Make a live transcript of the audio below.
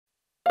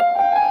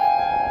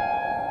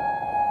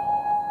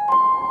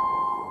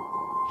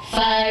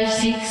5,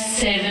 6,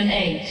 7,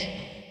 8.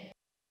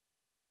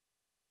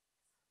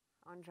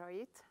 Enjoy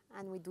it,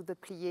 and we do the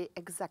plié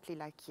exactly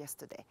like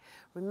yesterday.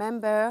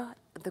 Remember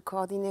the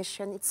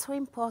coordination, it's so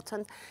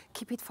important.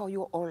 Keep it for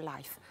your whole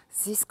life.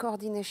 This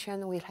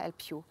coordination will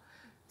help you.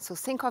 So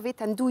think of it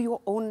and do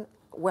your own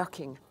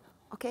working.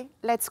 Okay,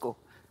 let's go.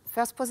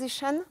 First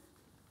position.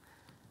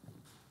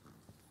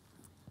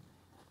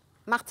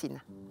 Martine.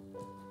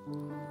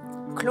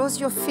 Close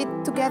your feet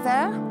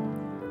together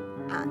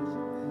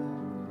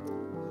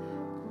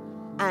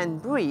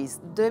and breathe.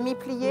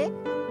 Demi-plié,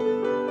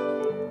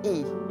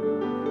 E.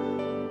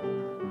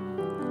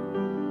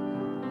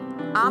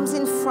 Arms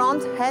in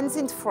front, hands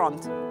in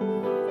front.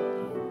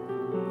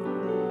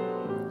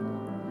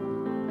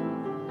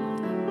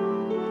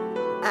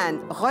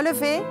 And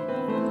relevez,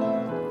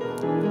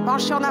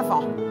 penchez en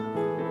avant.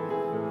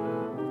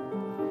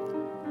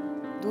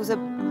 Do the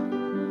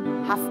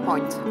half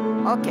point.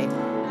 Okay.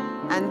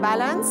 And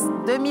balance,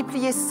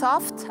 demi-plié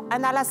soft,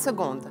 and à la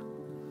seconde.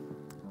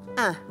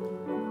 1.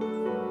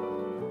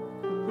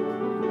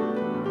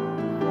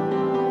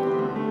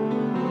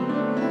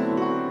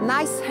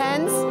 Nice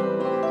hands,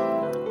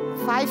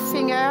 5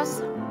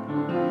 fingers.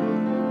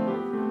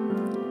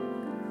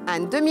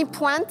 And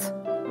demi-pointe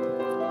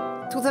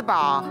to the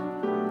bar.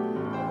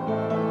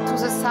 To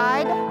the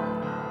side.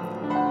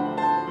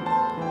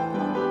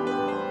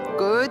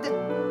 Good.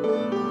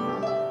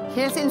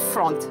 Heels in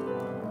front.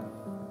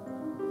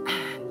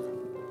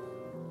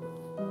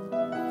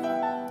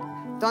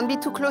 Don't be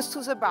too close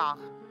to the bar.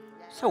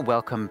 So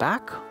welcome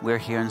back. We're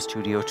here in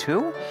Studio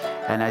 2.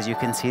 And as you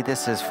can see,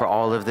 this is for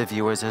all of the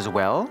viewers as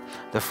well.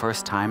 The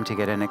first time to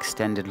get an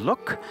extended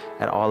look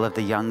at all of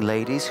the young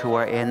ladies who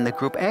are in the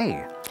Group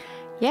A.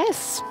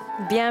 Yes,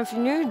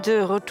 bienvenue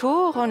de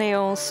retour. On est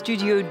en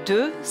Studio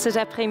 2 cet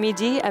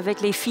après-midi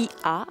avec les filles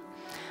A.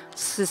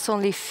 Ce sont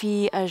les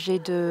filles âgées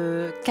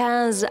de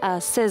 15 à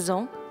 16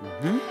 ans.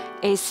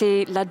 Et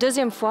c'est la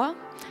deuxième fois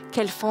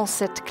qu'elles font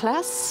cette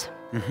classe.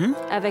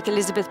 Avec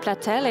Elizabeth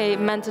Platel, et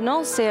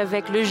maintenant c'est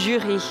avec le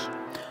jury.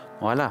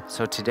 Voila,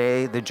 so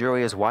today the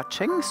jury is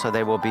watching, so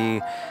they will be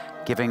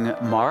giving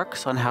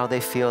marks on how they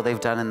feel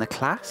they've done in the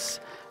class.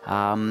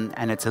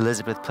 And it's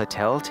Elizabeth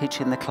Platel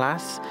teaching the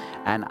class,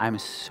 and I'm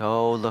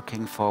so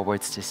looking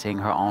forward to seeing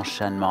her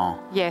enchaînement.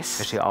 Yes.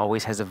 Because she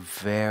always has a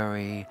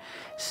very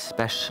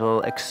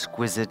special,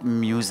 exquisite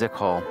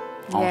musical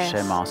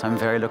enchaînement. So I'm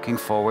very looking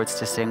forward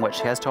to seeing what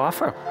she has to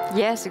offer.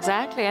 Yes,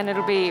 exactly. And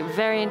it'll be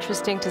very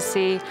interesting to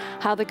see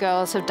how the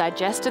girls have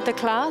digested the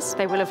class.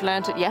 They will have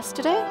learned it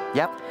yesterday.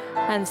 Yep.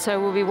 And so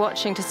we'll be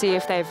watching to see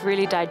if they've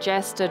really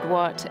digested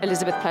what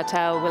Elizabeth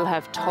Platel will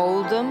have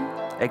told them.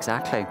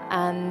 Exactly.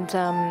 And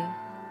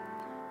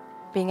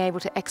being able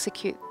to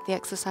execute the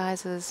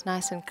exercises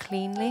nice and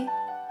cleanly.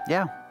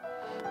 Yeah.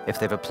 If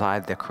they've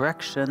applied their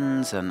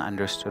corrections and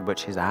understood what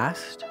she's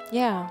asked.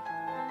 Yeah.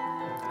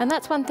 And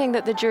that's one thing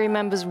that the jury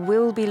members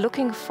will be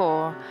looking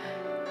for.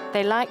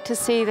 They like to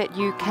see that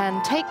you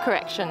can take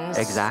corrections.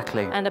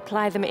 Exactly. And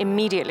apply them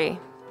immediately.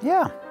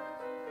 Yeah.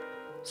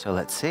 So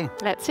let's see.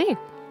 Let's see.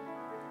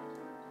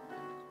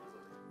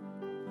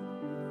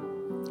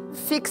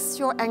 Fix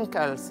your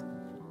ankles.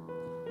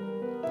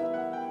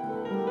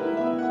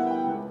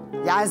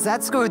 Yes,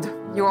 that's good.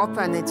 You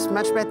open, it's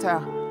much better.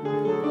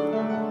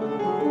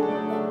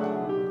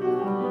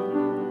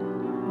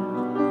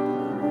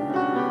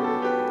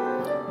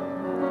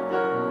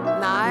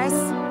 Nice.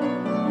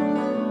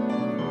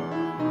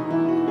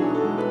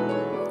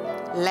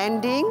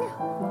 Landing,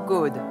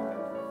 good.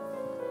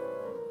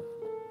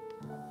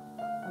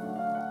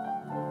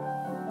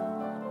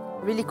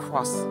 Really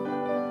cross.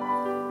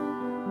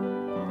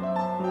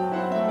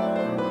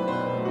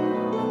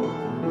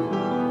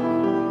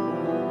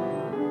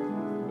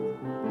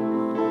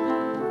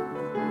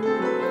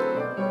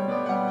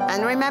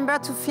 And remember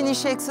to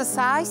finish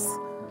exercise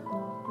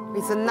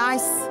with a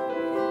nice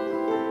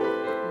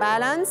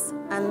balance,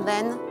 and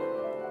then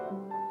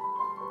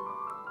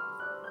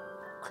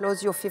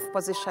close your fifth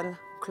position,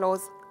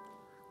 close,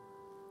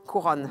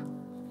 couronne.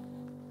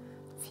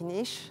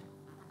 Finish,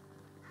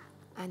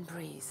 and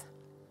breathe.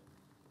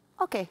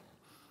 Okay,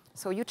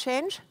 so you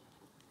change.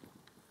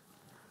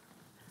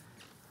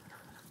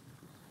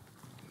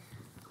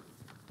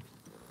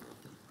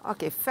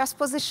 Okay, first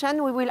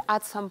position, we will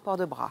add some port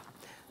de bras.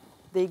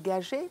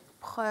 Dégagez,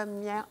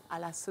 première à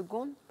la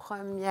seconde,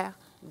 première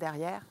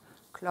derrière,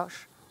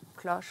 cloche,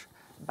 cloche,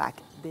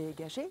 back.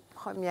 Dégagez,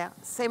 première,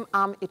 same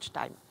arm each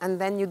time. And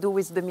then you do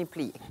with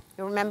demi-plié.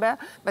 You remember?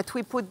 But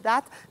we put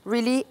that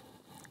really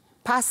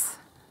pass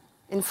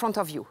in front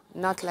of you,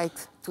 not like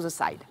to the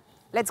side.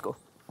 Let's go.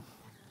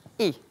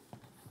 E.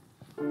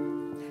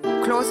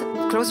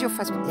 Close your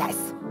first,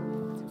 yes.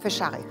 Fais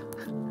charrer.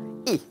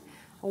 E.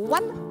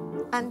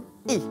 1 and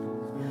E.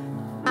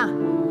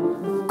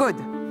 1. Good.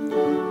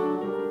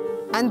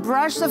 And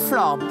brush the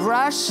floor,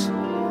 brush,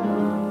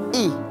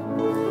 E.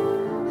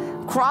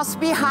 Cross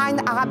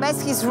behind,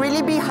 arabesque is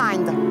really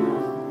behind.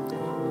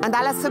 And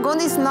à la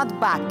seconde is not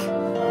back.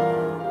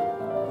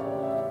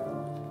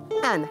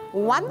 And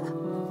 1.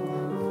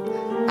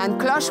 And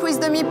cloche with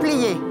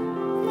demi-plié.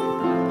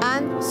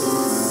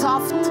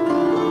 soft.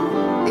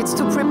 It's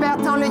to prepare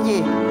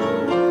tanglier.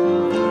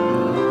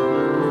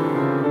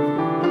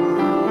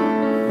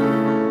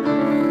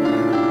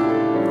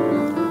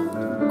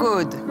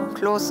 Good.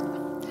 Close.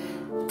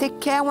 Take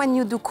care when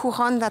you do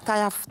couronne that I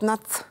have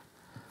not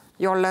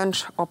your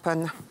lunge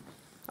open.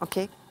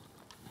 Okay?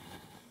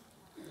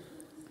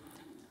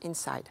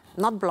 Inside.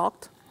 Not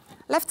blocked.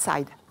 Left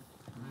side.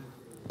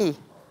 E.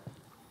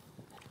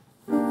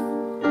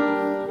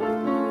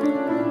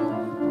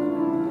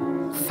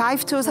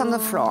 Five toes on the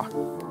floor.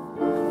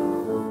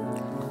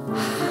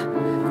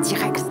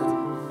 Direct.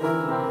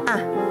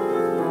 Un.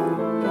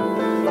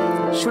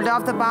 Shoulder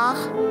of the bar.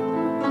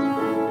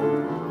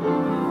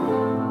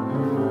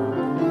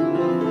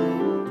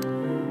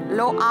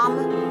 Low arm.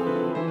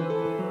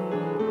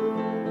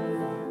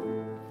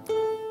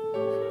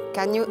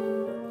 Can you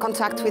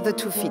contact with the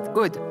 2 feet?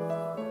 Good.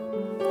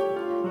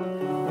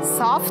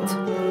 Soft.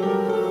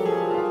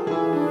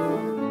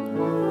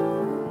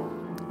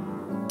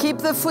 Keep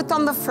the foot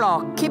on the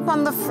floor. Keep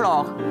on the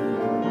floor.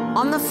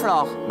 On the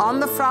floor. On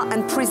the floor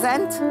and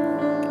present.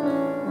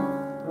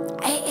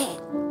 Hey, hey.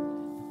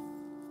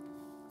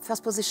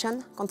 First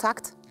position,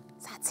 contact.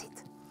 That's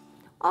it.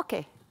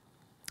 Okay.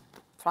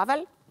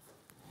 Travel.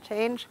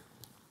 Change.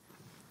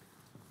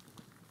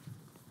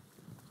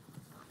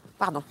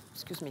 Pardon,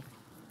 excuse me.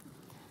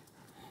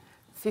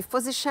 Fifth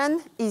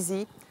position,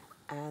 easy.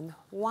 And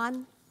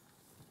 1,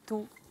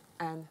 2,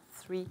 and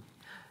 3,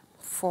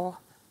 4,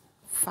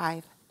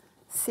 5,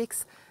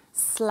 6.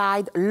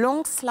 Slide,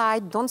 long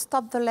slide, don't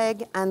stop the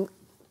leg, and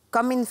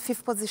come in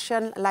fifth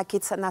position like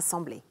it's an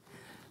assembly.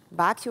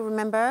 Back, you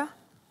remember,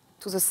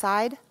 to the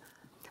side.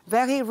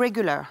 Very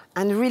regular.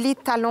 And really,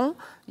 talon,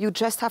 you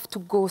just have to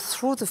go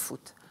through the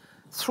foot.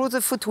 Through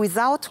the foot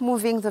without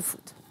moving the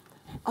foot.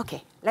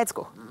 Okay, let's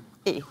go.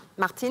 Et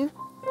Martine.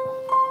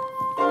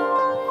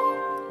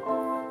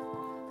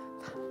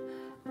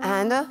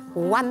 And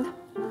 1,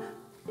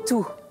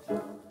 2.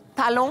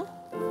 Talon,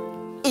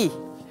 E.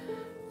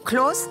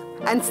 Close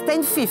and stay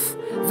in fifth.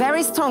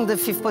 Very strong, the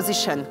fifth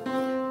position.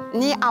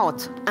 Knee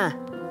out.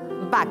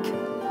 1. Back.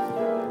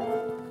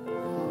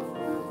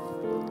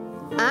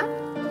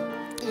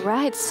 1.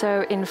 Right,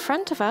 so in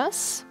front of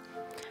us,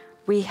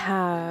 we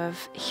have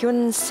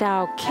Hyun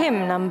Sao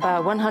Kim,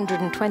 number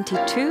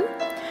 122.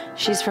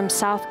 She's from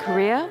South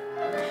Korea.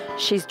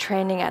 She's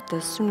training at the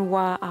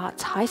Sunhwa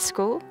Arts High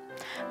School.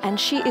 And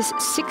she is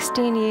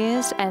 16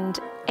 years and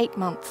 8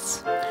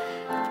 months.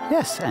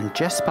 Yes, and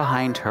just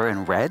behind her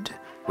in red,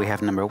 we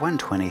have number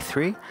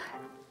 123,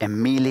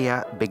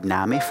 Emilia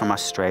Bignami from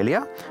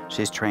Australia.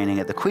 She's training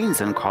at the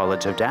Queensland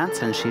College of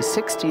Dance, and she's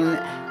 16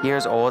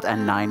 years old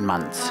and 9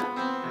 months.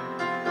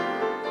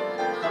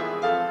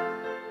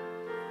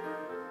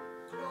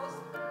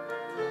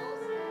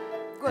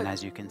 And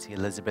as you can see,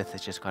 Elizabeth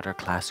has just got her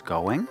class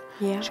going.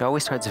 Yeah. She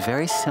always starts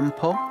very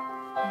simple,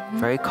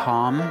 very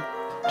calm,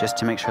 just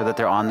to make sure that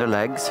they're on their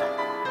legs.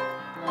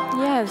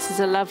 Yeah, this is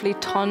a lovely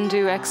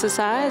tendu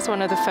exercise,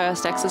 one of the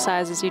first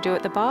exercises you do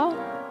at the bar.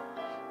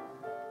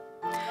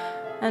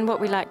 And what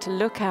we like to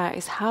look at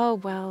is how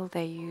well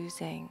they're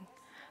using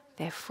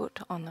their foot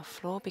on the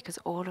floor, because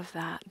all of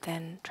that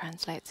then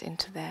translates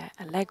into their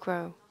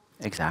allegro.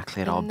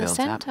 Exactly, it all builds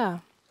up. In the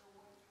center.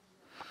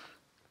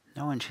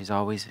 No, and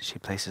she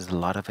places a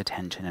lot of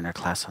attention in her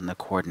class on the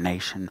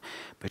coordination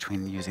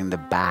between using the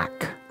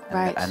back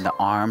and the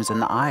arms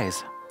and the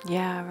eyes.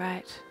 Yeah,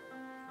 right.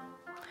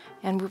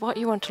 And what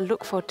you want to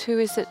look for too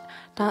is that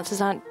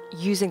dancers aren't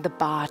using the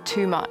bar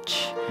too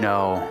much.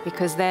 No.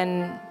 Because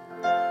then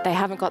they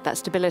haven't got that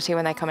stability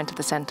when they come into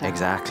the center.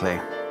 Exactly.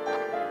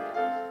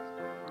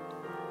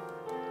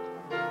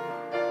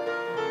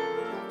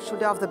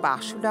 Shoulder of the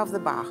bar, shoulder of the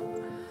bar.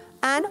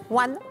 And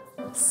 1,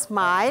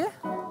 smile,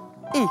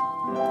 E.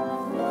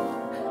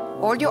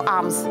 Hold your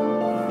arms.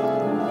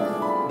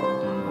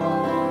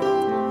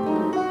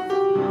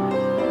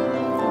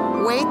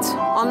 Weight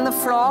on the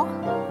floor.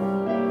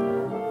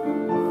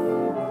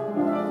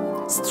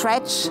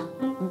 Stretch,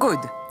 good.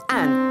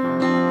 And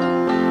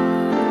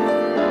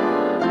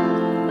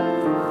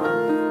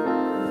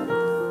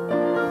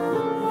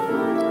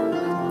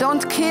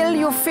don't kill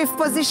your fifth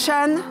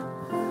position.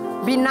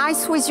 Be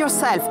nice with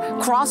yourself.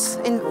 Cross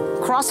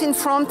in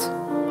front.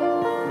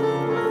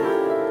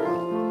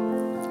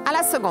 À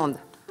la seconde.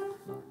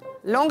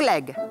 Long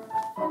leg.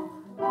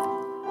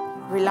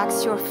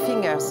 Relax your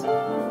fingers.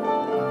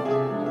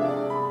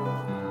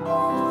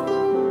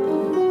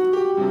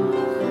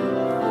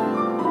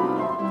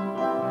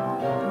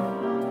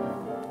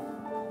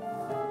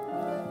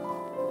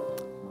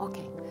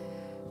 Okay.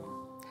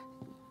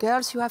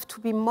 Girls, you have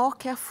to be more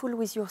careful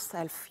with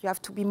yourself. You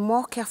have to be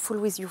more careful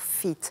with your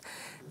feet.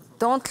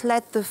 Don't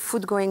let the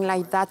foot going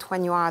like that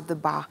when you are at the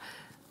bar.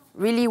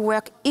 Really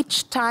work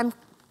each time.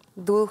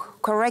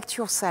 Correct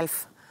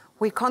yourself.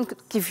 We can't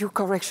give you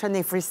correction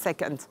every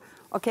second,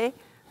 okay?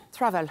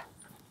 Travel.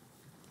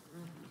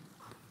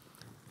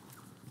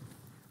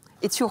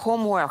 It's your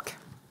homework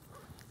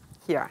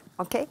here,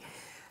 okay?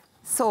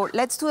 So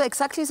let's do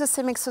exactly the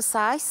same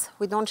exercise.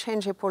 We don't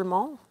change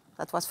épaulement.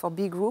 That was for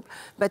big group.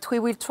 But we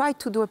will try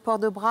to do a port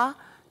de bras,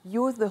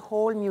 use the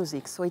whole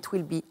music. So it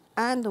will be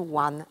and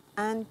 1,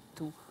 and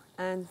 2,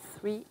 and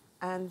 3,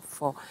 and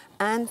 4,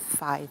 and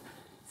 5,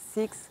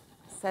 6,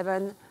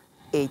 7,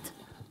 8.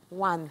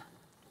 1,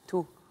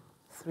 2,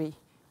 3,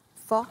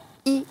 4.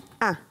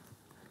 I1.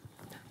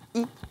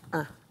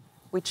 I1.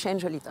 We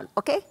change a little,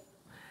 okay?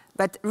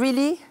 But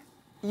really,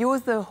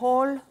 use the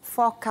whole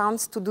 4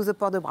 counts to do the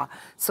port de bras.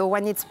 So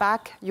when it's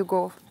back, you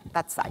go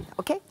that side,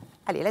 okay?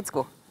 Allez, let's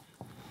go.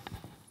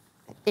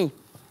 I.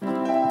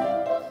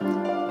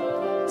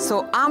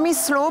 So arm is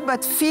slow,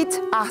 but feet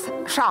are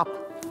sharp.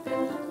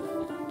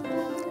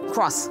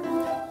 Cross.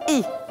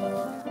 I.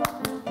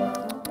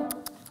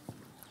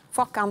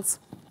 4 counts.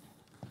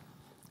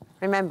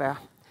 Remember.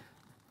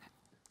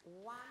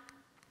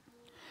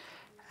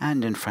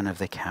 And in front of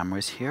the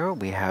cameras here,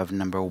 we have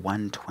number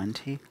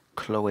 120,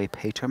 Chloe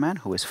Peterman,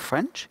 who is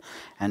French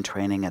and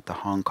training at the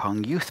Hong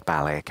Kong Youth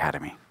Ballet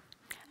Academy.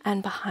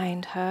 And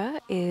behind her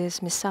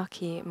is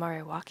Misaki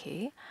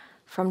Moriwaki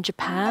from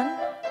Japan.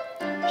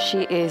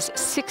 She is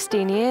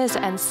 16 years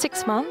and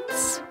 6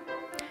 months,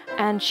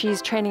 and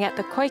she's training at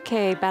the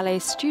Koike Ballet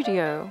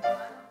Studio.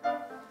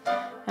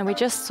 And we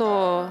just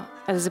saw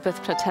Elizabeth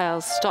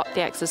Platel stop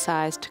the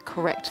exercise to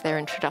correct their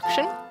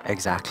introduction.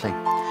 Exactly.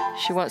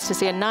 She wants to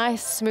see a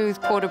nice,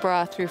 smooth port de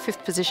bras through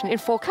 5th position in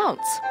 4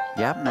 counts.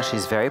 Yeah, no,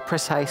 she's very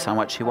precise on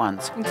what she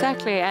wants.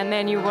 Exactly, and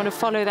then you want to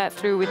follow that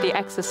through with the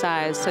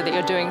exercise so that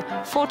you're doing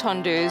 4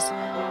 tendus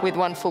with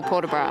 1 full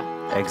port de bras.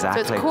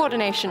 Exactly. So it's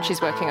coordination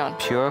she's working on.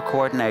 Pure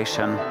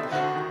coordination.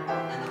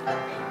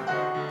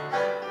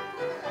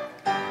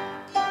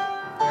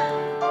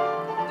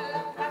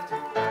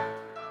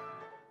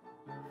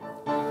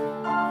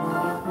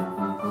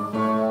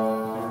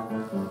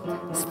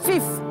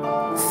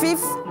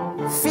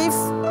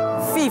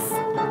 Fifth.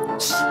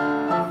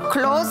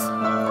 Close,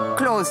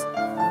 close.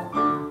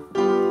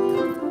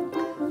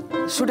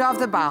 Shoulder of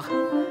the bar.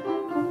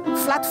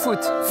 Flat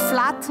foot,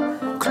 flat,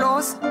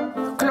 close,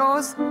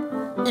 close,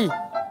 I.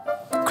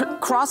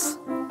 Cross.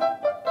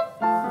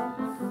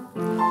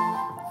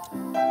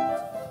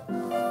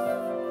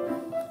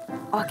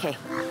 Okay.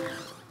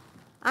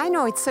 I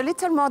know it's a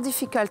little more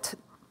difficult.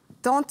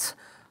 Don't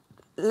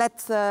let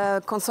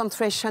the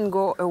concentration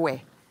go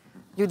away.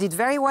 You did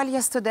very well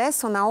yesterday,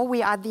 so now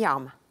we add the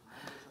arm.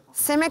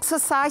 Same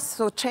exercise,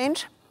 so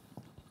change.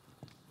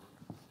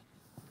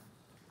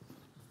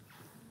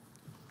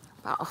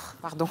 Oh,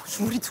 pardon,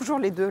 je voulais toujours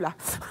les deux là.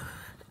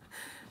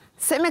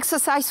 Same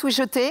exercise with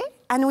jeté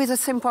and with the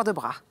same port de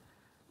bras.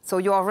 So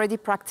you already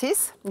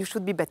practice, you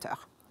should be better.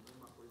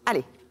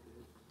 Allez.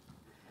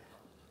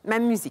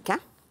 Même musique, hein,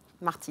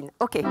 Martine.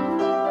 OK.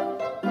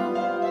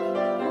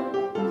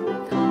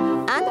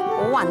 And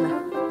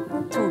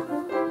 1, 2.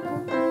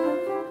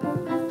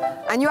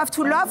 And you have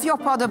to love your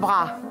port de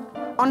bras.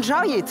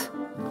 Enjoy it.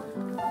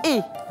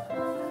 I.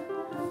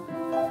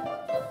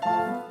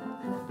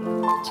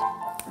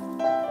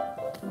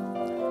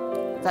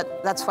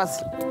 That's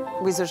what's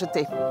with the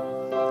jeté.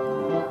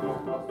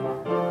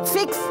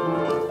 Fix.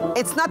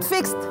 It's not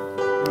fixed.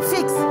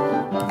 Fix.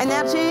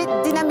 Énergie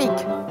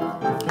dynamique.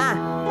 1.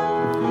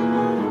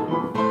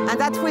 And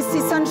that with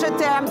Sisson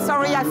jeté, I'm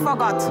sorry, I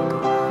forgot.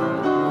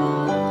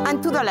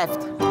 And to the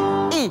left.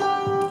 I.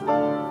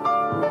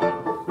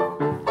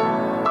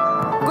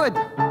 Good.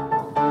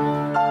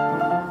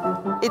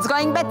 It's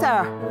going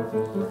better.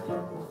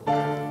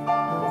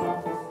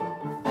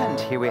 And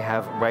here we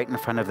have right in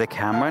front of the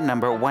camera,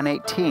 number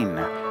 118,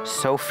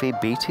 Sophie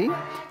Beattie.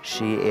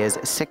 She is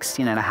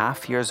 16 and a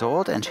half years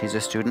old, and she's a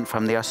student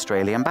from the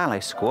Australian Ballet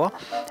School,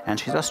 and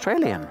she's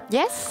Australian.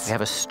 Yes. We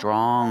have a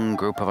strong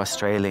group of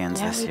Australians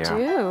this year. Yeah,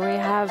 we do. We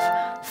have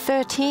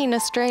 13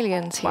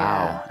 Australians here.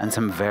 Wow, and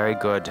some very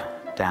good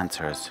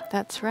dancers.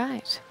 That's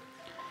right.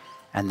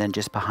 And then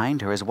just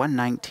behind her is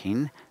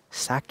 119,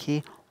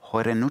 Saki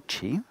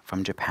Horenuchi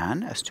from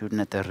Japan, a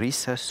student at the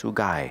Risa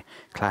Sugai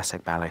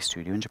Classic Ballet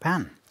Studio in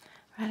Japan.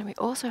 Right, and we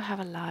also have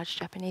a large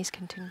Japanese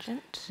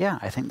contingent. Yeah,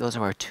 I think those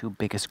are our 2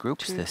 biggest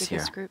groups this year.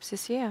 2 biggest groups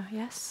this year,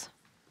 yes.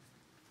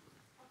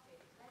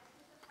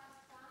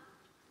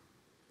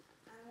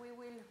 And we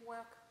will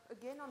work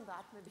again on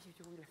that. Maybe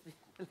you will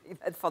leave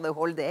it for the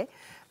whole day.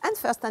 And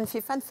first and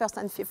fifth, and first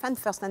and fifth, and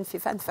first and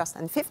fifth, and first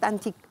and fifth,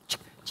 and tick,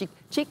 chick, chick,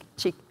 chick,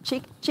 chick,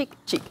 chick, chick,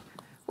 chick,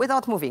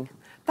 without moving.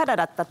 Ta da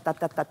da ta ta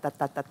ta ta ta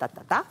ta ta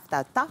ta ta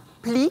ta ta,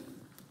 plie,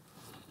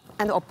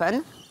 and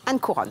open,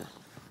 and couronne.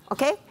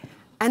 Okay?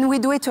 And we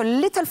do it a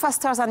little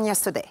faster than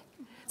yesterday.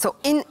 So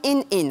in,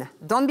 in, in.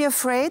 Don't be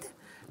afraid.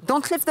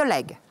 Don't lift the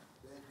leg.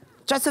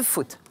 Just the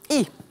foot.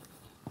 I.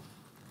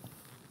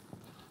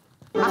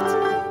 Marthe.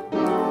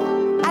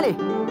 Allez.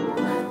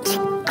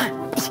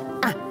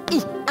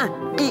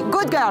 I.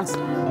 Good girls.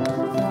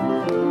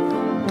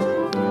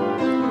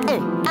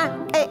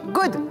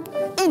 Good.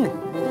 In.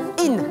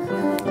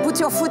 Put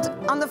your foot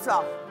on the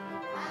floor.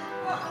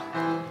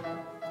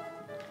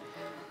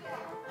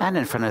 And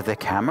in front of the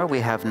camera, we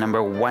have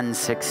number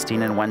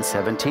 116 and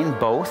 117.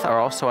 Both are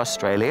also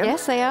Australian.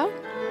 Yes, they are.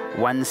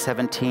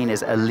 117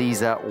 is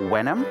Eliza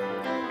Wenham,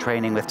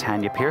 training with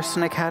Tanya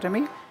Pearson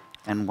Academy,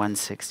 and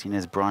 116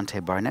 is Bronte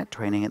Barnett,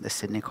 training at the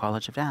Sydney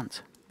College of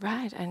Dance.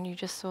 Right, and you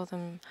just saw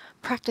them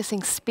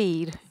practicing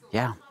speed.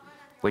 Yeah,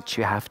 which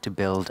you have to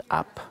build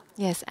up.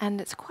 Yes, and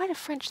it's quite a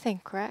French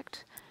thing,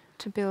 correct?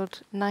 To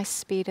build nice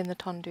speed in the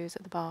tendus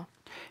at the bar.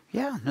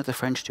 Yeah, no, the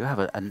French do have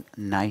a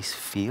nice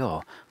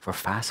feel for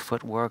fast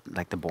footwork,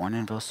 like the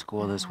Bournonville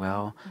School as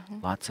well.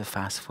 Lots of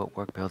fast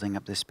footwork, building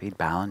up the speed,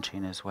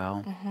 balancing as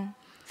well.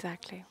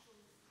 Exactly.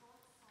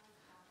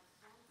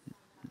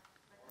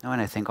 No, and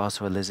I think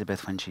also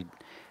Elizabeth,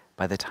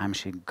 by the time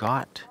she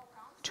got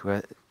to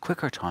a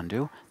quicker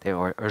tendu,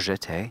 or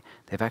jeté,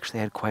 they've actually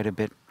had quite a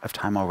bit of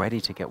time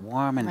already to get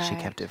warm, and she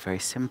kept it very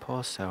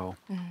simple, so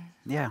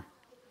yeah.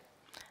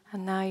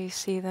 And now you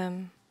see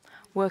them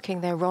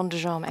working their rond de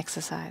jambe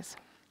exercise.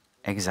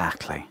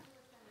 Exactly.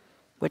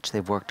 Which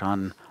they've worked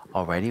on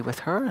already with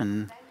her,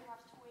 and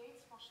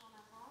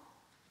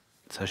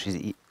so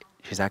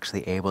she's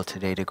actually able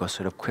today to go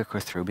sort of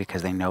quicker through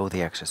because they know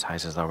the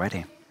exercises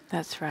already.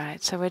 That's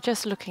right. So we're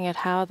just looking at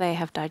how they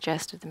have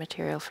digested the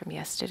material from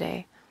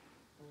yesterday.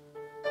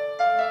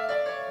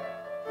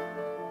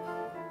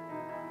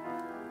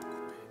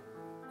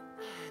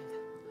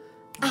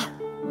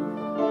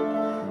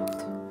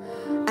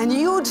 And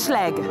huge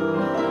leg.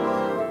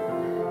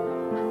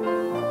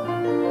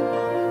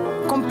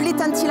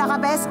 Complete until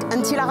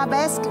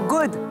arabesque,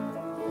 good.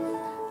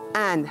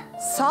 And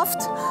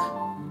soft,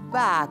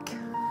 back,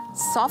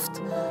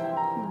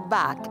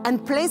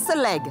 and place the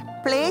leg.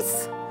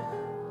 Place,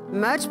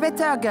 much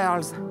better,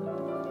 girls.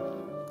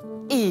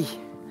 E.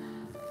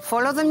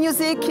 Follow the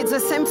music, it's the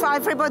same for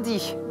everybody.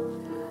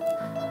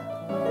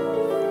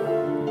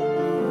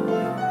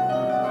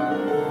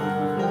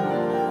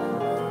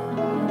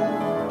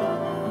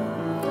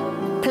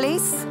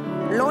 Place,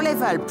 low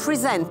level,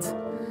 present.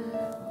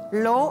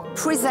 Low,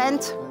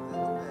 present.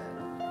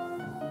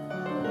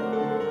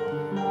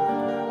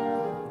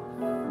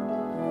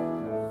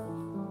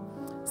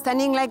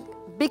 Standing leg,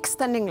 big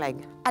standing leg.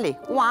 Allez,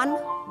 1.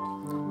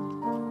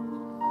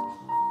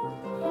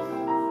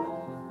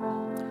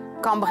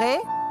 Cambré.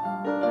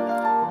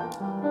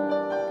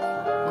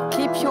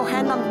 Keep your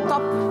hand on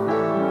top.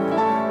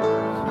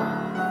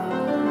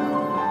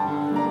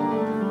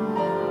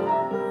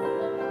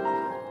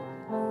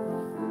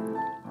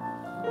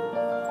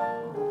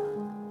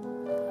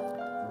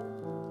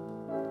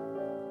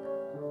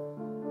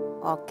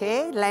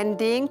 Okay,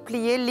 landing,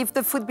 plié, lift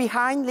the foot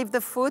behind, lift the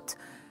foot.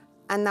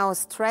 And now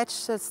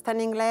stretch the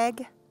standing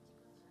leg.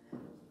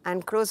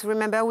 And close,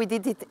 remember we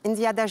did it in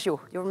the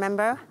adagio, you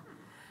remember?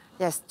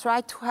 Yes,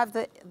 try to have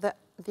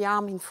the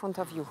arm in front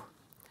of you.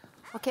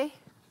 Okay?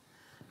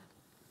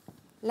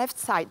 Left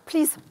side,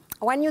 please,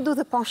 when you do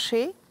the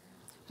penché,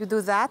 you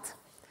do that.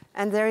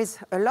 And there is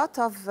a lot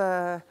of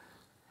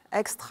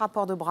extra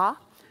port de bras.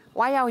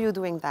 Why are you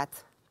doing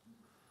that?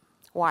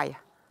 Why?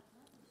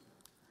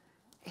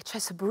 It's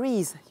just a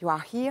breeze. You are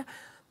here,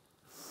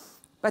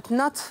 but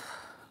not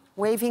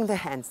waving the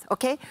hands,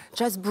 okay?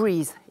 Just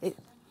breathe.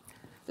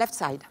 Left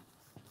side.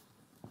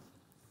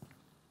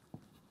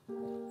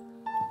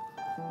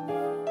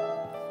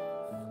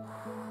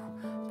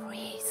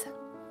 Breathe.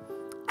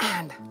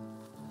 And.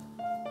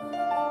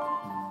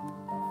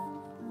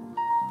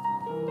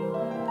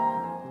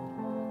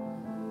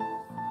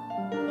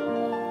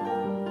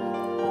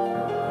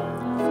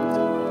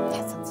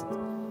 Yes, that's it.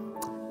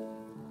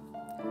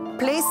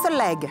 Place the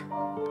leg.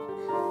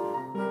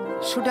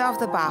 Shoulder of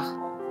the bar.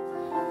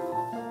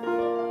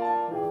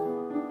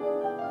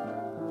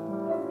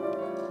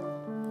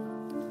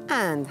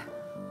 And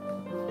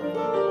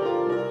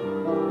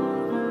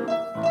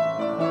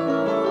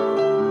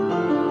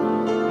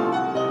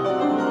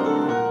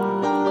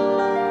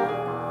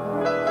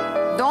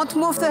don't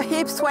move the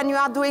hips when you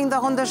are doing the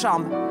rond de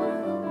jambe.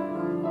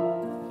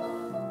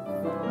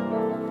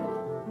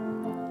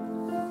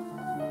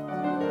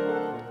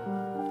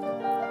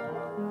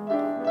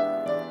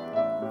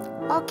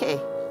 Okay,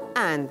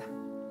 and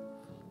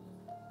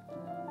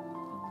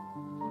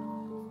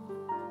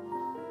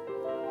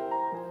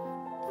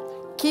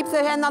keep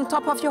the hand on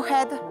top of your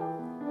head.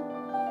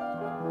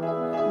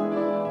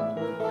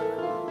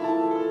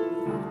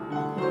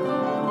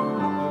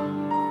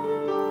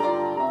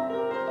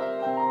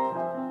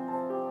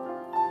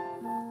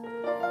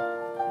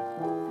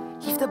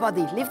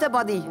 Lift the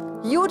body,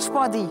 huge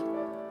body.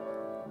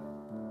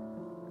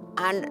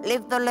 And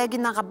lift the leg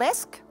in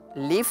arabesque.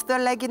 Lift the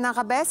leg in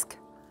arabesque.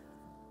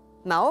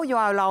 Now you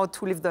are allowed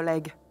to lift the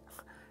leg.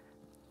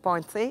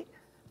 Pointe,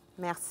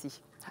 merci.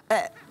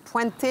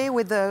 Pointe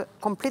with the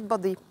complete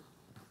body.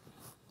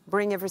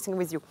 Bring everything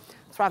with you.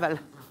 Travel.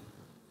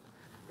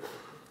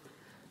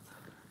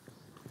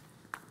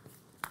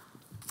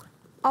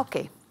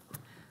 Okay.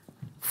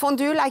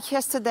 Fondu like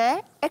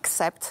yesterday,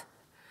 except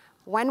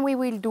when we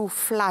will do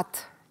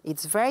flat,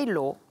 it's very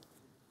low.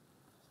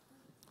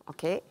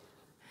 Okay?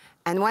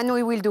 And when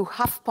we will do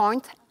half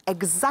point,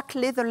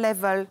 exactly the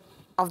level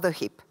of the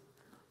hip.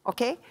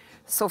 Okay?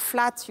 So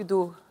flat, you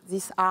do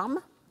this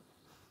arm.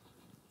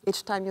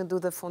 Each time you do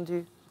the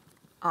fondu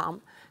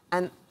arm.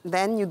 And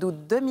then you do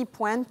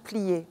demi-pointe,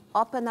 plié,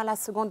 open à la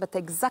seconde, but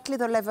exactly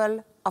the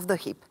level of the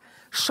hip.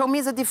 Show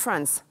me the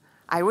difference.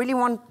 I really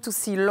want to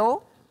see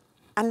low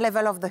and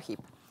level of the hip.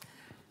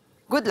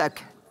 Good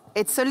luck.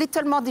 It's a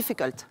little more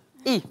difficult.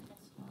 E.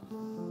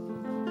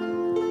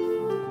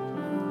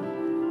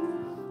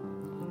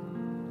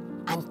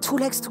 And two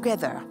legs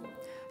together.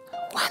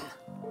 One.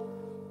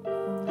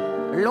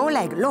 Low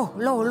leg, low,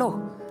 low,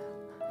 low.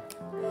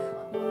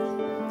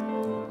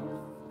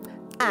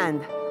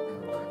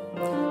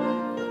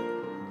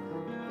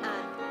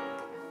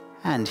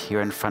 And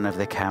here in front of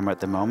the camera at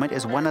the moment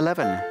is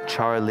 111,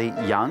 Charlie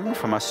Young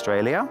from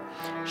Australia.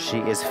 She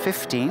is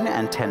 15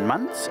 and 10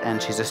 months,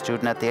 and she's a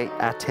student at the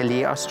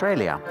Atelier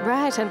Australia.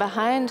 Right, and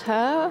behind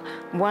her,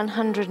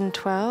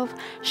 112,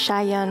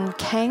 Cheyenne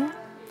Kang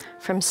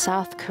from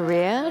South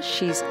Korea.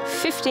 She's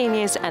 15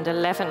 years and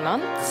 11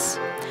 months,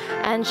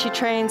 and she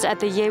trains at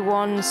the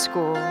Yewon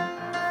School.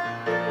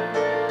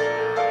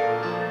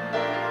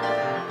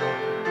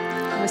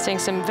 We're seeing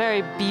some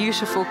very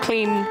beautiful,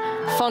 clean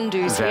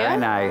fondues here. Very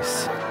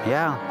nice,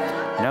 yeah.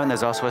 You know, and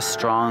there's also a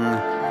strong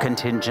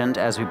contingent,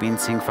 as we've been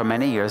seeing for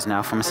many years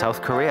now, from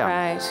South Korea.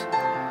 Right.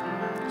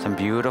 Some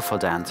beautiful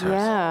dancers.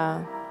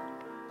 Yeah.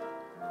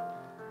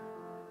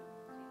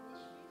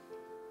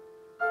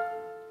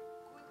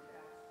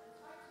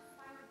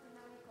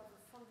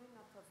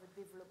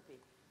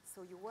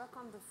 So you work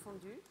on the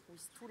fondue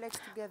with two legs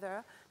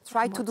together.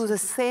 Try to do the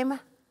same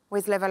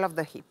with level of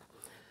the hip.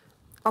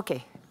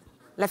 Okay,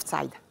 left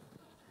side.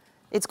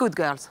 It's good,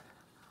 girls.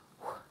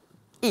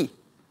 E.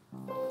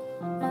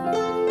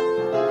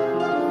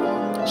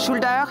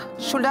 Shoulder,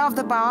 shoulder of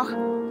the bar.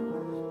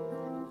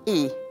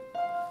 E.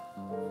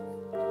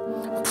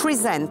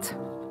 Present.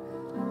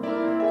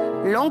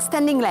 Long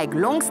standing leg,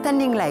 long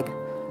standing leg.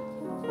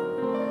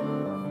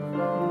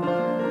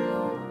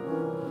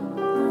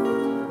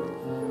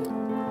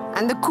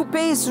 And the coupe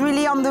is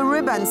really on the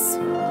ribbons.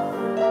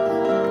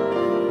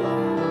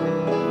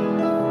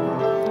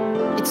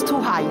 It's too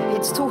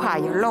high,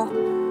 low.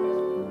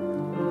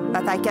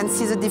 But I can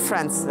see the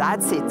difference,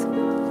 that's it.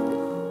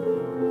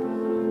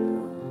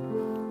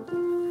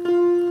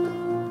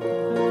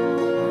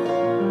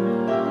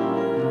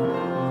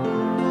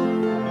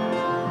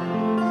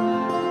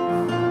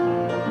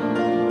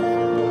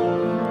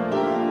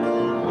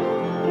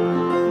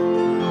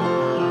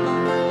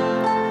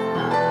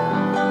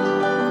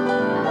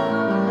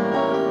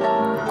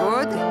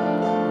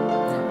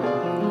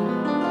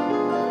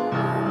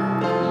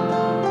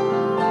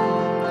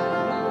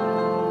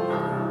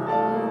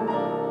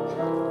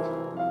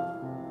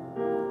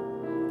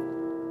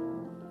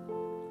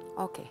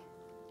 Okay.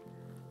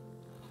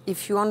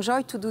 If you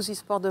enjoy to do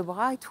this port de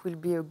bras, it will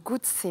be a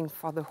good thing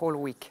for the whole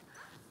week.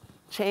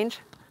 Change.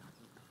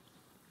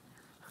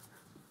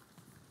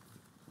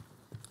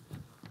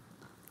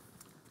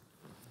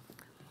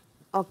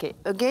 Okay,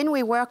 again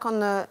we work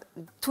on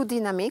two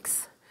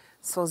dynamics.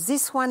 So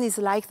this one is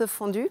like the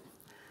fondue.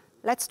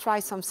 Let's try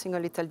something a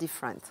little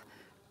different.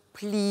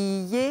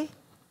 Plié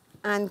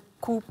and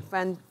coupe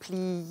and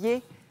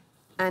plié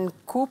and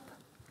coupe,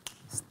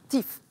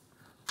 stiff.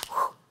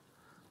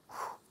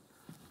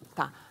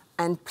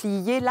 And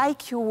plié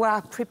like you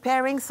are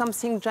preparing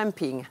something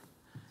jumping.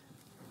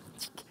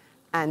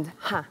 And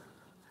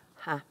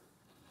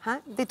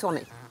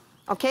détourner.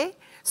 Okay?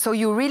 So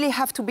you really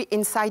have to be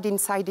inside,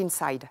 inside,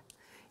 inside.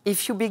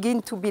 If you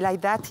begin to be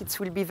like that, it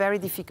will be very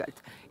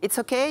difficult. It's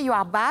okay, you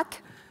are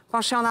back.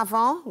 Penché en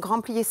avant,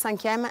 grand plié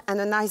cinquième,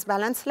 and a nice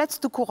balance. Let's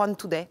do couronne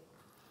today.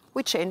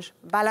 We change,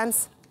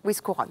 balance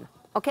with couronne.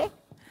 Okay?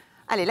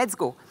 Allez, let's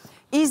go.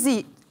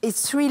 Easy,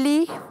 it's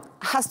really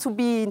has to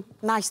be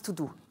nice to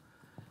do.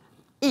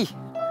 E.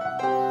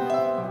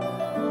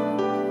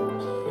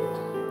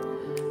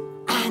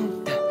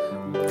 And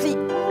plie,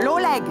 low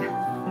leg.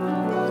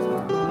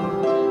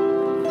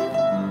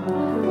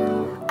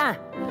 Un.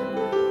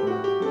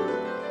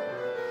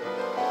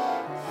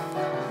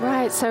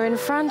 Right, so in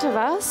front of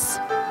us,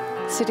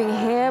 sitting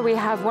here, we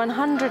have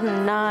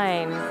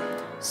 109,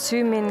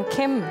 Soo-min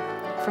Kim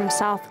from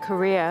South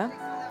Korea,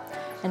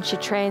 and she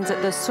trains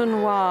at the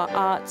Sunhwa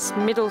Arts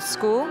Middle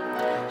School.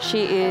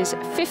 She is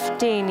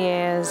 15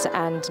 years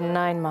and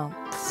 9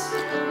 months.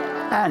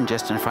 And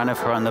just in front of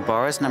her on the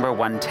bar is number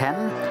 110,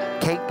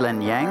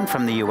 Caitlin Yang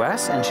from the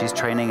US, and she's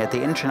training at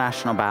the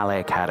International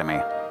Ballet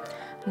Academy.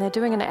 And they're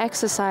doing an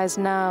exercise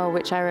now,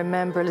 which I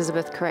remember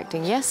Elizabeth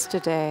correcting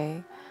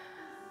yesterday,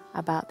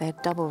 about their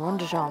double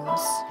rond de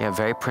jambes. Yeah,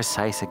 very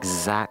precise,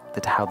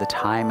 exact how the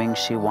timing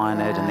she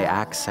wanted and the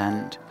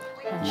accent.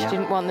 And she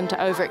didn't want them to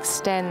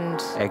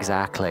overextend.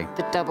 Exactly.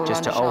 The double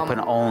just to rond de open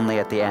only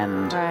at the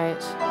end.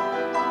 Right.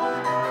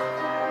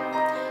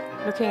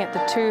 Looking at the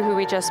two who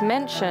we just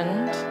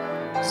mentioned,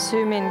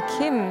 Soo-min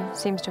Kim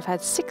seems to have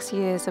had 6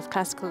 years of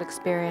classical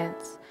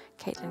experience,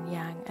 Caitlin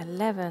Yang,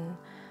 11.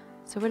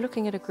 So we're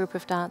looking at a group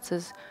of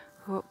dancers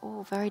who are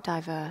all very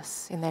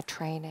diverse in their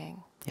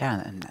training.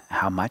 Yeah, and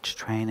how much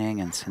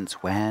training and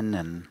since when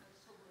and...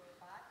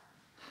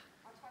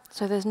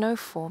 So there's no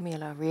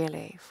formula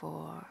really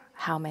for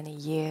how many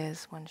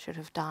years one should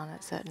have done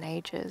at certain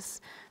ages.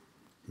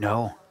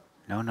 No,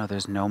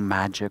 there's no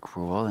magic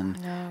rule, and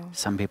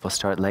some people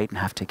start late and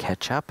have to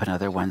catch up, and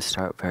other ones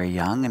start very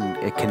young, and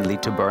it can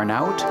lead to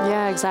burnout.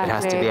 Yeah, exactly. It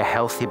has to be a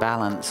healthy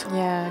balance.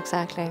 Yeah,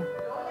 exactly.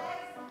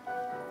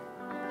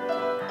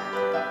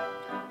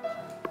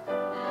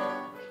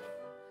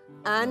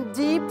 And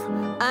deep,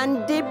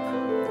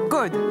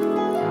 good.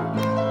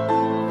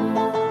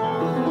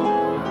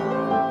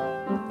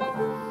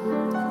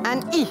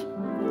 And E,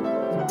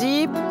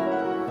 deep.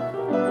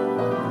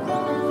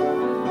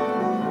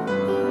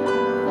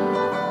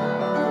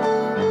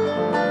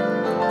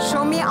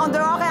 Show me en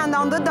dehors et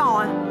en dedans.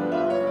 Hein.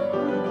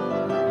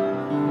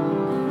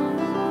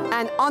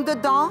 And en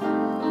dedans,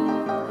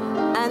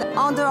 and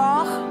en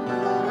dehors.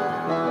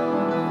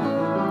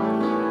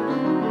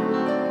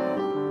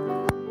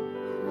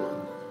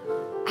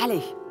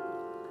 Allez.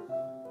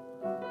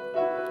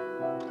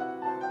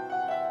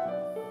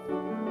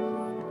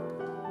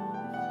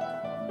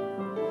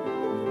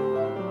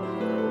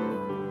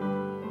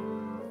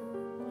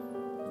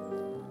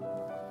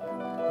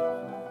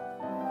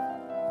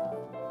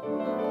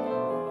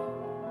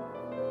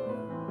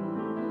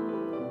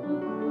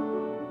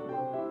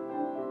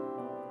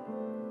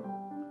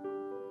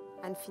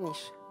 And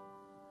finish.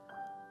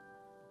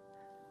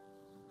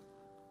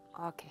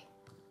 Okay.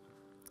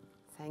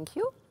 Thank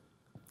you.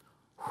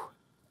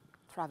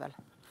 Travel.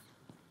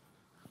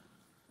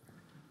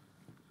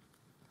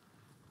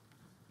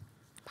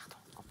 Pardon.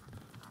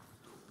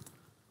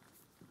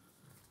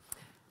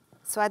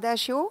 So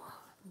adagio,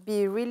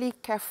 be really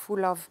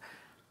careful of,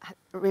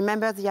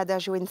 remember the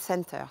adagio in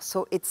center.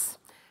 So it's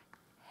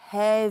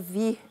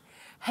heavy.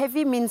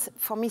 Heavy means,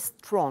 for me,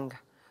 strong,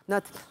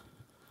 not,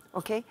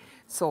 okay?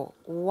 So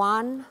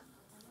 1,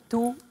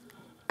 2,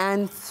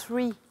 and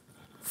 3,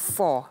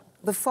 4.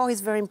 The 4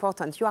 is very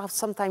important. You are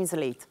sometimes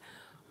late.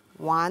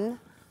 1,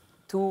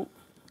 2,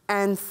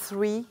 and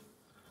 3,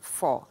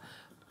 4.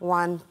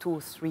 1, 2,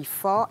 3,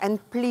 4.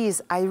 And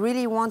please, I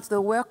really want the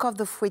work of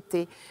the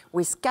fouetté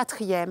with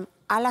quatrième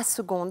à la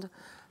seconde,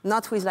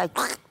 not with like,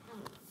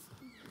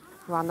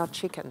 you are not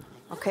chicken,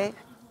 okay?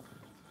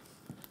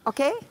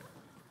 Okay?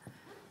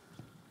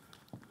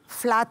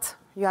 Flat,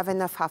 you have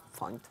enough half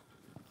point.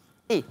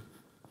 E.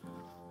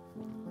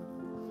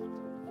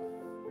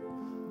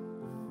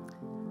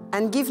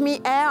 And give me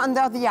air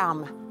under the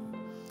arm.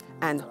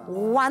 And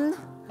 1,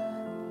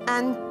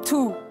 and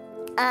 2,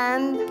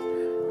 and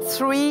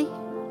 3,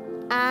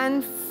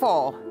 and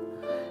 4,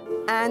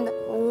 and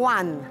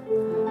 1,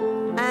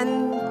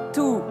 and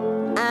 2,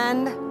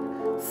 and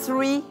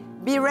 3.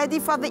 Be ready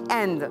for the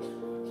end.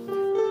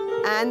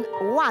 And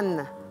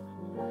 1,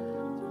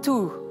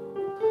 2,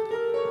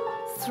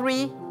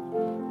 3,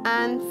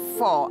 and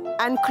 4.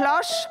 And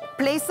cloche,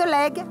 place the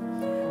leg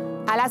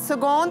à la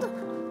seconde,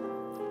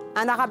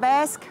 and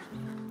arabesque.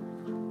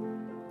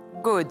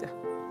 Good.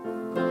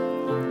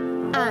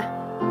 1.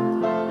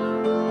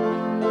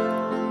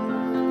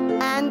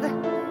 And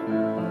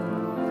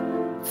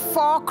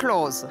 4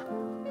 close.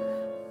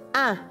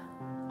 1,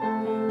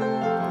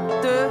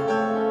 2,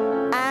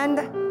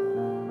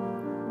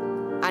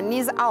 and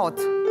knees out.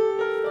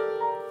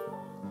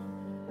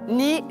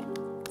 Knee,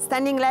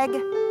 standing leg.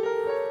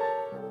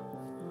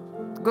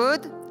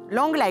 Good.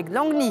 Long leg,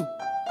 long knee.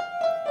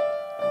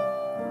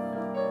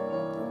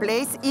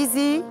 Place,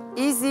 easy,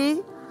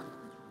 easy.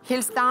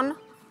 Heels down.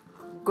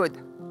 Good.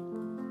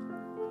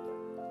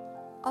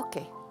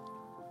 Okay.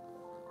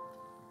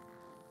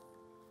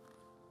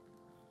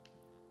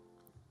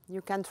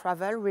 You can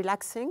travel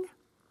relaxing.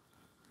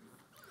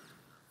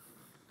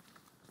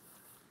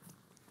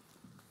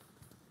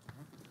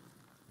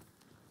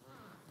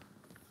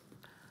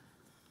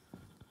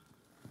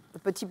 The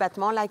petit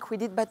battement like we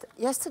did, but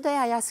yesterday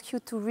I asked you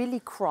to really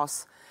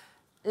cross.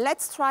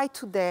 Let's try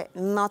today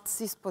not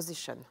this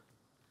position.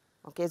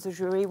 Okay, the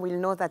jury will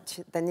know that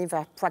they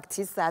never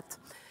practice that.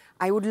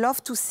 I would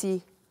love to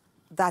see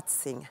that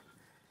thing.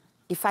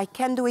 If I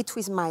can do it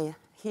with my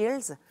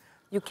heels,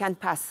 you can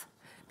pass.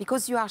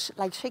 Because you are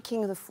like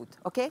shaking the foot,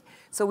 okay?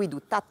 So we do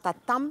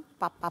ta-ta-tam,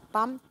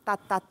 pa-pa-pam,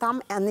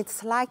 ta-ta-tam, and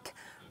it's like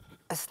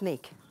a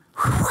snake.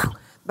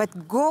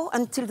 But go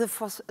until the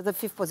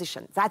fifth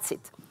position, that's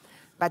it.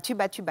 Battu,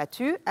 battu,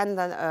 battu, and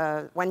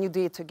then when you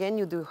do it again,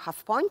 you do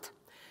half point.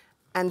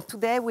 And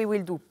today we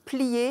will do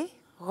plié,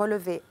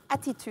 relevé,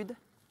 attitude,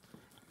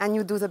 and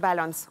you do the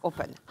balance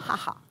open,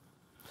 haha.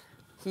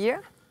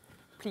 Here,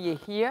 plié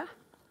here,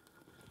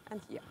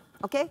 and here,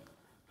 okay?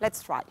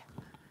 Let's try.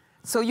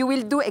 So you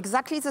will do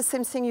exactly the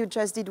same thing you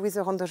just did with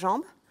the rond de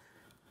jambe.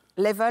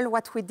 Level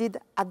what we did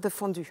at the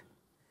fondu.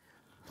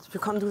 You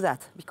can't do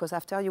that, because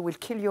after you will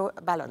kill your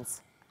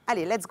balance.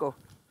 Allez, let's go.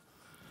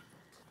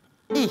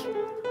 E.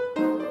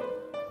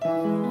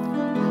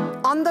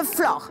 On the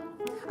floor.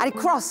 Allez,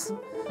 cross.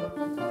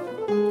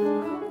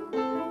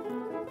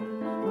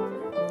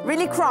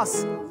 Really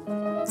cross.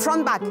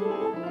 Front, back.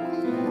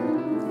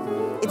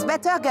 It's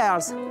better,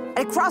 girls.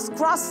 Allez, cross,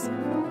 cross.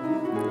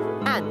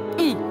 Un,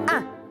 E,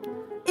 un.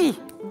 E,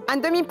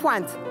 and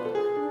demi-pointe.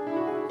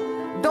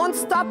 Don't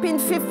stop in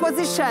fifth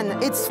position.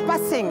 It's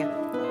passing.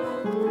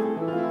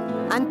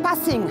 And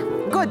passing.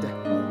 Good.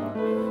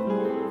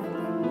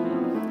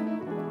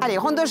 Allez,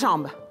 ronde de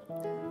jambes.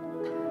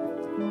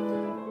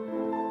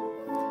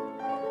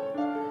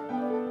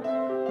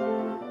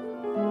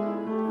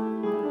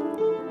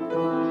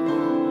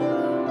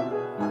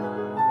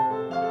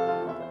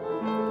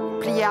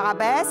 Plié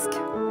arabesque.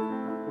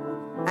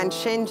 And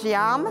change the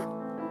arm.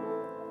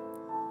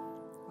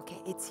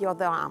 Okay, it's the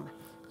other arm.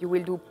 You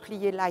will do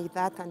plié like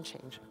that and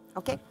change.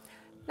 Okay,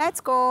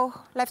 let's go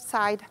left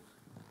side.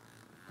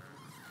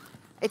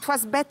 It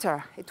was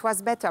better,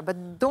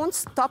 but don't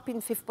stop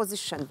in fifth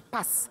position.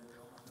 Pass.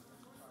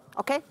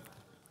 Okay,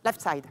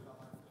 left side.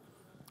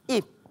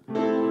 E.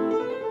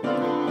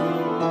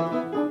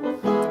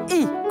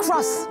 E,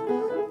 cross.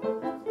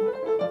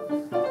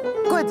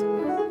 Good.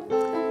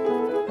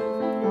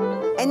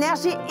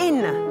 Energy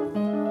in.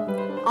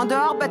 En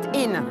dehors, but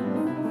in.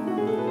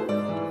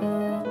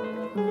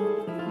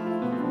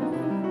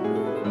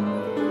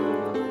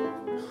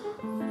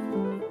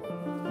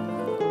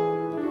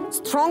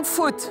 Strong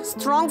foot,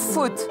 strong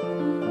foot.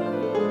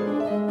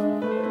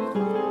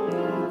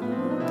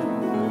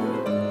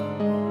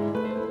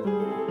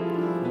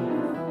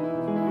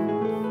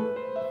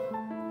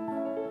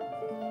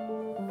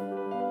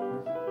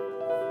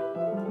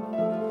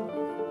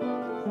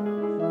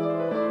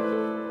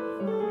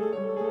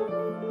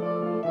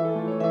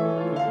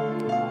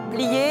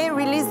 Plié,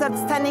 release that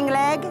standing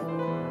leg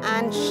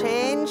and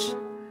change.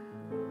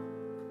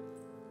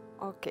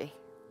 OK.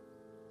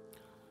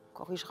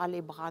 On corrigera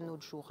les bras un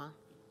autre jour, hein,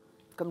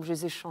 comme je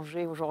les ai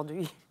changés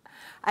aujourd'hui.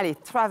 Allez,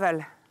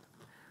 travel.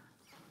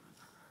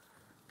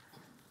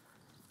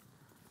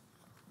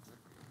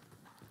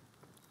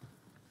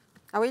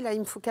 Ah oui, là, il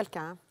me faut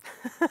quelqu'un.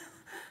 Hein.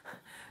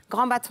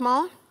 Grand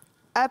battement.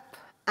 Up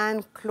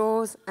and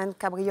close and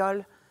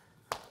cabriole.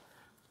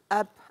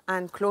 Up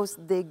and close,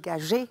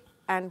 dégagé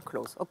and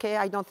close. OK,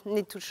 I don't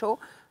need to show.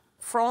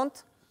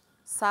 Front,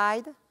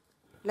 side.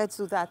 Let's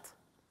do that.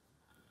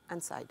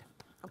 And side.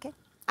 OK?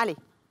 Allez.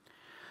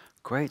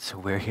 Great, so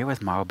we're here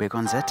with Mauro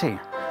Begonzetti.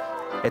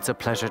 It's a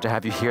pleasure to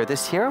have you here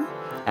this year,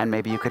 and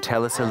maybe you could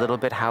tell us a little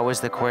bit how is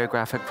the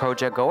choreographic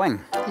project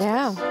going?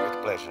 Yeah. With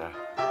pleasure.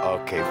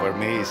 Okay, for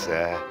me it's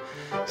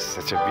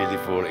such a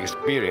beautiful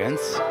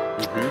experience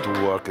to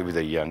work with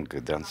the young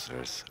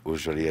dancers.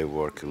 Usually I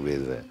work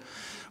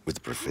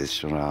with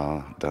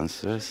professional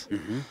dancers,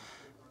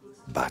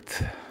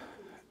 but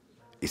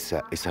it's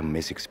an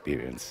amazing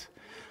experience.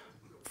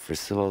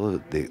 First of all,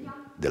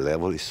 the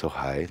level is so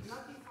high.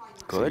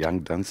 So young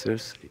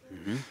dancers,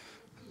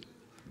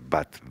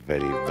 but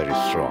very, very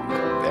strong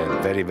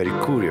and very, very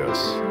curious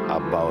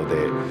about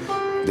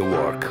the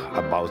work,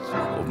 about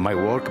my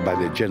work, but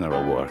the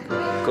general work.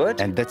 Good.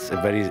 And that's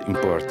very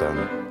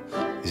important.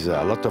 It's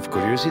a lot of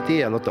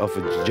curiosity, a lot of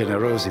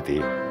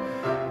generosity.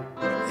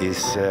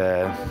 It's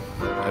a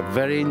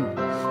very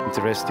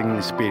interesting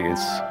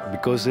experience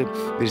because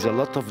there's a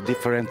lot of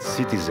different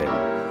citizens,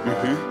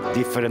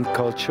 different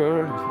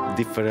culture,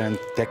 different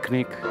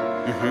technique.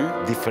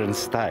 Different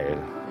style,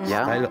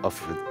 style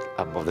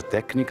about the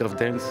technique of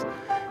dance,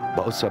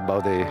 but also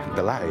about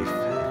the life.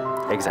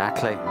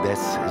 Exactly.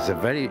 That's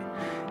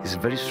it's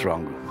very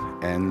strong,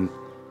 and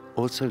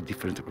also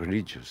different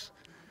religions.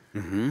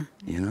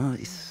 You know,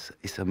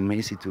 it's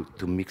amazing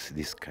to mix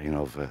this kind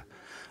of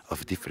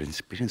different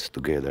experience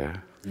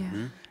together,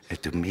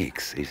 and to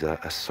mix is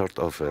a sort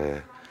of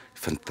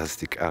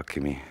fantastic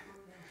alchemy.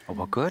 Oh,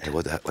 well, good. And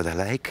what I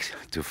like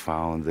to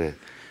find.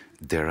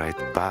 The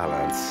right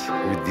balance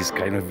with this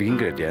kind of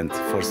ingredient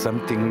for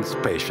something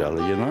special,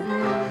 you know?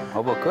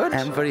 Oh, well, good.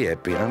 I'm very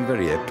happy,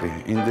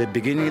 In the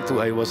beginning, too,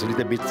 I was a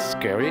little bit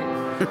scary.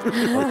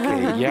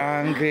 Okay,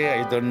 young,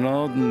 I don't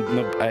know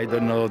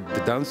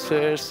the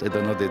dancers, I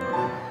don't know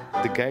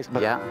the guys,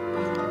 but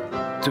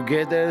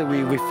together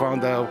we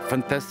found a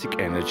fantastic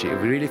energy,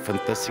 really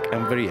fantastic.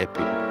 I'm very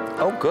happy.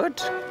 Oh, good.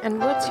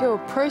 And what's your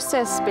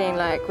process been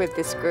like with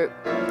this group?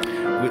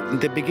 In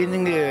the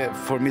beginning,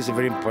 for me, it's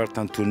very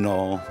important to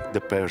know the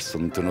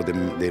person, to know the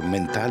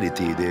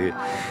mentality,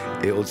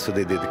 also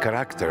the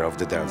character of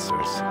the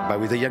dancers. But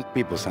with the young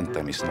people,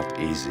 sometimes it's not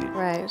easy.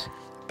 Right.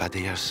 But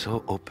they are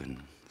so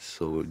open,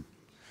 so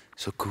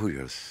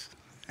curious,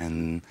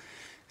 and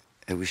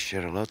we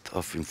share a lot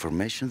of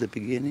information at the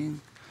beginning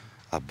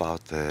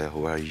about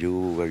who are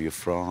you, where you're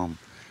from,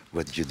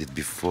 what you did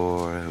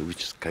before,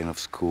 which kind of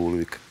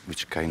school,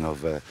 which kind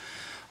of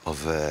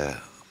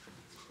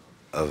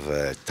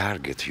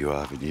target you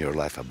have in your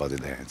life about the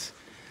dance.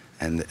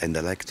 And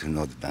I like to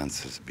know the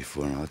dancers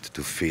before, not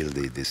to feel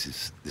the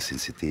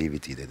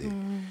sensitivity.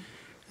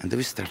 And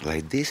we start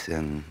like this,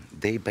 and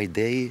day by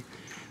day,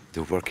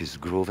 the work is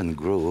grow and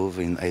grow,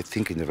 and I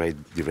think in the right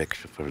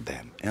direction for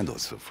them, and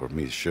also for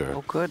me, sure.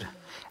 Oh, good.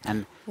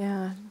 And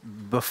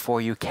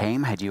before you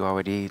came, had you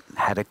already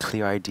had a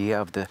clear idea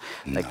of the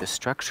the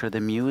structure,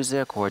 the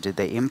music, or did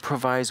they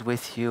improvise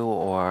with you,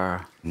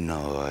 or?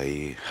 No,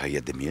 I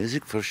had the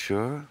music for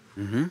sure,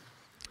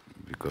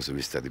 because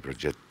we started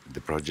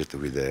the project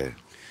with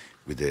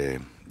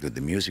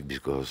the music,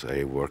 because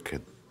I worked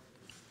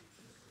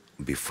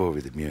before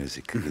with the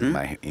music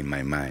in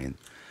my mind.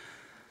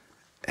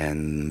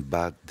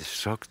 But the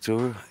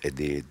structure,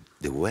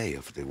 the way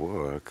of the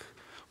work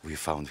we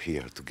found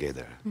here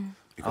together.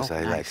 Because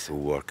I like to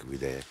work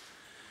with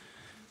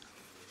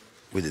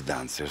the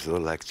dancers. I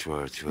like to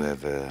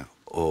have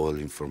all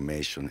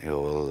information,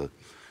 all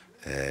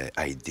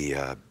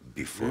idea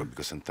before,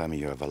 because sometimes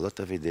you have a lot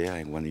of idea,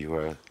 and when you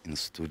are in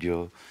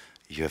studio,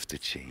 you have to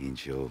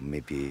change, or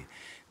maybe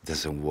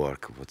doesn't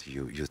work what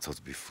you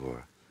thought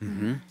before.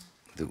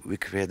 We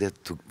created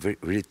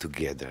really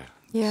together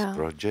this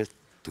project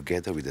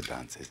together with the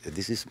dancers.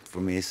 This is for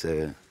me is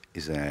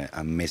an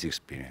amazing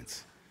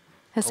experience.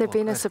 Has there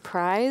been a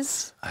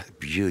surprise? A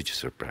huge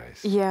surprise.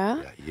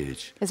 Yeah?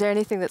 Huge. Is there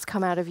anything that's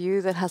come out of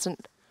you that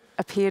hasn't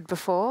appeared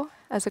before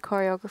as a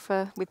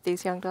choreographer with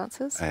these young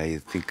dancers? I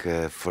think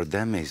for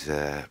them is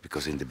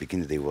because in the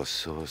beginning they were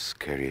so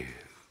scary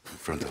in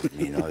front of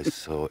me. You know, it's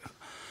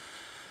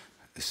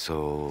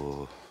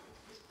so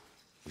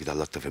with a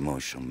lot of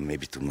emotion,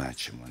 maybe too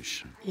much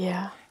emotion.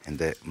 Yeah.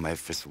 And my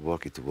first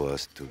work it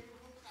was to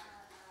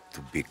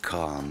be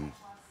calm,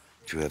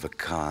 to have a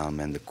calm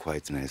and the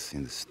quietness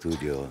in the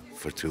studio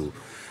for to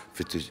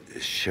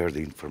share the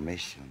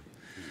information.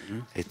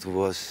 It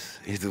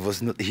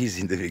was not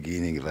easy in the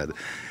beginning, but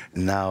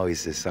now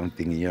it's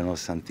something, you know,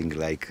 something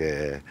like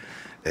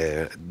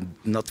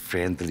not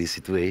friendly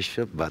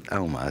situation, but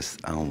almost.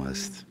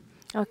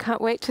 I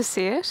can't wait to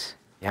see it.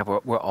 Yeah,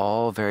 we're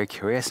all very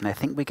curious, and I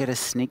think we get a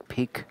sneak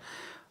peek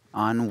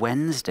on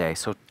Wednesday.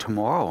 So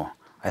tomorrow,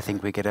 I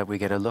think we get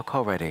a look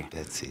already.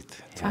 That's it.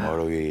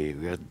 Tomorrow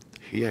we are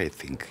here, I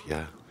think.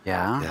 Yeah.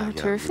 Yeah.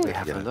 Terrific. We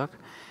have a look.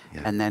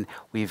 Yeah. And then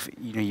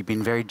you've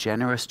been very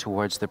generous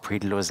towards the Prix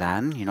de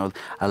Lausanne,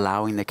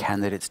 allowing the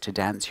candidates to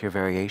dance your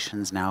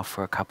variations now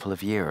for a couple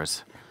of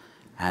years.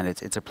 And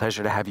it's a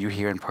pleasure to have you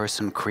here in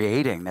person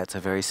creating. That's a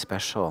very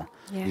special.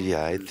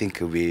 Yeah, I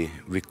think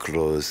we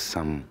close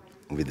some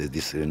with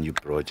this new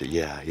project.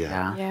 Yeah.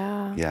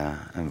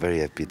 I'm very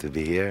happy to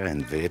be here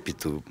and very happy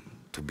to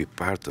be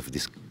part of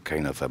this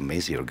kind of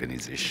amazing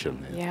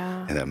organization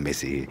and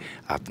amazing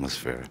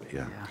atmosphere.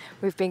 Yeah.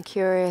 We've been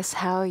curious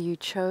how you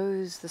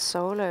chose the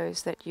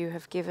solos that you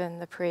have given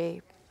the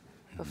Prix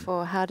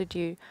before. How did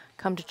you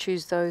come to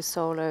choose those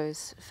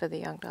solos for the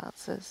young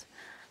dancers?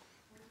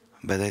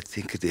 But I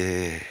think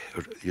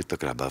you're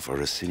talking about for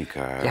Rossini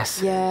car.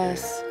 Yes.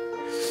 Yes.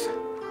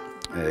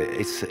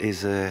 It's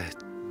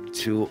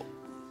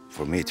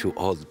for me two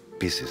old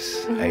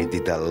pieces. I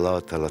did a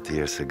lot of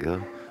years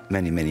ago.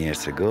 Many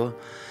years ago,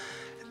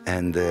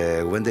 and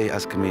when they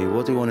asked me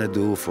what do you want to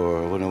do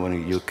for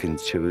when you can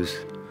choose,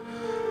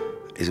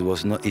 it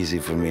was not easy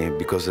for me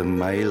because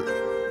my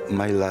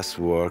last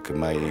work,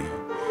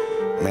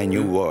 my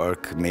new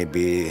work,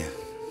 maybe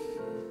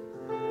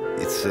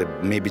it's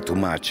maybe too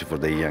much for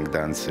the young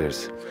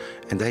dancers,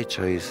 and I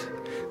chose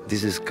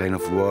this is kind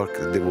of work.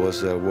 There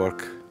was a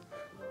work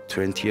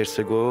 20 years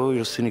ago,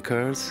 Rossini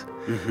cars.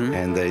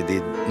 And I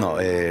did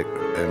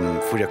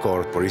Furia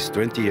Corporis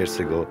 20 years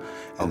ago,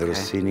 and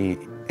Rossini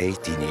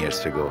 18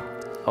 years ago.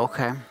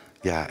 Okay.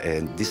 Yeah,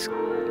 and this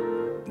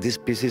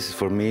piece is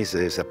for me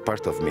is a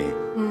part of me.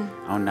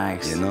 Oh,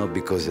 nice. You know,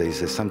 because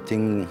it's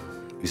something.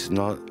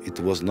 It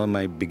was not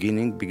my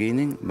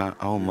beginning, but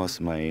almost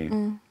my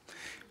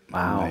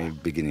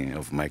beginning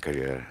of my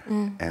career.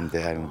 And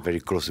I'm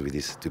very close with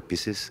these two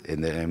pieces,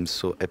 and I'm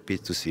so happy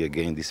to see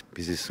again these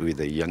pieces with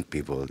the young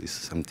people. It's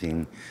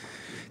something.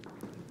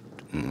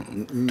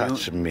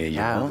 Touch me, you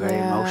know? Very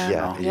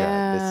emotional.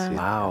 Yeah, that's it.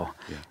 Wow.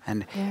 Yeah.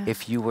 And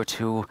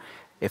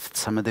if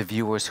some of the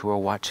viewers who are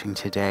watching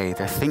today,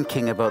 they're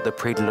thinking about the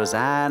Prix de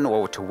Lausanne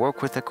or to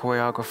work with a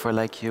choreographer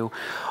like you,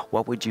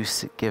 what would you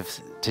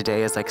give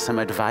today as like some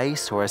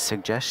advice or a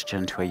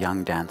suggestion to a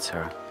young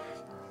dancer?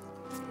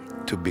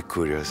 To be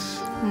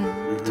curious.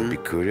 To be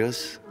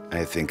curious,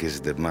 I think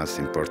is the most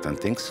important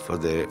things for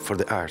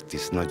the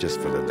artists, not just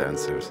for the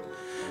dancers.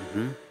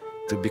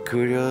 To be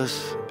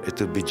curious,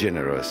 to be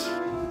generous.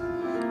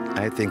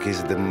 I think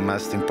is the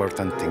most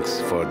important things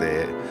for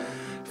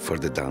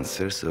the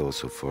dancers,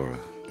 also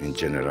in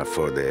general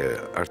for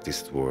the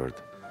artist world.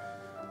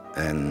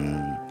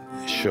 And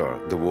sure,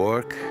 the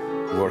work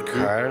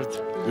hard,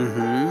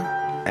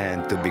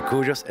 and to be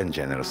curious and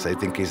generous. I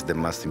think is the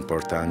most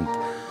important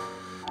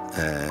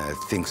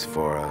things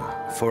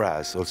for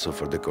us, also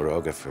for the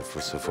choreographer,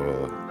 also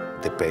for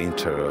the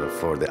painter,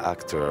 for the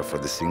actor, for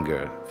the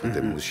singer, for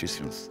the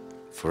musicians.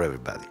 For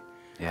everybody.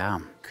 Yeah.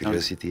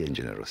 Curiosity and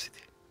generosity.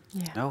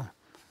 Yeah. No.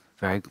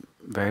 Very,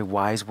 very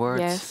wise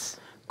words. Yes.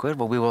 Good.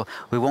 Well,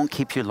 we won't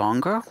keep you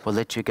longer. We'll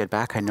let you get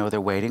back. I know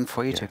they're waiting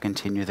for you to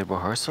continue the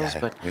rehearsals.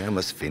 But we're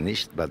almost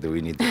finished, but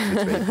we need to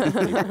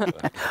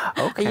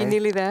okay. Are you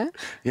nearly there?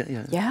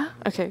 Yeah. Yeah?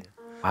 Okay.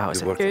 Wow,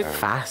 it's Good.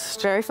 fast.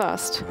 Very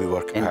fast. We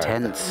work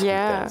Intense. hard.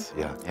 Yeah. Intense,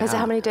 yeah. Is it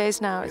how many days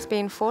now? It's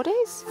been 4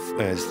 days?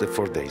 It's the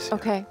 4 days. Yeah.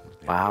 Okay.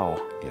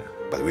 Wow. Yeah.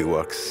 But we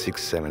work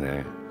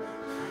 6-7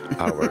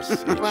 hours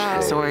each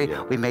day. Sorry,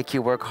 Yeah. we make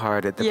you work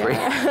hard at the Prix.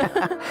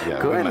 Yeah,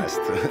 Good. we must.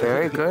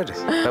 Very good.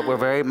 But we're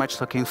very much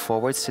looking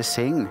forward to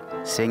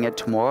seeing it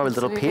tomorrow, a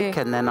little peek,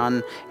 and then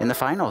in the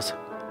finals.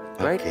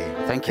 Great. Okay.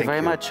 Thank you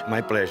very much.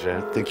 My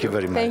pleasure. Thank you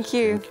very much. Thank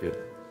you. Thank you.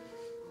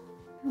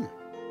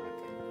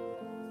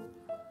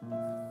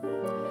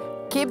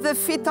 Keep the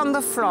feet on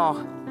the floor.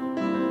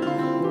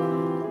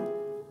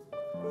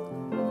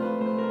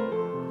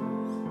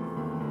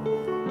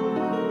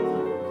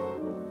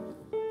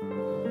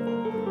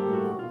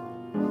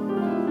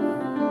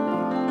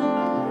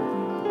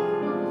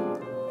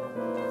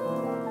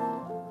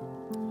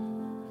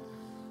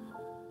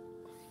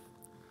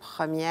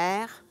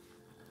 Première.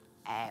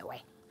 Eh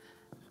ouais.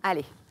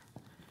 Allez.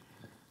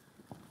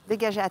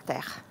 Dégagez à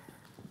terre.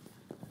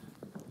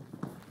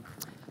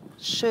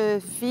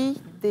 Cheville,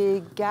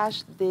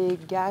 dégage,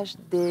 dégage,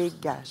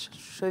 dégage.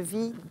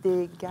 Cheville,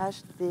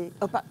 dégage,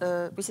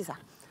 dégage. Oui, c'est ça.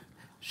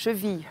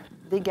 Cheville,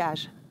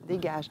 dégage,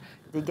 dégage,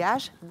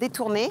 dégage.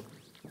 Détournez.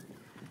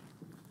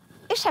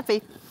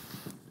 Échappez.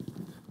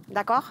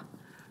 D'accord?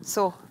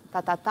 So,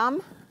 tatatam,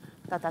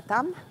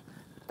 tatatam,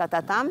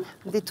 tatatam.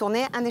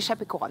 Détournez, un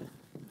échappé couronne.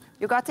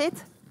 You got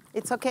it?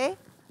 It's okay?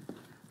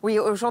 Oui,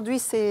 aujourd'hui,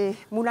 c'est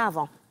moulin à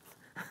vent.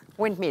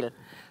 Windmill.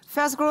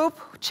 First group,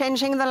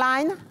 changing the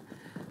line.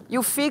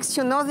 You fix,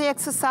 you know the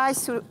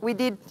exercise we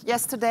did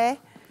yesterday.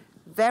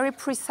 Very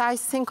precise,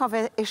 think of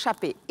an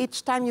échappé.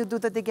 Each time you do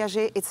the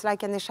dégagé, it's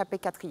like an échappé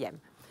quatrième.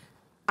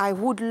 I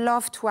would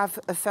love to have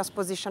a first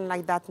position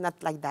like that,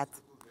 not like that.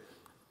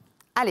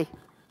 Allez,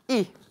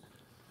 I.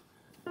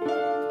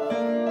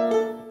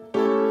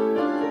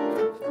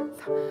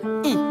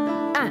 I,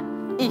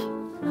 1, I.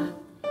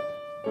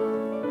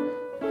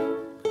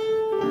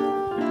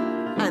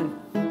 1.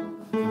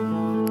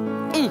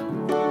 I, 1.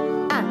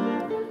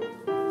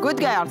 Good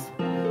girls.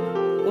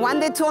 One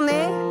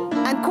détourné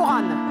and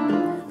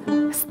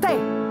couronne. Stay.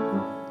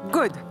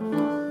 Good.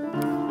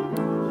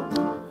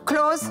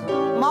 Close.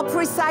 More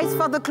precise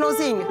for the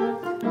closing.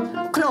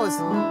 Close.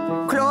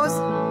 Close.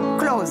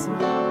 Close.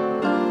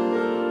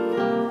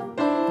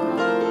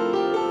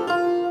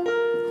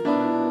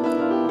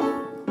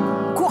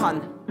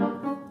 Couronne.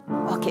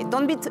 Okay,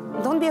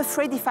 don't be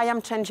afraid if I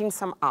am changing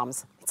some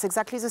arms. It's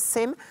exactly the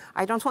same.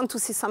 I don't want to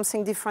see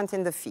something different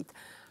in the feet.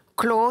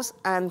 Close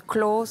and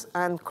close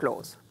and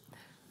close.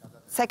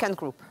 Second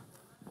group.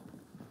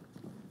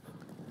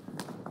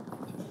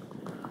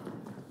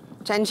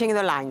 Changing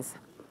the lines.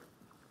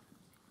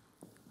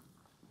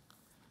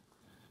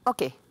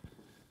 Okay.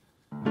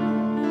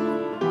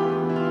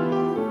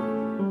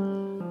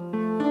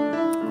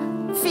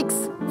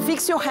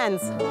 Fix your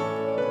hands.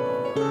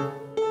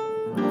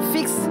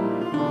 Fix.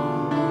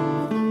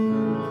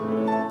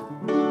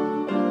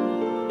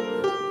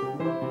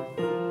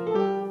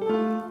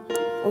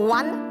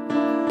 One,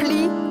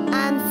 plie,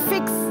 and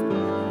fix.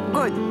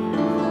 Good.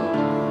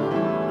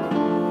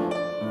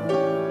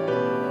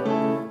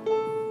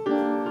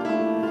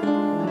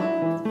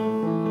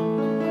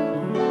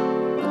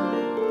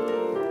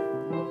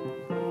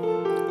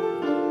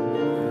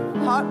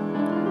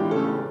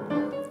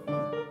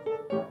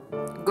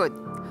 Good.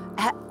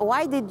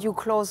 Why did you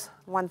close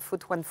 1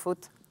 foot, 1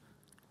 foot?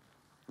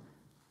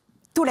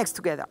 2 legs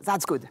together.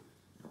 That's good.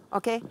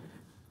 Okay?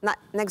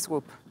 Next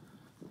group.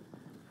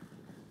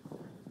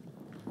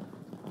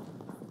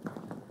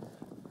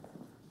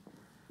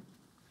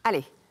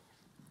 Allez.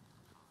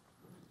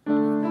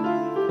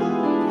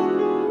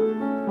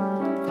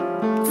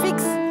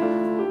 Fix.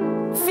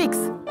 Fix.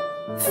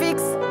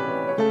 Fix.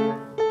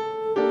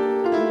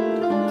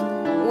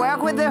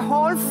 Work with the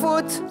whole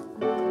foot.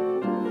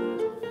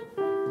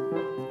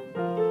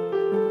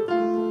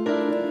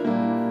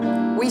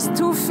 With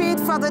 2 feet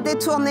for the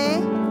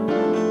détourné.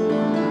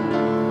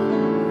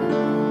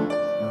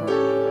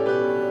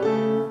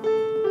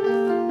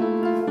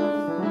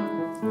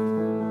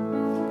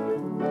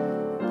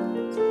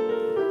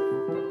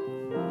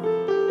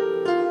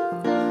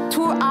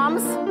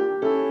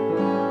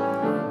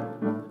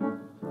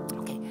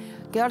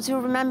 Girls, you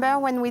remember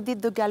when we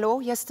did the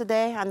galop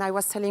yesterday and I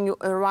was telling you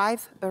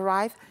arrive,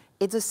 arrive?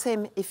 It's the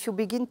same. If you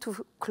begin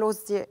to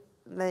close the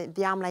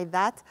arm like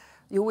that,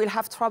 you will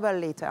have trouble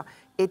later.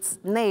 It's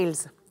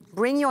nails.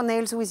 Bring your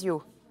nails with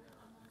you.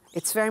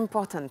 It's very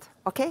important,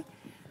 okay?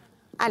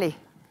 Allez,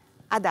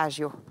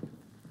 adagio.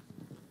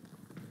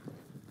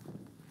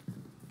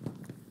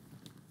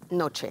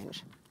 No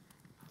change.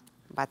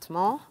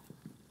 Battement,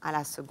 à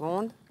la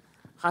seconde,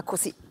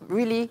 raccourci,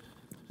 really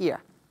here.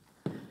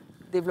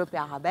 Développer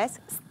arabesque,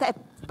 step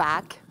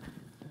back,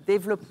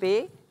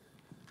 développer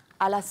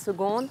à la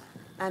seconde,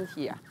 and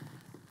here.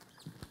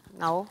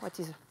 Now, what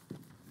is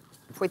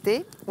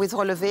fouetter, with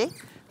relevé,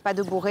 pas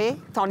de bourré,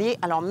 temps lié.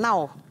 Alors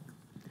now,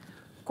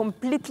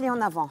 completely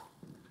en avant,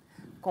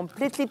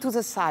 completely to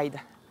the side,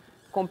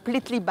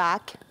 completely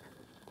back,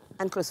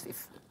 and close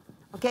fifth.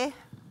 Okay?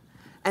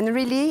 And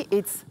really,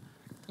 it's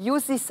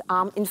use this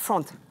arm in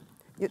front,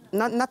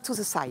 not to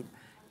the side.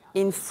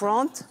 In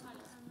front,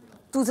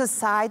 to the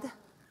side.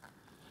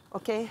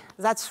 Okay,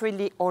 that's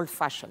really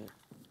old-fashioned,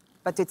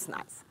 but it's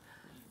nice.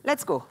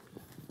 Let's go.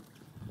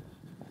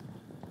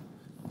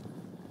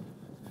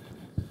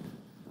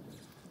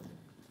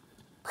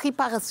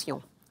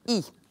 Préparation,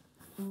 I.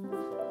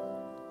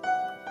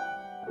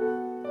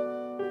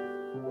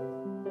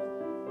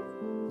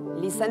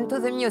 Listen to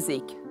the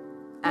music.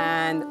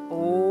 And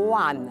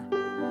 1,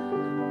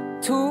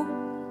 2,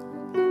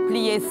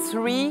 plie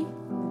 3,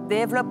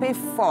 Développé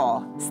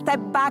 4. Step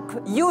back,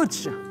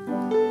 huge.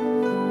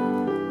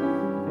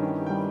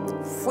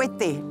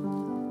 Fouetter.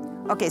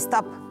 Okay,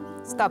 stop,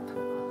 stop.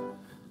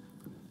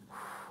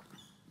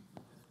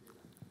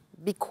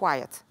 Be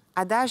quiet.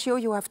 Adagio,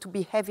 you have to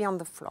be heavy on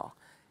the floor.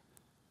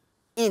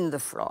 In the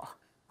floor,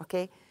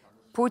 okay?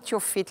 Put your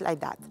feet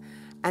like that.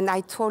 And I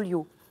told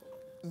you,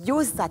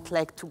 use that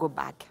leg to go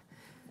back.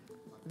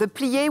 The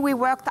plie we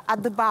worked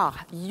at the bar.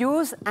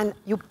 Use and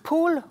you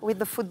pull with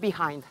the foot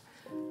behind.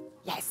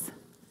 Yes.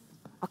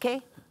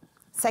 Okay?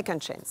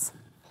 Second chance.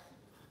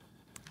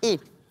 E.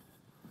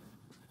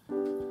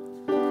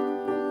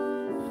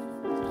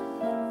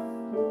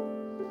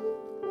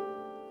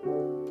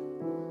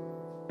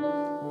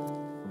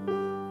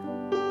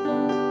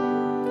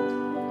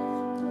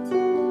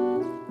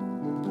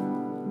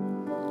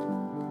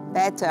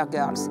 Better,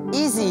 girls.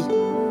 Easy.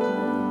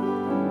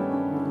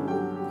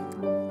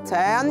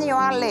 Turn, you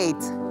are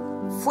late.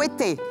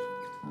 Fouetter.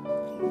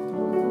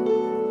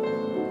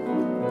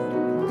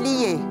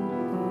 Plier.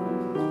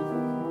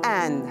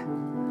 And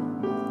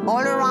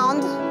all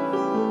around.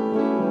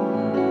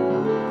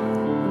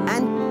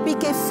 And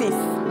piqué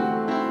fifth.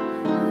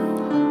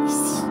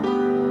 Easy.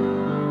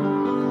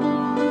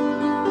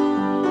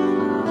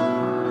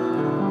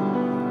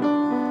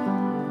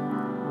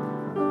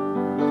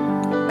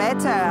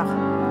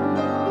 Better.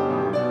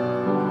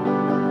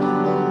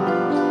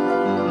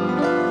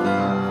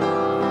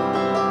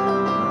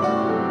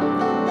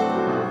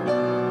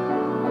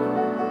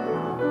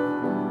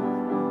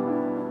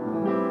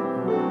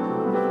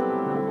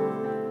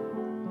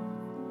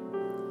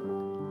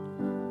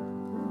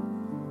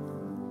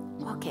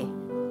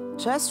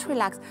 Just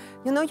relax.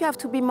 You know, you have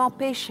to be more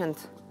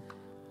patient.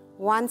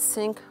 One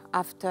thing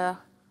after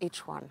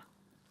each one.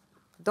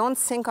 Don't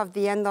think of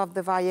the end of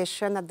the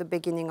variation at the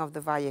beginning of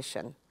the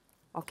variation.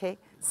 Okay?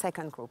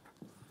 Second group.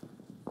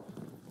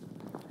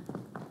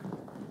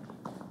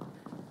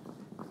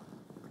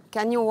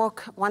 Can you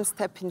walk one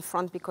step in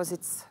front because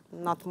it's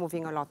not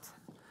moving a lot?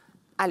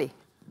 Allez.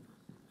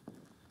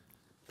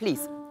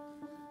 Please.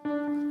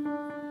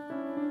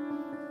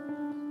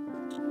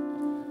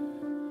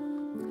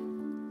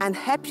 And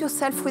help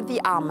yourself with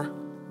the arm.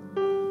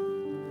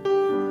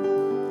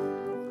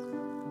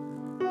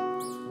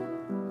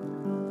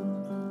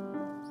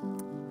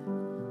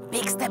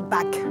 Big step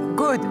back.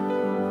 Good.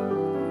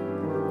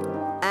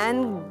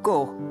 And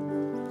go.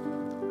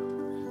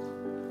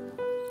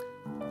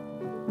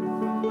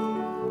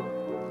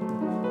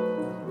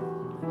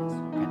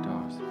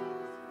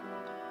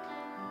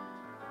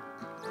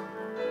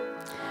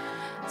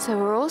 So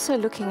we're also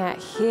looking at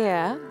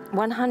here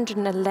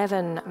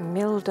 111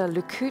 Milda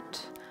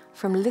Lukut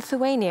from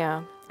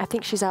Lithuania. I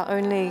think she's our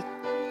only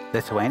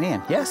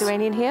Lithuanian, yes.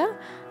 Lithuanian here.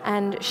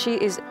 And she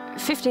is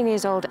 15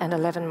 years old and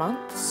 11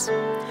 months.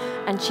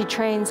 And she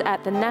trains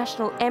at the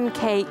National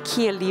MK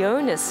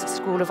Kielionis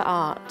School of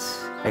Art.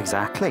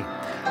 Exactly.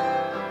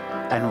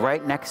 And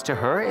right next to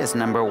her is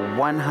number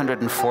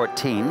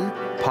 114,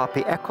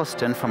 Poppy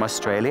Eccleston from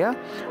Australia,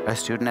 a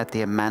student at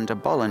the Amanda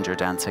Bollinger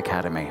Dance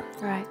Academy.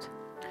 Right.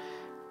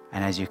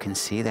 And as you can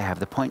see, they have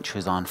the point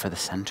shoes on for the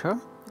center.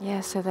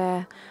 Yeah, so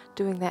they're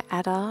doing their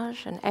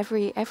adage, and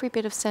every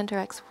bit of center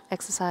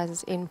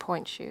exercises in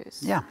point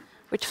shoes. Yeah.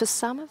 Which for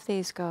some of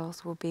these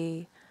girls will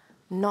be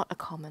not a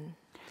common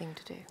thing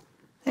to do.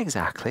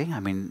 Exactly. I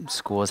mean,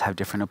 schools have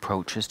different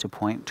approaches to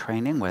point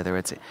training, whether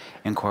it's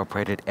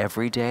incorporated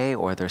every day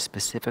or there's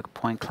specific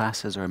point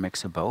classes or a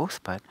mix of both.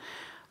 But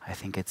I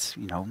think it's,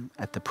 you know,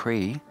 at the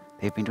Prix,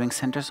 they've been doing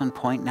centers on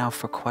point now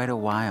for quite a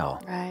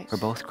while. Right. For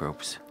both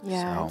groups.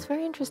 Yeah, so. it's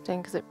very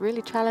interesting because it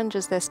really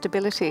challenges their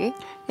stability.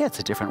 Yeah, it's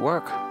a different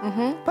work.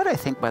 But I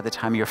think by the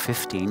time you're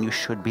 15, you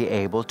should be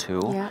able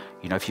to,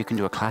 you know, if you can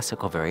do a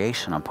classical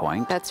variation on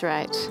point. That's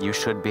right. You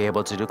should be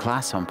able to do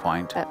class on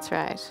point. That's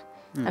right.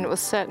 And it will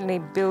certainly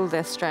build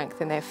their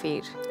strength in their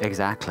feet.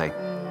 Exactly.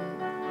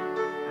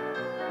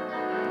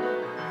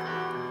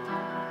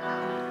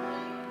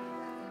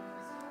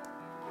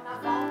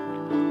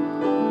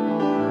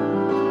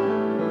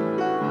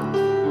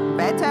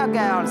 Better,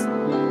 girls.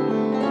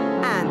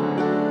 And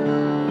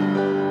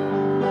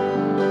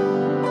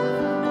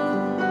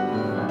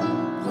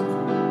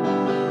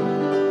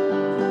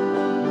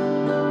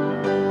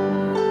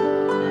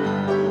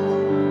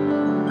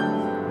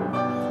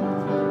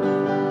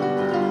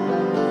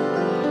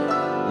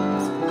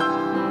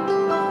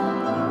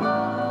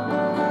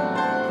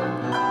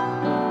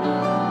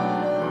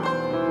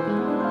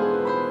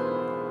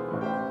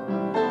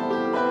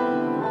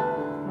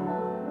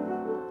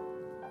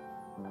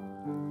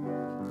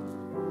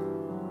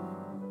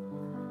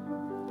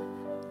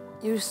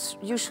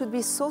you should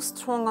be so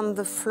strong on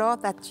the floor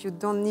that you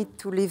don't need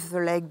to lift the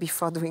leg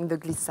before doing the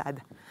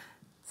glissade.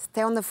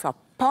 Stay on the floor.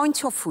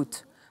 Point your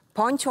foot.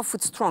 Point your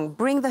foot strong.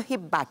 Bring the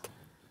hip back.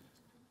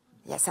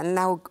 Yes, and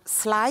now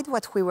slide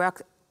what we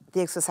worked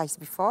the exercise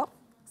before.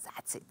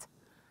 That's it.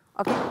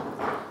 Okay?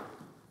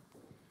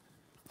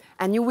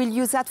 And you will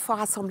use that for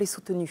assemblée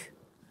soutenue.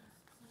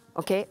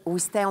 Okay? We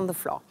stay on the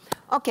floor.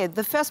 Okay,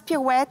 the first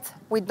pirouette,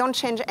 we don't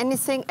change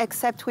anything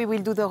except we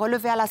will do the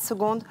relevé à la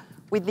seconde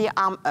with the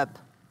arm up.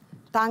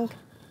 Tang,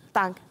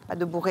 tang, pas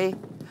de bourrée.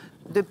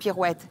 Deux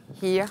pirouettes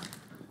here,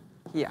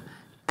 here.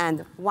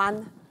 And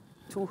 1,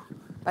 2,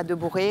 pas de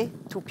bourrée,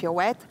 2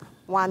 pirouettes.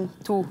 1,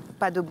 2,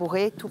 pas de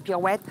bourrée, 2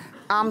 pirouettes.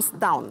 Arms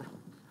down.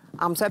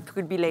 Arms up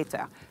will be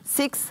later.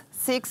 6,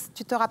 6,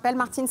 tu te rappelles,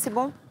 Martine, c'est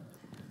bon?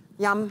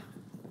 Yam,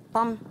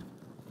 pam,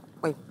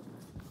 oui.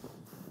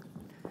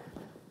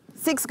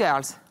 6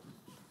 girls.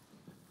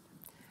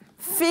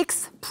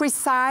 Fix,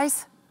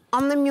 precise,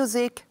 on the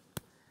music,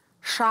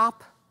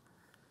 sharp,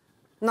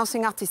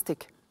 nothing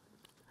artistic.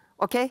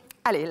 Okay?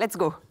 Allez, let's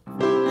go.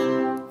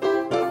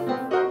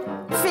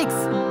 Fix,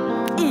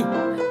 E,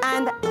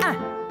 and 1,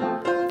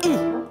 E,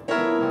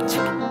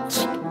 chick,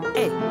 chick,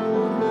 A.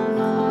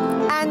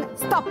 And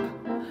stop,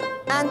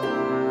 and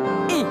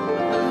E,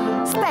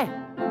 stay,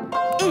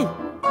 E.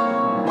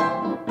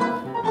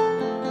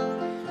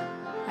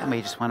 And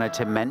we just wanted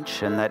to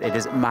mention that it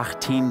is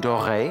Martine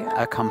Doré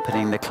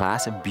accompanying the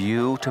class, a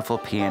beautiful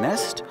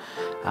pianist.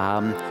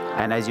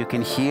 And as you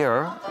can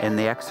hear in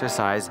the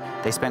exercise,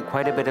 they spent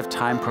quite a bit of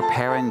time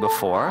preparing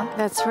before.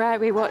 That's right.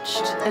 We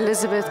watched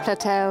Elizabeth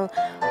Platel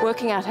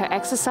working out her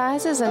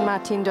exercises and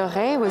Martine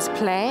Doré was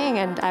playing.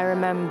 And I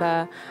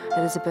remember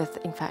Elizabeth,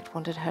 in fact,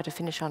 wanted her to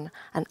finish on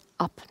an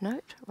up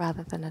note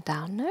rather than a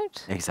down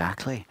note.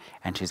 Exactly.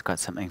 And she's got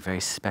something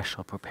very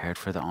special prepared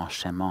for the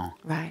enchaînement.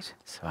 Right.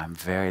 So I'm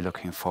very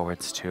looking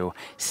forward to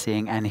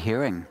seeing and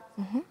hearing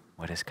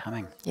what is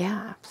coming.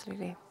 Yeah,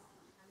 absolutely.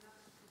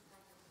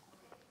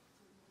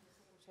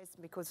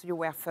 Because you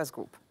were first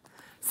group.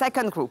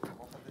 Second group.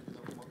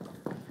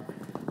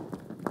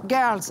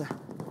 Girls,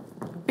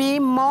 be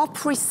more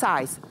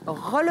precise.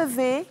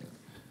 Relever,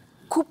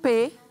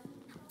 couper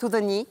to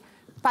the knee,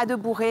 pas de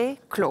bourrée,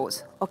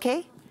 close,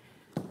 okay?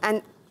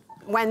 And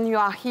when you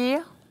are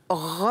here,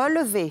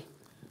 relever,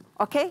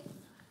 okay?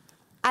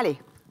 Allez.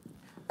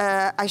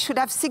 I should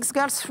have 6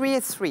 girls, 3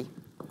 and 3.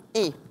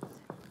 E.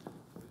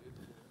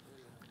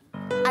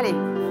 Allez.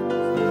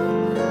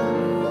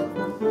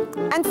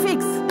 And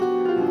fix.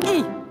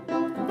 E.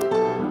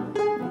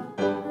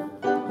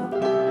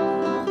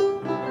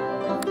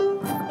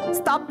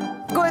 Stop.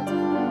 Good.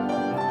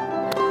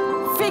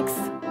 Fix.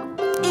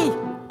 E.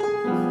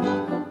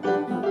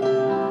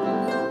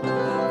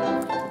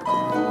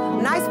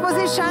 Nice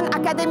position.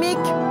 Academic.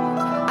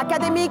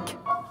 Academic.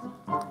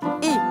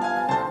 E.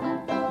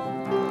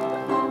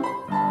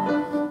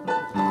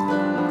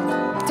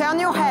 Turn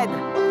your head.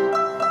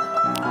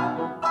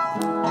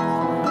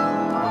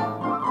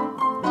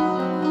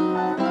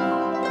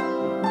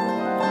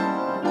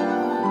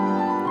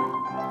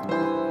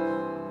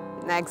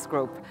 Next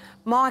group.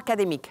 More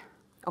academic.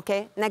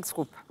 Okay, next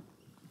group.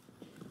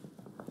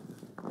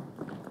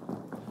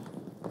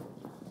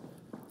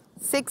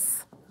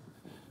 6.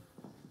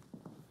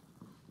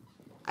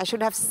 I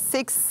should have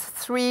 6,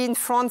 3 in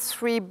front,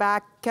 3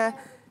 back.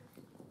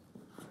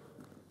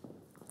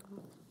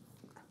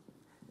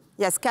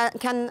 Yes,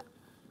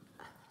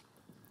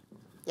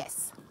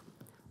 yes.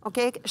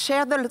 Okay,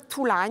 share the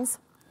 2 lines.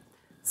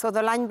 So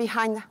the line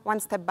behind, 1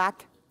 step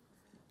back.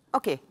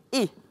 Okay,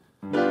 E.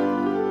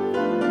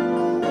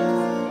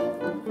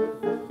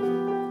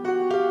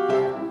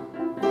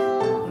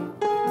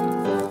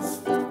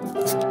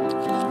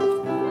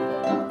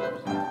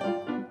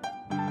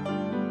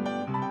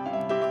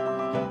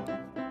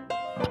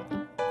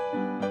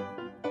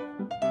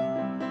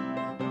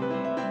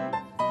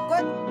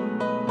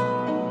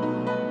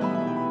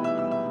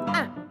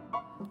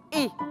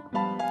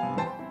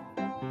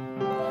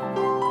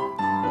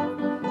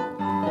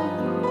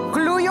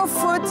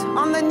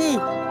 On the knee.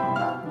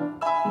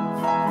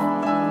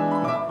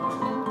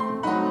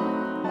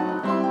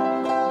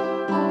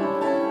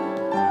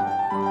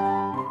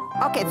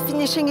 Okay,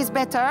 finishing is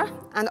better,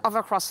 and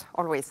overcross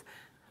always.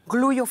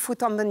 Glue your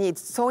foot on the knee,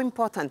 it's so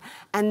important.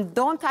 And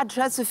don't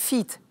adjust the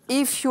feet.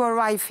 If you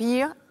arrive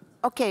here,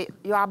 okay,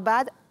 you are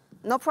bad,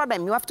 no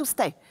problem, you have to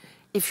stay.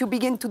 If you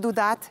begin to do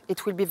that,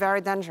 it will be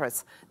very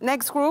dangerous.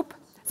 Next group,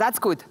 that's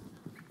good.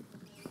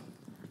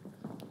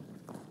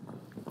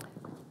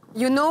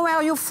 You know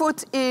where your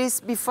foot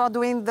is before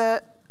doing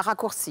the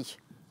raccourci.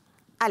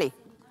 Allez.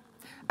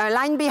 A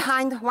line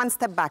behind, 1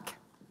 step back.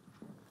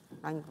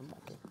 Line,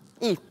 okay.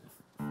 E.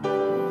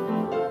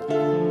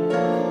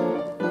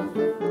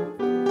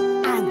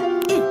 And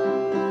E.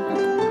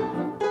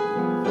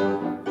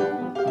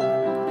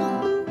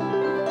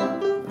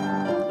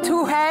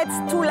 Two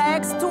heads, 2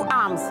 legs, 2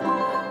 arms.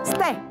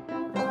 Stay.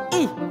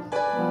 E.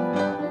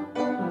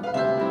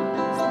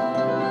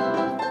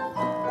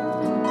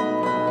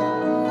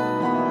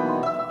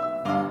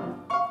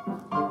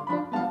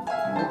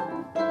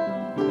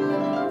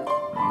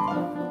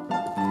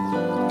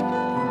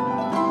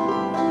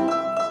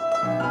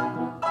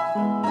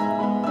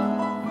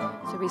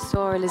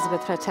 Saw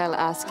Elizabeth Platel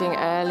asking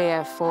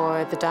earlier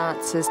for the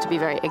dancers to be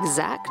very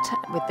exact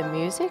with the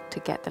music, to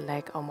get the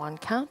leg on 1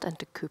 count and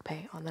to coupe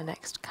on the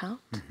next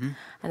count.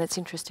 And it's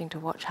interesting to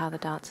watch how the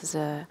dancers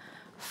are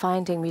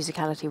finding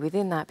musicality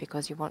within that,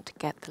 because you want to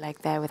get the leg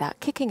there without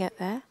kicking it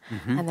there,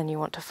 and then you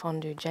want to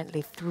fondue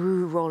gently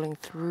through, rolling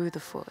through the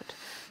foot.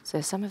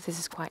 So some of this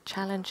is quite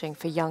challenging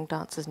for young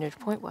dancers new to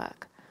point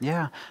work.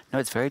 Yeah, no,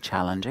 it's very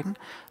challenging,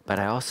 but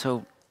I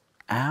also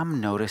am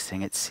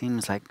noticing it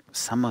seems like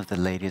some of the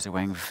ladies are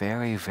wearing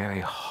very,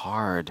 very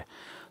hard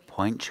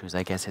point shoes.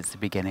 I guess it's the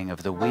beginning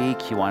of the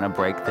week, you want to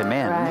break them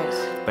in.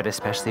 Right. But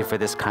especially for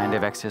this kind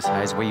of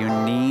exercise where you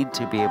need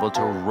to be able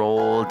to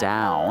roll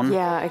down.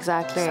 Yeah,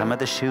 exactly. Some of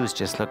the shoes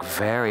just look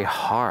very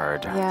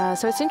hard. Yeah,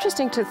 so it's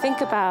interesting to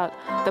think about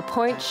the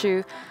point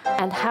shoe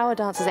and how a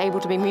dancer is able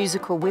to be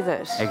musical with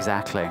it.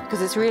 Exactly.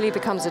 Because it really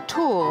becomes a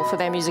tool for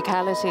their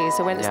musicality.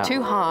 So when it's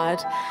too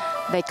hard,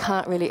 they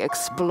can't really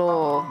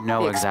explore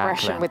the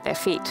expression with their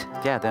feet.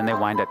 Yeah, then they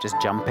wind up just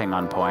jumping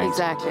on point.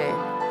 Exactly.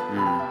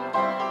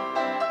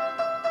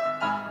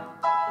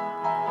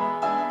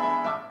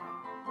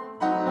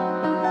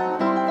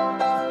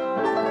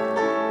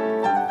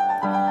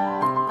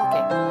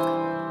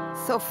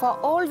 So for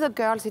all the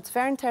girls, it's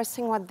very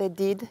interesting what they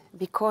did,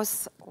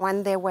 because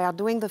when they were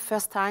doing the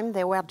first time,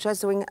 they were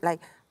just doing like,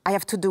 I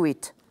have to do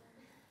it.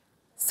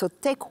 So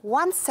take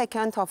 1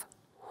 second of,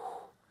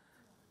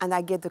 and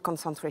I get the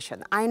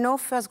concentration. I know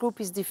first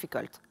group is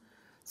difficult.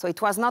 So it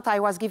was not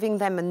I was giving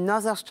them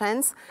another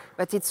chance,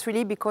 but it's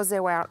really because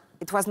it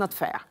was not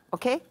fair,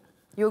 okay?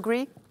 You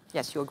agree?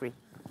 Yes, you agree.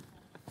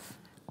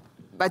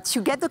 But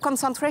you get the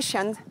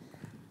concentration.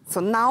 So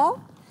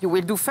now you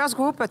will do first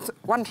group, but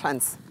 1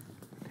 chance.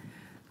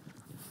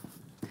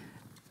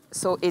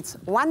 So it's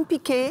 1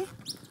 piqué,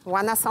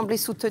 1 assemblée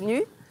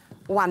soutenue,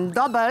 1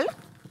 double,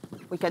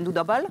 we can do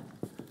double,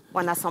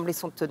 1 assemblée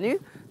soutenue,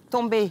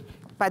 tombé,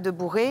 pas de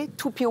bourrée,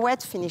 2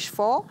 pirouettes, finish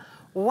 4,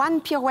 1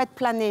 pirouette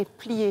planée,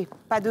 pliée,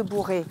 pas de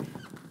bourrée,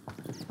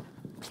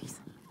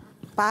 please,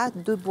 pas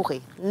de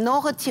bourrée, non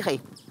retiré,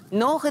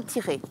 non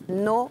retiré,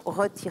 non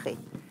retiré.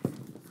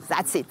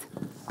 That's it.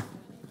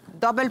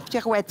 Double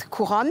pirouette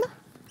couronne,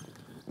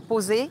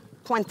 posée,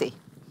 pointée.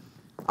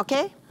 OK?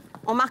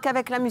 On marque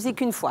avec la musique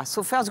une fois.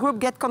 So first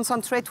group, get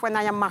concentrate when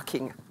I am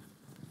marking.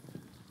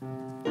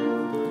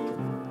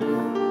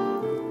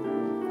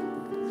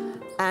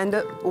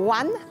 And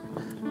 1,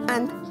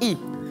 and E.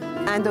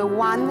 And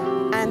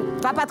 1, and...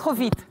 Va pas trop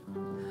vite.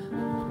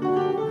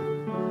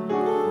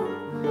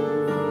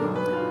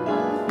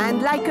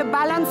 And like a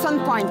balance on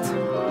point.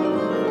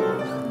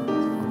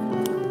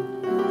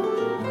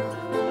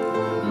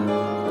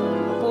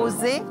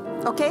 Posé,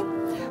 OK?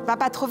 Va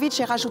pas trop vite,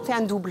 j'ai rajouté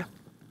un double.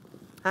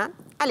 Hein?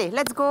 Allez,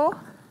 let's go.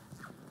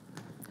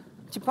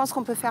 Tu penses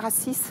qu'on peut faire à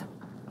 6?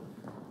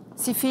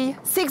 6 filles?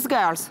 6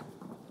 girls.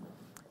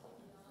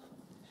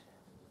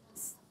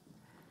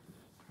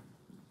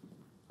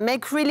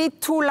 Make really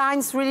 2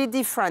 lines really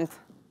different.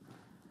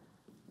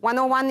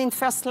 101 in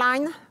first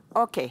line.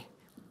 OK.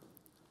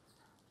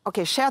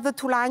 OK, share the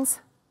 2 lines.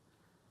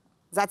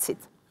 That's it.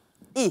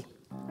 E.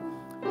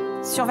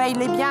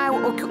 Surveille-les bien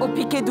au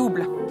piqué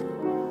double.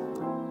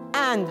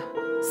 And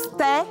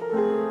stay.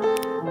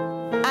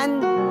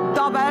 And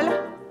double,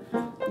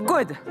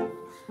 good.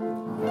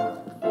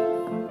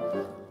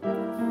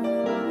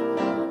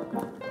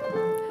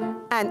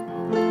 And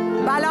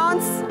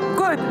balance,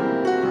 good.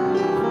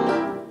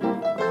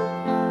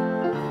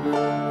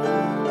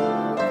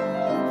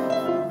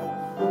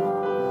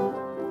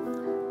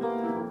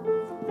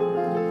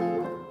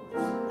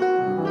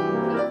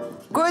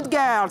 Good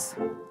girls.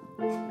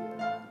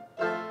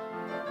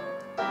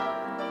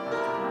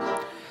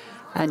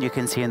 And you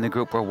can see in the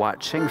group we're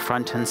watching,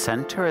 front and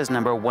center is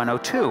number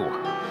 102.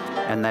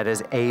 And that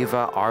is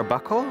Ava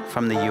Arbuckle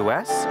from the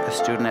US, a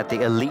student at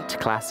the Elite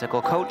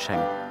Classical Coaching.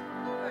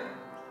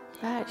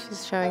 Right,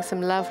 she's showing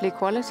some lovely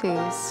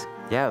qualities.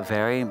 Yeah,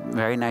 very,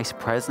 very nice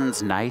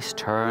presence, nice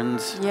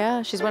turns.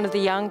 Yeah, she's one of the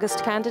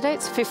youngest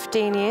candidates,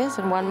 15 years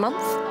and 1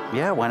 month.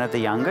 Yeah, one of the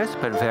youngest,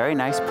 but very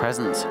nice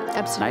presence.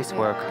 Absolutely. Nice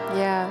work.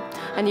 Yeah,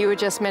 and you were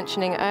just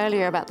mentioning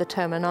earlier about the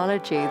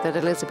terminology that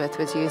Elizabeth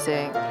was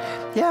using.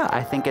 Yeah,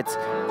 I think it's,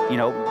 you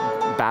know,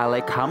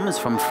 ballet comes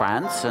from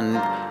France,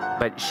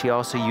 but she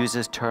also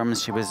uses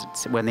terms,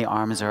 when the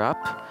arms are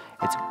up,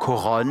 it's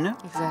couronne.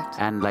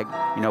 Exactly. And like,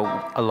 you know,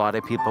 a lot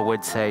of people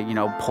would say, you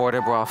know,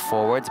 port-de-bras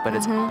forwards, but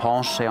it's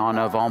penché en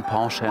avant,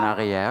 penché en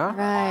arrière.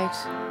 Right.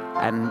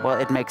 And, well,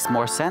 it makes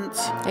more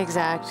sense.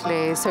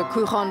 Exactly. So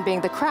couronne being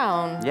the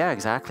crown. Yeah,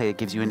 exactly. It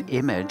gives you an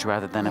image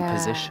rather than a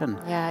position.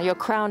 Yeah, you're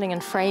crowning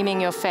and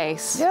framing your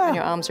face when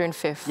your arms are in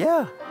fifth.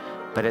 Yeah.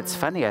 But it's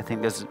funny, I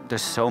think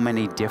there's so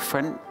many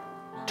different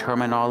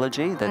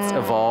terminology that's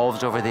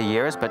evolved over the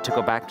years, but to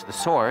go back to the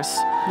source,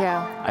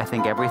 I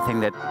think everything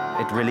that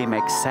it really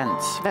makes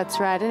sense. That's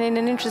right, and in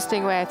an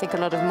interesting way, I think a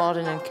lot of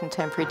modern and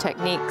contemporary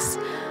techniques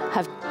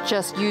have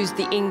just used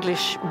the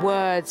English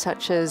words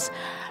such as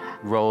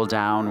roll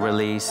down,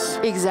 release.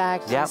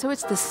 Exactly. Yep. So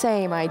it's the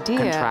same idea.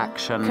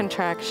 Contraction.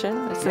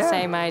 Contraction. It's the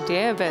same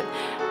idea, but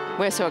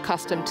we're so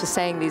accustomed to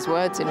saying these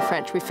words in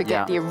French, we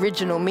forget the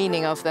original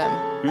meaning of them.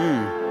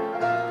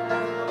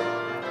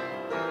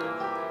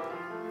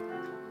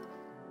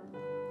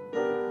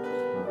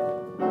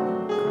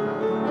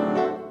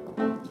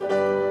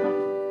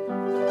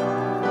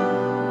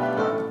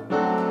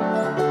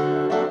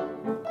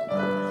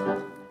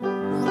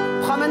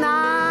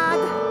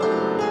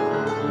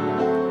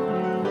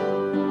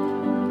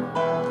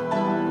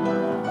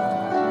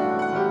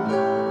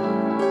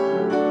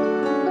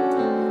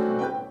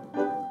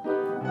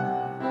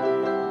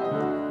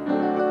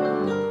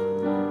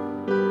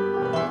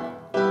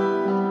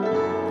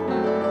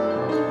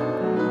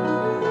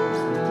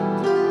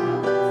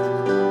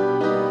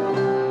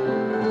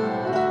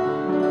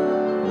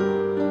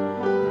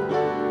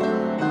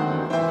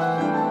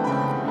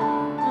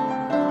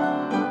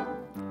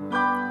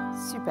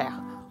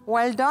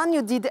 Well done,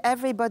 you did,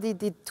 everybody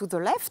did to the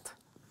left.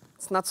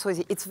 It's not so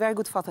easy. It's very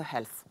good for the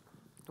health,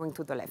 doing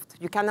to the left.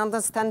 You can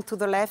understand to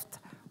the left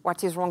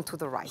what is wrong to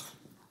the right.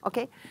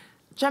 Okay?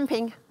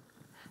 Jumping.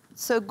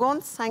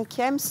 Seconde,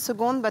 cinquième,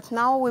 seconde, but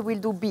now we will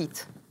do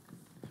beat.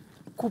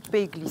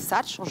 Coupé,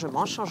 glissade,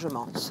 changement,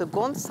 changement.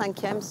 Seconde,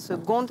 cinquième,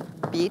 seconde,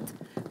 beat.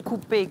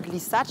 Coupé,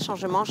 glissade,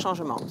 changement,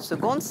 changement.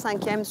 Seconde,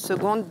 cinquième,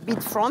 seconde,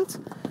 beat front.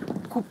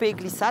 Coupé,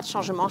 glissade,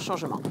 changement,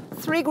 changement.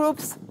 3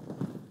 groups.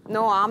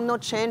 No arm, no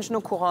change,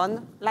 no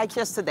couronne, like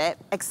yesterday,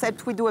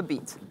 except we do a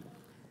beat.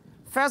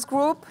 First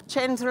group,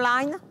 change the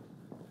line.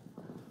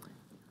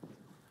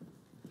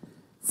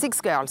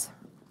 6 girls.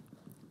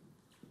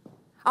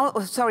 Oh,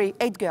 sorry,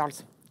 8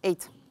 girls.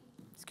 8.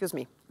 Excuse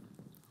me.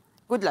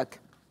 Good luck.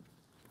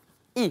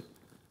 E.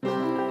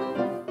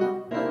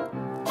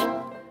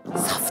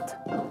 Soft.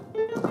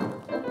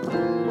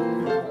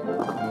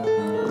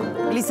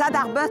 Glissade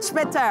are much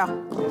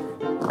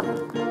better.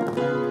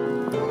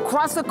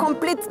 Cross a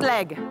complete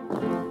leg.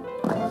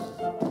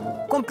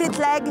 Complete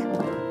leg.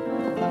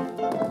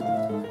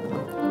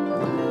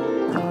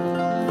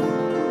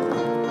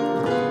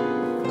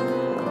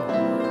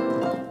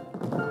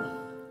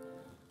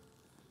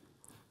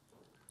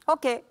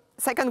 Okay,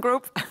 second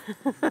group.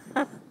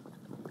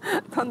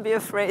 Don't be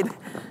afraid.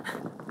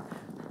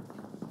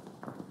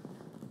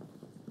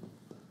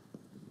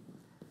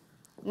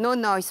 No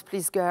noise,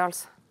 please,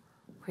 girls.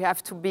 We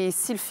have to be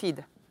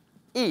sylphid.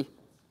 E.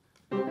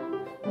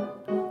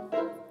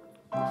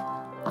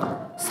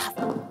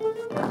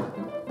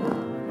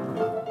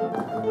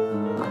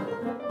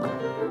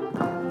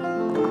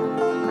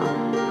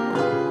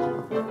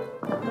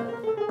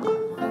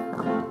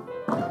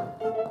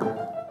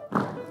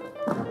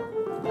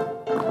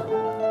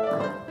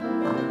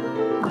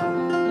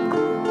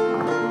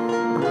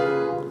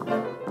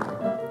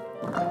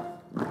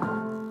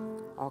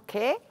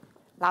 Okay,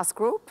 last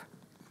group.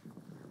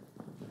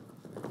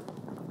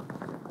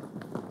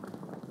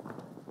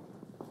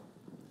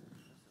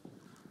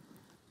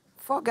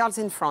 Four girls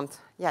in front,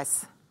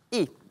 yes.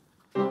 E.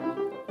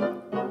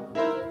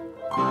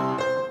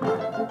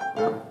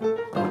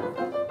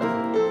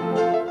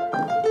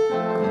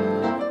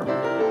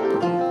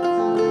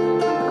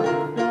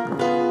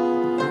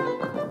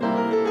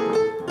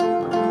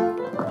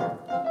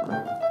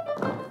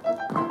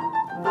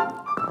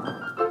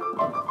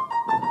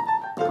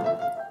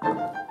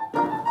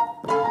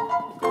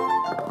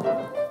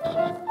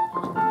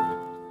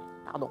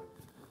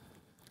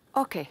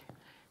 Okay,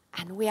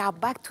 and we are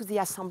back to the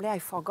assembly I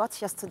forgot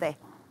yesterday.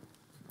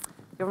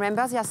 You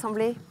remember the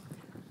assembly?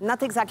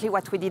 Not exactly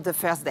what we did the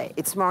first day.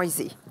 It's more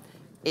easy.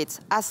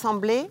 It's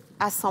assemblée,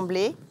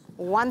 assemblée,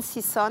 1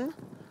 6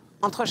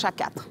 entre chaque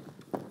 4.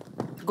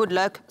 Good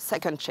luck,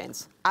 second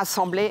chance.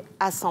 Assemblée,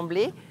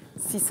 assemblée,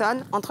 6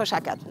 entre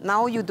chaque 4.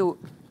 Now you do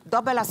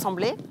double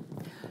assemblée,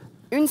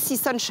 1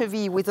 6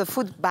 cheville with a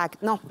foot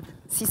back. No,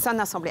 6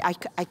 assemblée.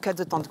 I cut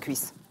the temps de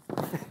cuisse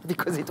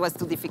because it was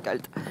too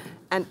difficult.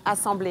 And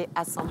assemblée,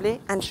 assemblée,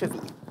 and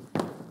cheville.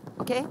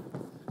 Okay?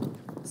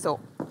 So,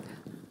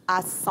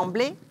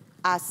 assemblée,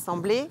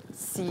 assemblée,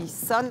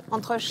 6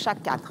 entre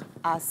chaque 4.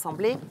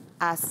 Assemblée,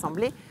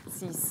 assemblée,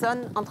 6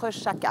 entre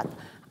chaque 4.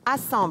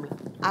 Assemble,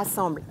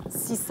 assemble,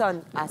 6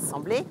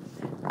 assemblée.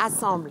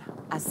 Assemble,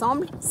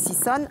 assemble,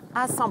 6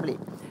 assemblée.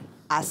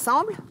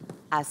 Assemble,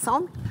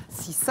 assemble,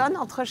 6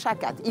 entre chaque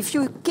 4. If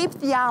you keep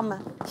the arm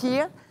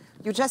here,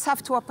 you just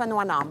have to open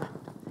one arm.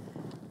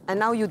 And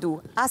now you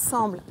do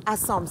assemble,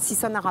 assemble,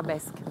 6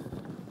 arabesque.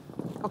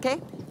 Okay?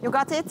 You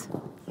got it?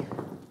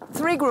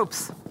 3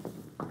 groups.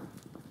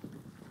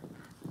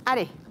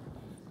 Allez.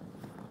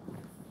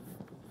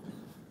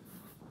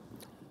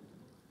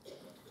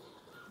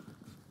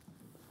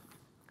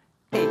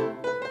 Et.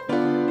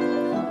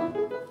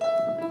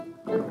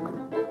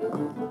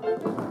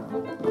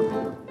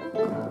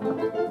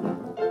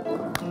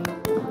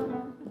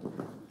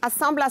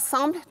 Assemble,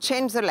 assemble,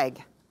 change the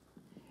leg.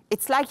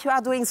 It's like you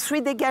are doing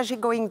 3 dégagés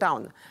going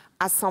down.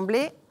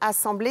 Assemblée,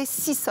 assemblée,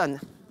 6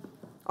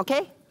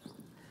 Okay?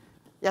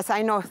 Yes,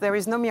 I know, there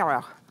is no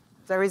mirror.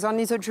 There is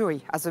only the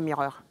jury as a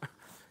mirror.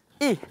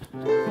 E.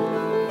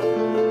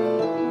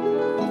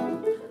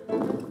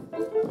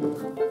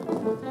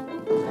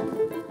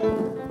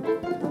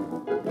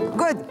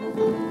 Good.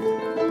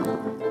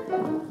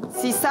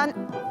 6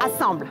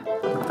 assemble.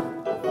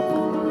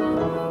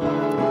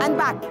 And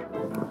back.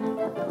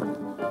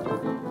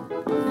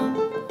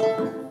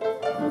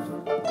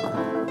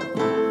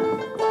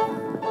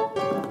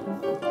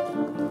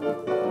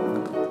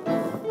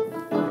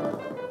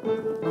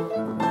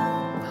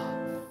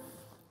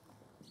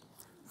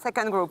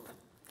 Second group.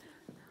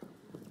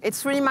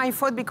 It's really my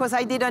fault because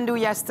I didn't do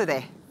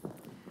yesterday.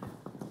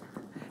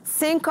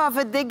 Think of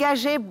a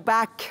dégagé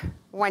back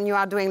when you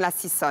are doing la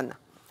 6.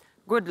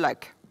 Good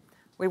luck.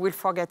 We will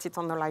forget it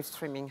on the live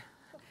streaming.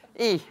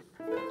 E.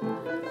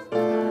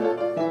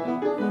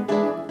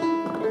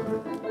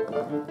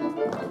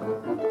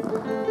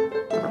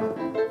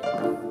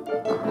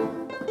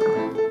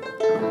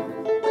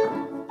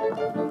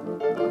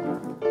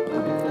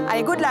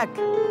 Allez, good luck.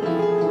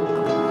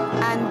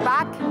 And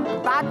back,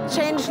 back,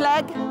 change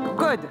leg.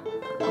 Good.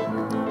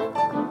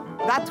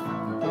 That.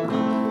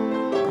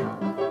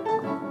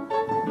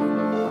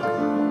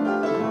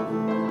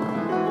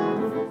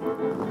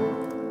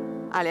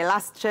 Allez,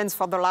 last chance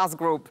for the last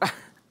group.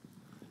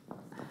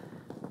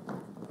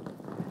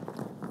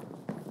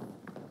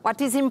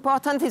 What is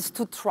important is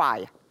to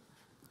try.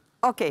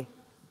 Okay.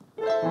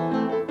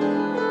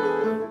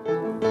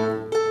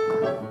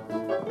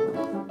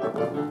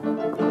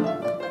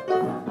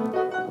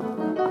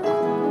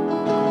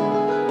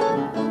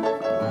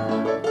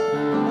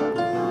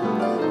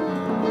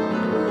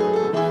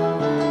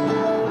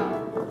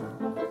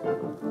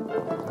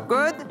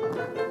 Good.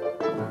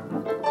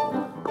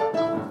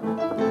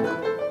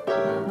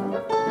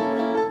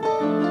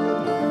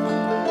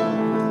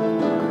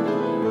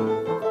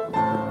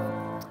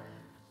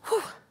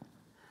 Whew.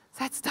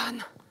 That's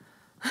done.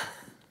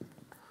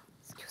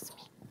 Excuse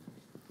me.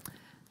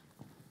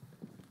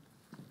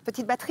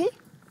 Petite batterie.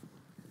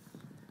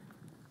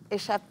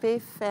 Échappée,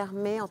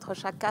 fermée, entre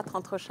chaque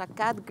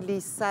 4,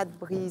 glissade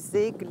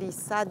brisée,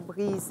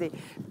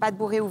 pas de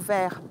bourré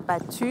ouvert,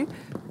 battu,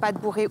 pas de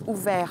bourré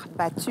ouvert,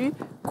 battu,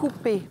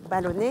 coupé,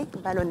 ballonné,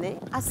 ballonné,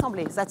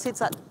 assemblé. That's it,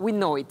 we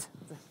know it,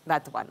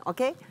 that one,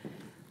 okay?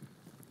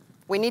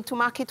 We need to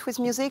mark it with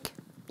music?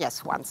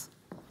 Yes, once.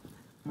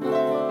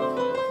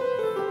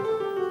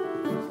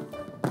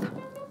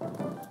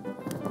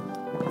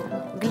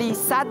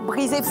 Glissade,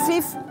 brisé,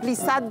 fif,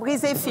 glissade,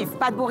 brisé, fif.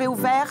 Pas de bourré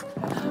ouvert,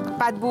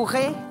 pas de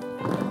bourré.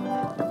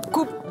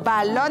 Coupe,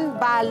 ballonne,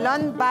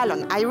 ballonne,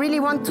 ballonne. I really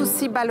want to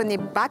see ballonné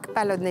back,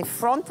 ballonné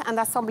front, and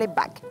assemblé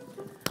back.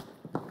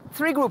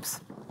 3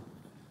 groups.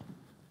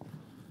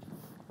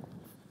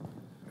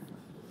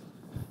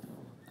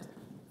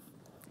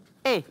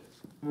 A.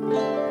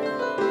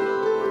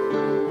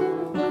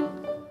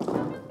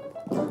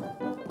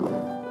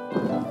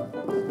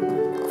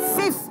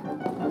 Fifth.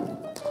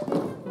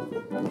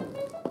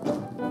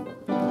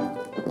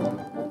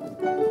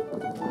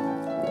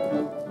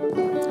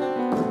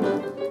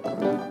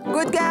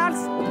 Good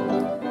girls.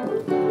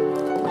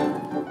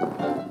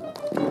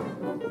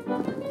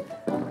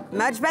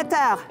 Much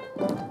better.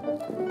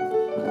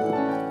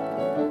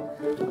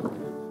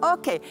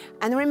 Okay,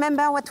 and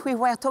remember what we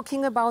were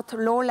talking about,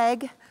 low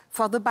leg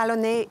for the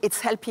ballonné, it's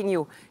helping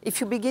you.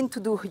 If you begin to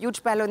do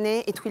huge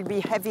ballonné, it will be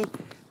heavy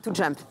to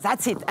jump.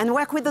 That's it, and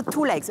work with the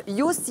 2 legs.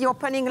 Use the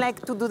opening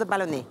leg to do the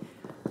ballonné.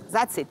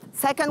 That's it.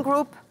 Second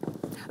group,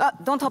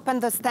 don't open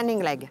the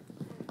standing leg.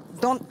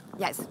 Don't,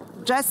 yes,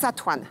 just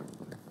that one.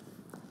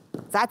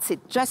 That's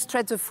it, just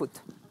stretch the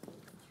foot.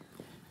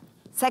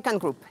 Second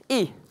group,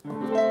 E.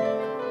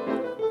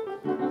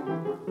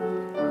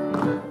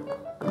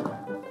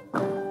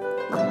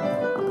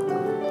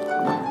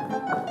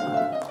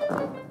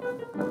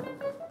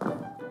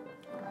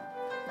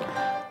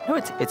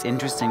 It's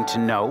interesting to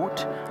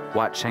note,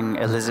 watching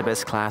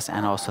Elizabeth's class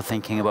and also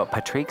thinking about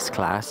Patrick's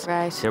class.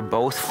 Right. They're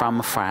both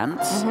from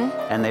France,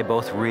 and they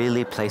both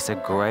really place a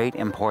great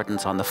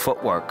importance on the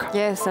footwork.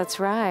 Yes, that's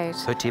right.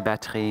 Petit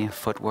batterie,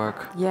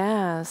 footwork.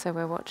 Yeah, so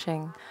we're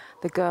watching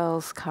the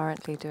girls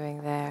currently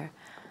doing their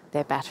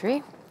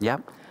battery.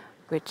 Yep.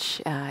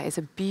 Which is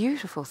a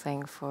beautiful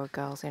thing for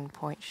girls in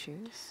point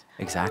shoes.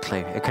 Exactly.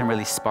 It can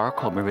really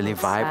sparkle, be really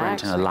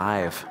vibrant and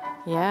alive.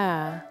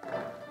 Yeah.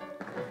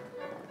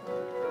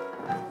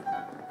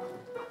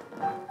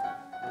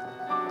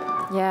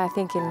 Yeah, I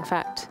think, in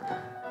fact,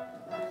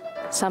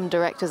 some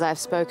directors I've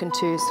spoken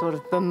to sort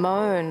of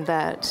bemoan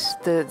that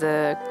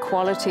the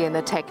quality and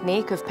the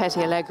technique of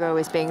Petit Allegro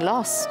is being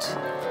lost.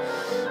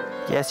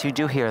 Yes, you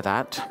do hear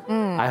that.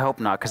 I hope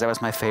not, because that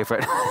was my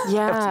favorite.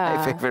 Yeah. That was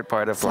my favorite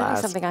part of Certainly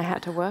class. something I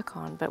had to work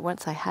on, but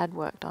once I had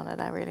worked on it,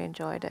 I really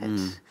enjoyed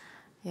it.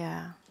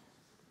 Yeah.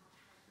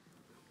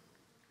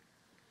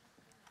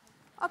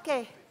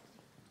 Okay,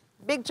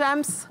 big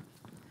jumps.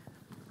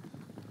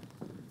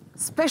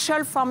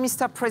 Special for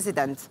Mr.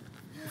 President.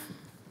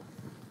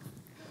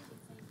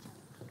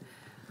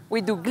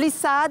 We do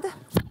glissade,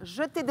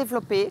 jeté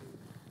développé,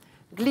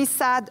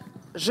 glissade,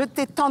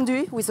 jeté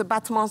tendu with the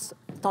battements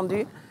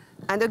tendus,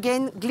 and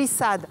again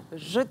glissade,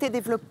 jeté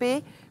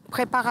développé,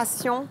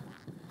 préparation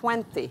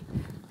pointée.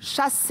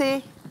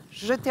 Chassé,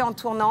 jeté en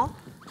tournant,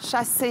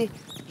 chassé,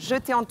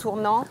 jeté en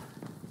tournant,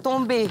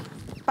 tombé,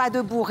 pas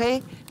de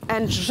bourré,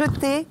 and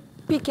jeté,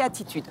 piqué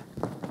attitude.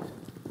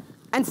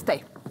 And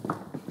stay.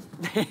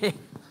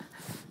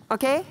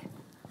 Okay?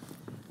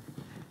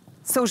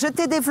 So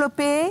jeté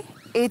développé,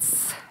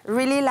 it's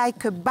really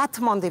like a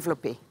battement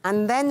développé.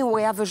 And then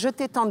we have a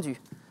jeté tendu.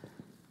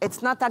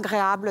 It's not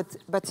agréable,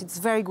 but it's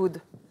very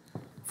good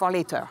for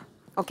later.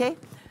 Okay?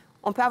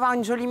 On peut avoir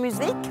une jolie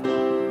musique.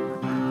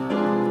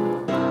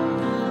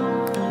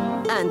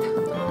 And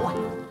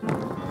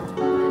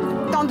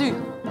tendu.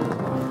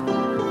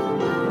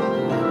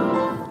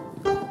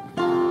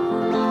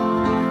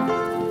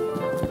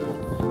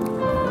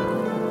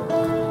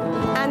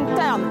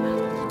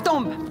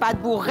 Tombe, pas de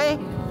bourré,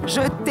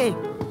 jeté,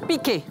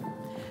 piqué.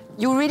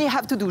 You really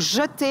have to do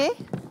jeté.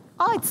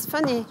 Oh, it's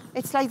funny.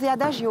 It's like the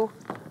adagio.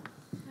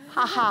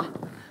 Haha.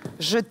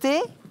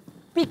 Jeté,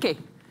 piqué.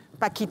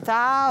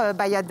 Paquita,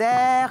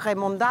 Bayader,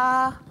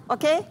 Raymonda.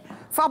 OK?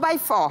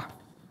 4x4.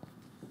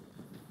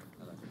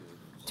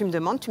 Tu me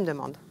demandes, tu me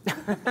demandes.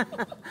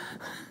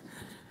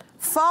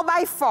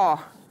 4x4.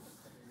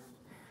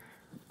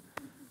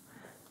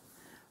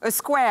 A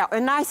square, a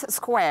nice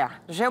square,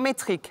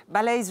 geometric,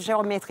 ballet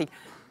geometric.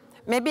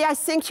 Maybe I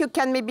think you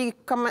can maybe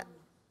come,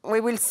 we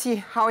will see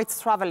how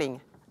it's traveling.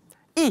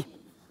 E.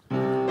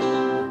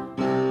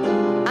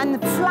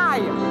 And fly,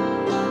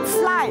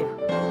 fly.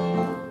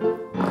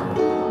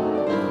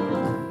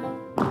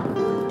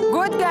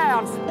 Good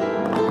girls.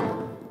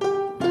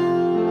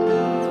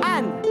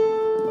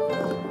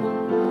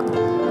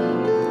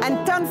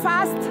 And turn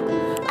fast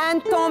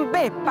and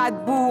tomber, pas de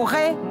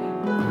bourrée.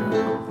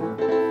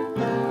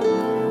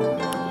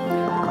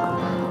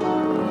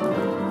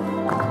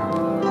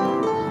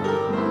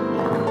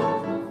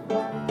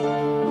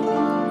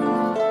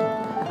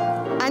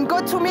 And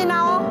go to me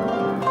now.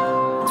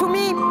 To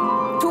me,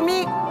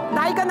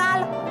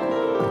 diagonal.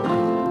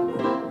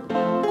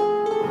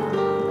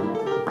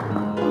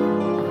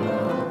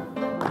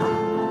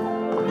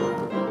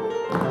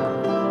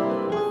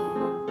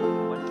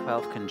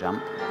 Can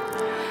jump.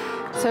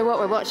 So what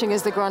we're watching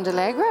is the Grand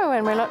Allegro,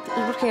 and we're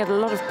looking at a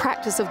lot of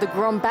practice of the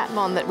Grand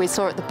Battement that we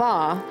saw at the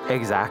bar.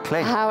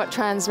 Exactly. How it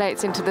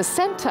translates into the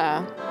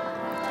center.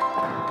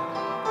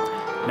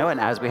 No, and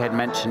as we had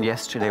mentioned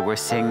yesterday, we're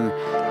seeing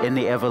in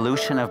the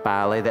evolution of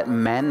ballet that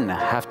men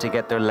have to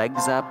get their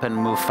legs up and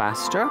move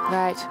faster.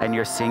 Right. And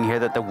you're seeing here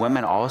that the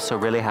women also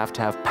really have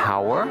to have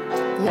power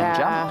and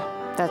jump.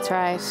 That's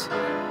right.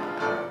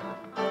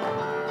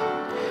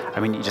 I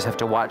mean, you just have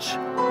to watch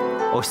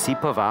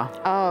Osipova.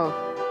 Oh,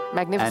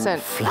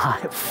 magnificent.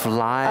 And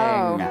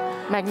flying.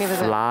 Oh,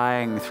 magnificent.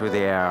 Flying through the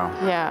air.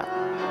 Yeah.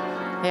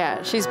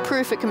 Yeah, she's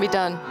proof it can be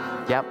done.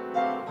 Yep.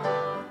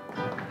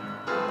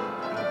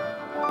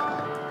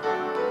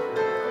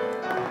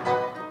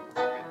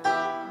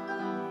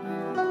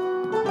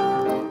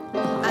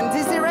 And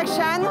this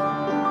direction.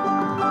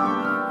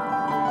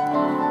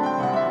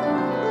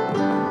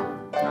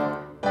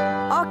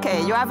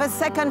 Okay, you have a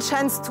second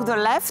chance to the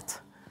left.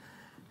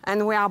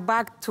 And we are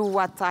back to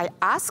what I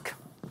asked.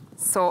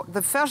 So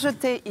the first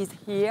jeté is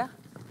here,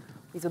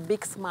 with a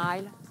big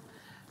smile.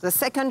 The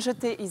second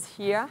jeté is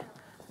here.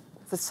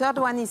 The third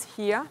one is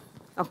here,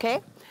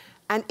 okay?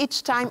 And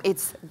each time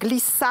it's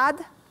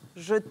glissade,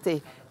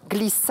 jeté,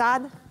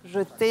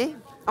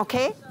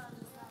 okay?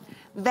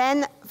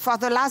 Then for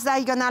the last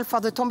diagonal, for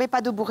the tombé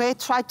pas de bourrée,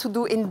 try to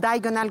do in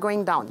diagonal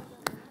going down.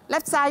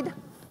 Left side.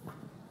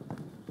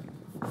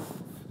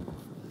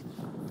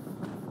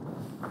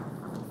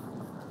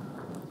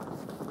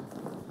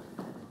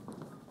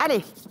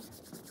 Allez.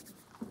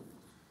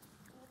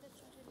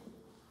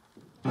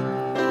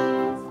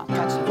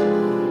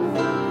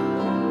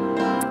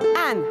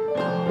 And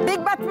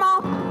big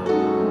battement.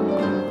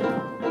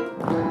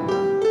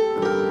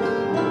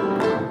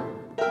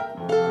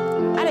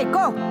 Allez,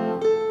 go.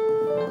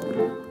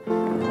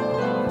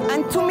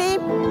 And to me,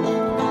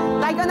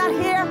 diagonal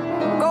here,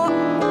 go.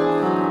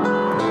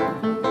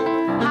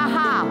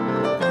 Ha-ha.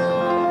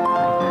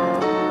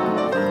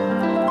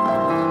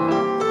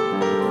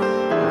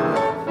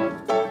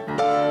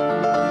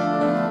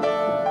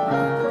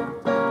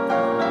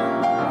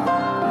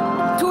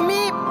 To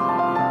me,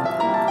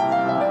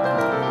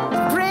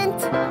 print,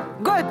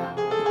 good.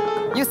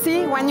 You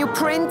see, when you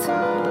print,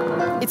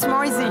 it's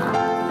more easy.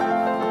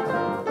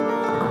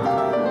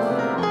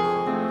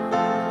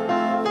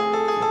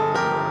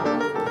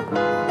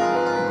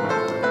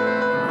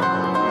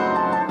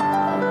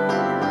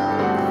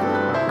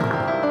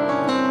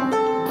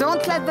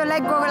 Don't let the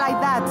leg go like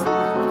that.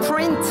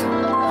 Print.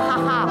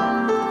 Haha.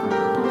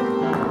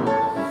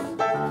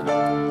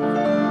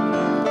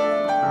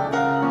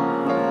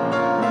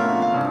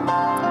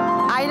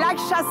 I like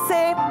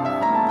chasser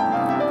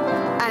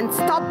and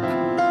stop.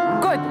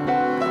 Good.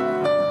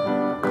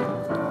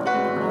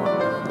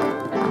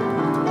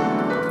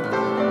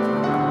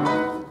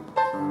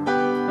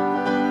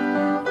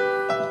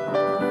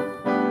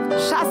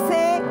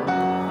 Chasser.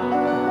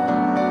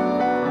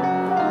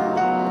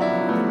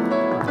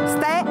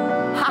 Stay.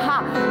 Haha.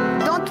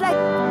 Don't let.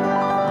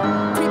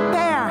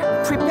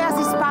 Prepare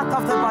this part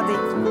of the body.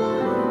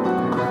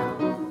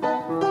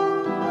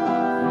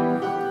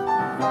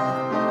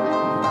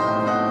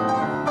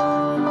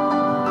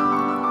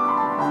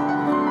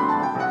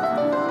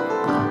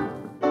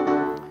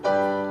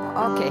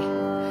 Okay.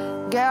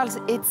 Girls,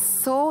 it's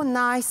so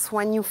nice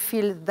when you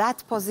feel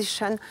that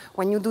position,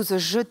 when you do the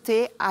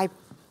jeté. I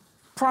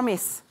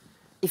promise,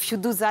 if you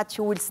do that,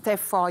 you will stay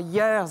for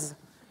years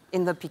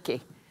in the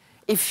piqué.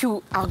 If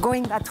you are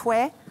going that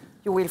way,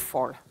 you will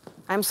fall.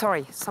 I'm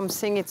sorry,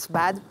 something it's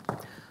bad,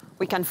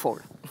 we can fall.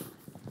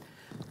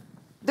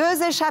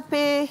 Deux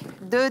échappés,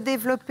 deux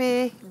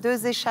développés,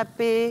 deux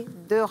échappés,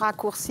 deux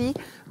raccourcis.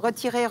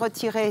 Retirez,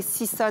 retirez,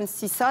 sissonne,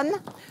 sissonne.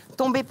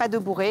 Tombez pas de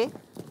bourrée.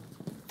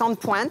 Temps de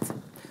pointe.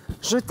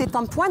 Jetez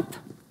temps de pointe.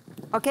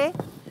 OK?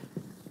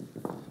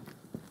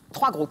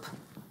 3 groupes.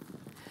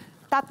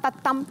 Ta ta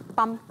tam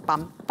pam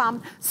pam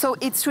pam. So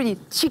it's really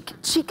chic,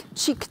 chic,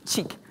 chic,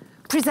 chic.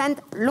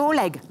 present low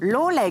leg,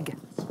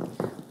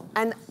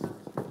 and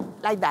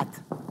like that.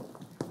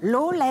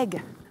 Low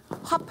leg,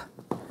 hop.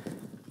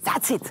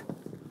 That's it.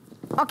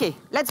 Okay,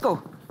 let's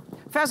go.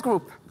 First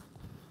group.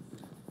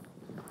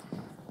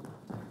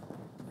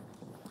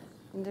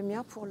 Une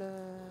demi-heure pour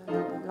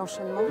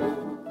l'enchaînement,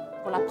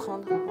 pour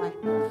l'apprendre. Ouais.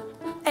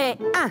 Et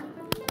 1.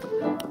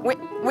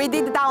 We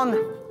did down.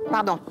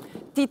 Pardon.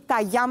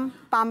 Tita yam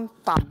pam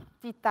pam.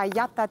 Tita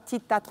yata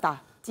titata.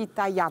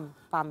 Tita yam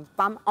pam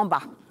pam en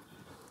bas.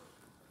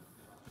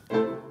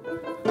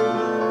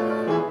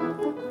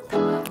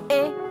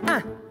 Et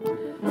 1.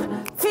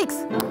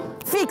 Fixe.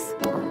 Fixe.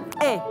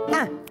 Et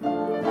 1.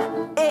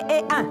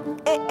 Et 1.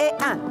 Et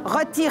 1.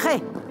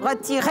 Retirez.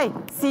 Retirez.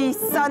 Si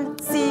sonne.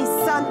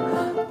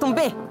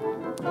 Tombez.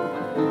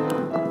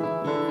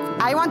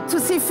 I want to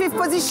see fifth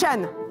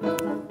position.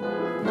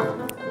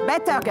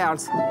 Better,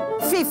 girls.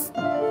 Fifth.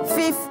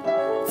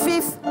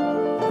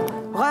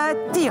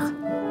 Retire.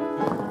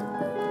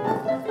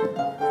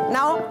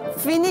 Now,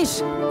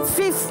 finish.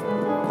 Fifth.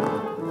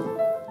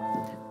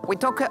 We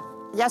talked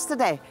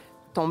yesterday.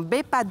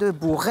 Tombez pas de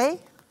bourré.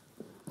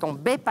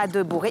 Tombez pas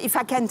de bourré. If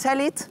I can tell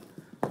it,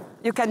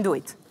 you can do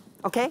it.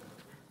 OK?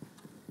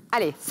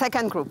 Allez,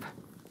 second group.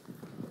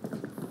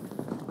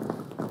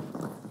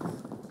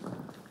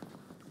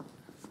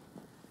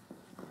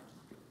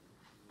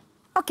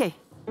 OK.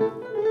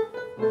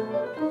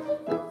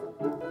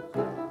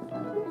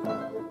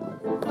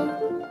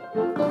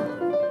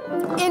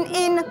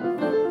 In.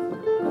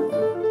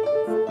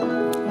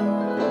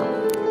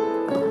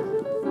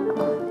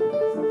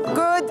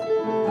 Good.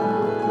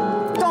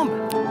 Tombe.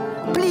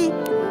 Plie.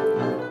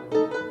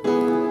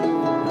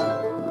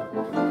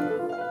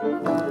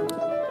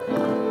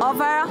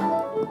 Over.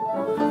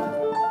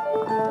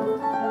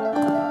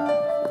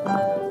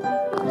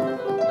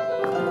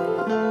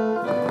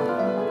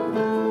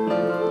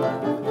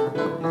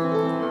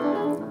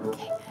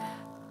 Okay.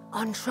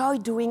 Enjoy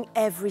doing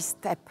every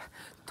step.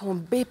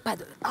 Tombez pas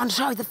de...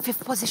 Enjoy the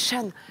fifth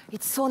position.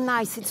 It's so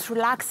nice, it's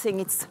relaxing,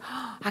 it's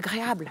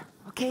agréable.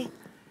 OK?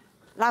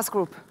 Last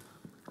group.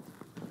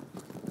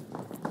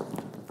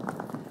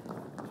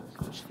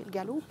 Je fais le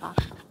galop ou pas?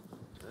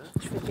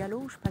 Je fais le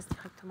galop ou je passe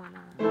directement là?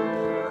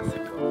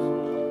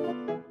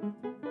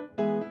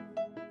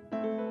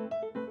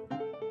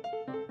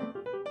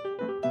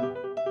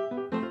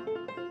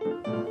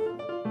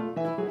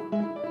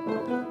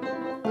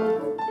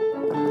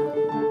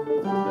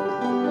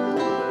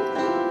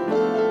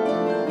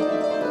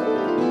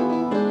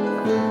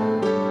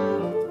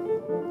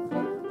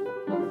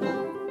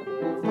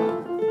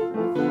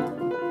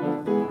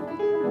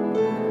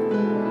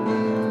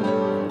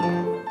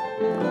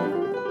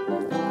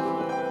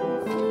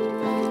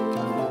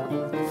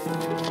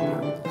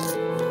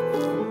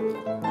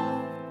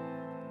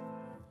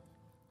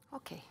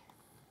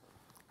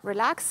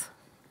 Relax.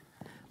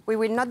 We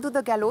will not do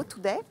the galop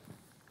today.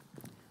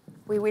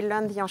 We will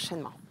learn the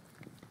enchaînement.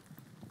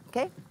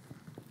 OK?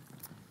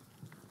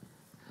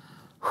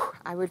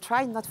 I will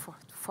try not to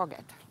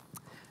forget.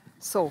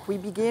 So we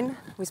begin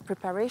with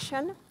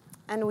preparation,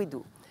 and we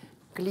do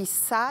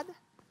glissade.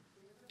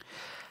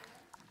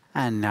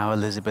 And now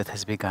Elizabeth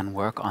has begun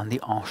work on the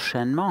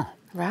enchaînement.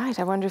 Right,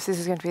 I wonder if this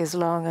is going to be as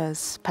long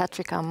as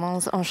Patrick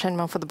Armand's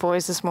enchaînement for the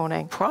boys this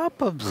morning.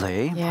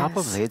 Probably, yes.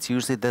 Probably. It's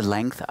usually the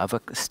length of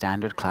a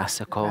standard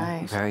classical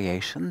right.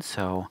 variation.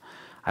 So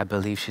I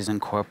believe she's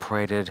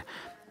incorporated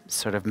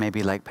sort of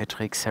maybe like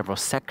Patrick, several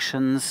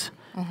sections,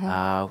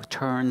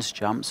 turns,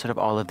 jumps, sort of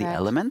all of the right.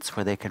 elements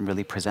where they can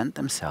really present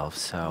themselves.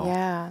 So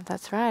yeah,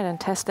 that's right, and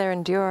test their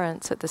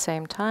endurance at the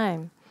same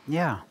time.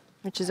 Yeah.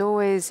 Which is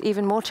always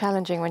even more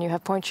challenging when you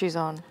have point shoes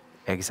on.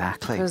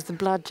 Exactly. Because the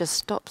blood just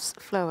stops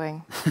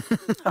flowing.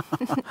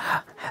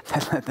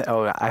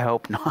 Oh, I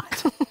hope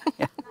not.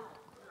 Yeah.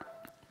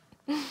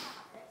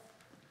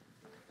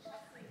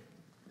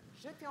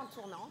 Jeter en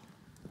tournant,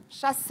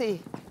 chasser,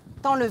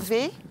 temps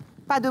levé,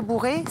 pas de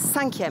bourré,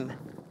 5e.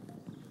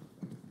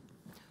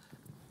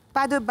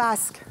 Pas de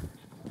basque,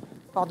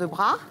 port de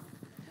bras,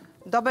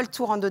 double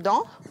tour en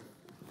dedans,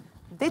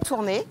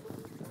 détourné,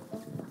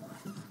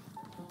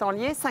 temps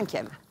lié,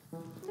 5e.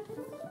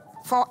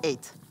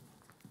 4-8.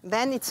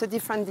 Then it's a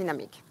different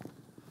dynamic.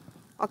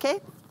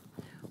 OK?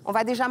 On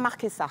va déjà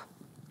marquer ça.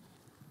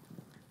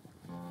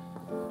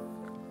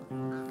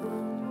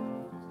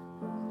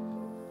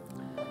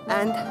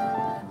 And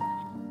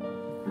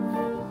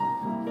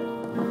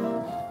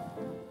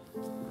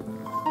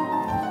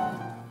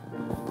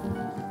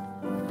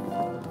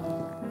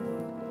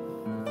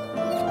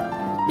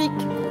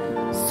pique,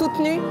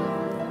 soutenu,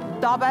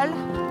 double,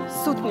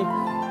 soutenu,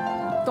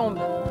 tombe.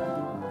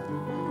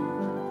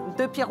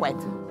 2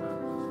 pirouettes.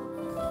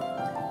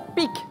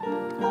 Pique.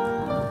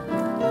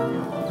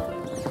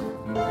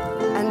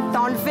 Un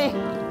temps levé.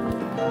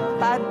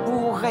 Pas de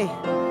bourré.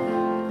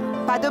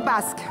 Pas de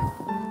basque.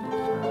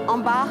 En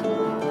bas,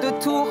 2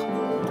 tours,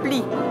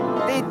 plie.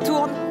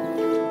 Détourne.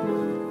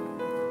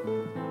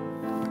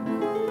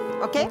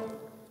 OK?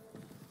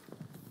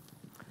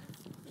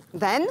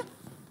 Then,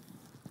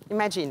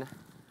 imagine.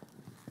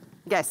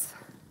 Guess.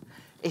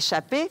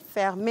 échappé,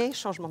 fermé,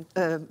 changement,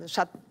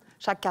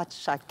 chaque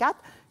 4,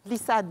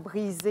 glissade,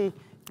 brisée,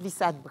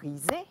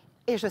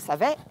 et je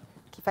savais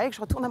qu'il fallait que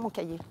je retourne à mon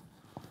cahier.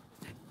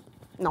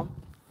 Non.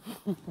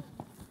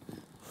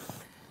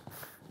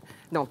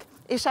 Donc,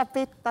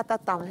 échappé,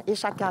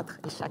 échappe 4,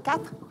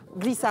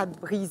 glissade,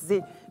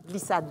 brisée,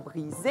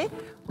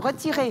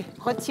 retirer,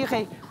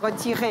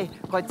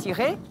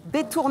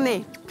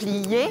 détourner,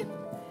 plier,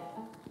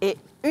 et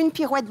une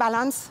pirouette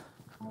balance,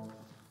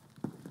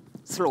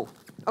 slow.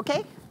 OK?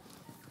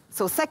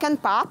 So, second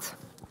part.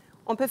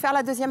 On peut faire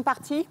la deuxième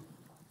partie?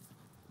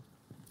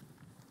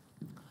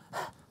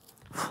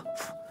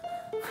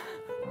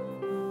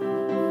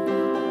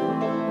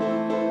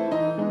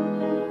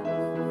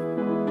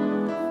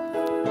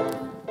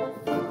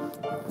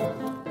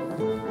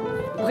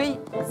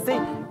 Briser,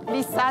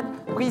 glissade,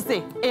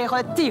 briser et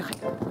retire.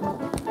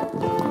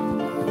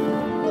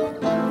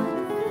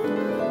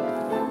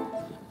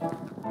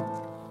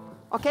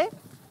 Okay?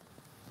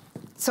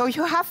 So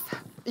you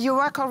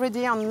work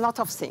already on a lot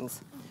of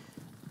things.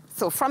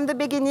 So from the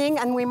beginning,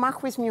 and we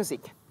mark with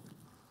music.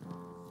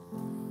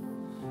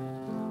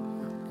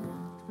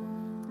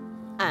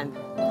 And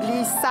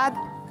glissade.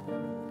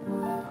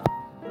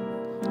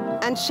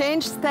 And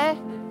change, stay,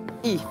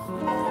 I.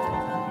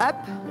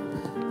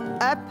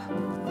 Up,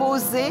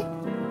 posé,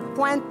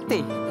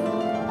 pointé.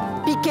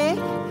 Piqué,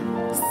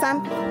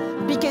 simple,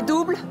 piqué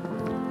double.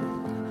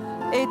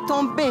 Et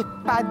tomber,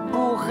 pas de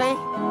bourré.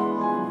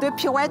 2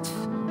 pirouettes.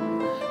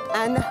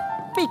 And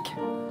pique,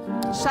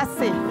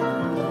 chasser.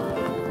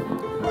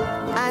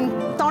 And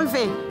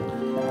t'enlever.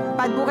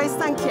 Pas de bourré,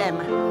 5e.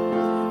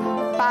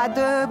 Pas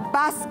de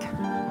basque.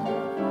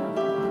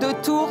 2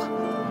 tours,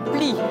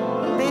 plie.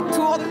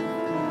 Détourne.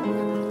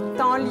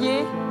 Temps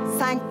lié,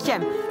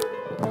 5e.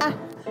 1,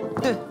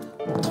 2,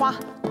 3,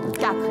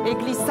 4. Et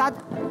glissade,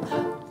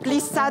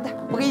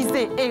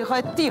 brisée. Et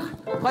retire,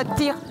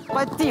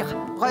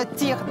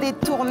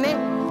 détourner,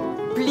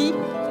 plie.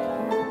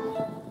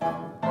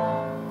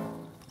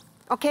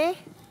 OK?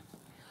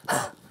 Je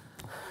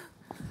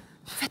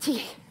suis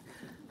fatiguée.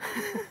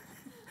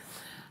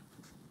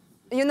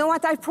 You know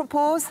what I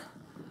propose?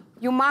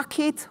 You mark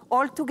it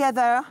all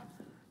together,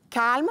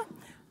 calm.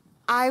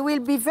 I will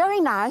be very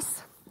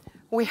nice.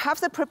 We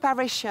have the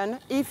preparation.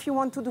 If you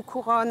want to do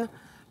couronne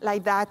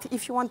like that,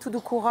 if you want to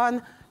do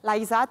couronne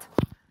like that,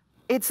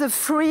 it's a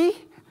free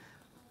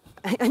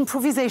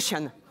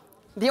improvisation,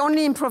 the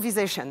only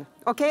improvisation,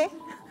 OK?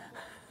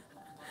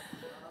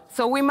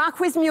 So we mark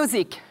with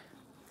music.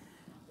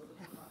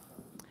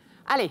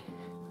 Allez.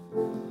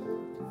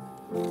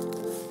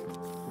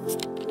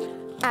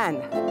 And.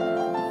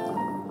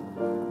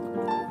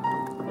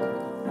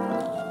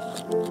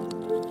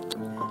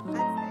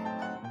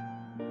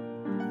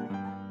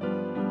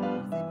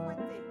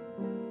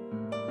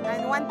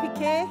 And one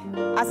piqué,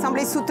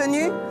 assemblée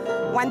soutenue.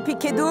 One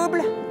piqué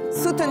double,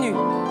 soutenu.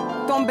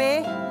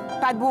 Tombé,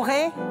 pas de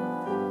bourré.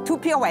 2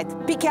 pirouettes,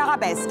 piqué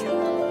arabesque.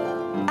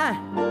 1.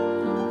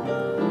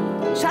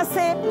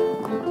 Chasser.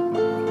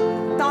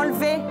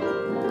 T'enlever.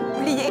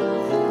 Plier.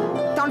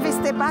 T'enlever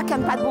step back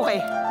and pas de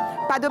bourré.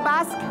 Pas de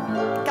basque.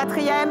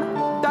 4e.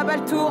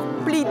 Double tour.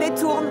 Plie,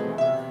 détourne.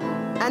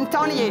 Un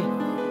temps lié.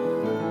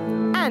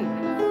 1,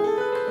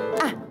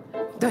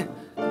 2,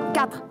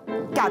 4.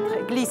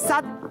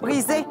 Glissade,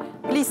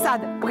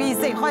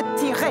 brisée,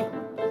 retirée.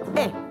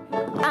 Et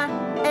 1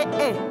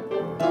 et.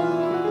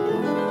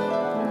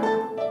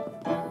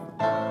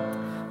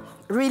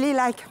 Really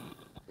like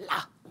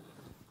là.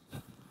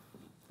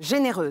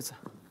 Généreuse.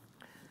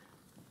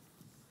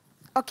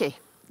 OK.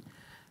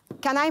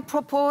 Can I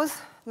propose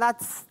that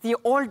the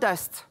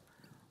oldest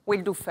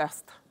will do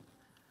first?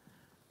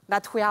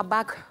 That we are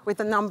back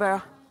with a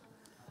number.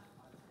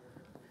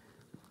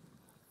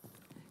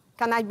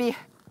 Can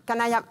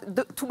I have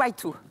 2 by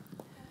 2?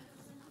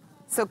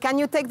 So can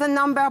you take the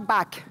number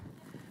back?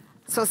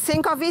 So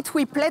think of it,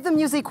 we play the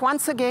music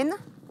once again.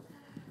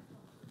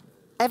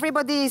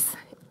 Everybody is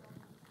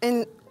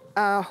in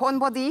own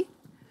body.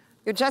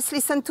 You just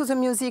listen to the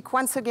music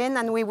once again,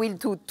 and we will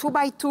do 2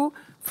 by 2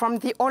 from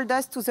the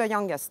oldest to the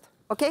youngest.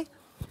 OK?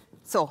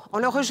 So,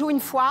 on le rejoue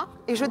une fois,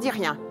 et je dis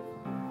rien.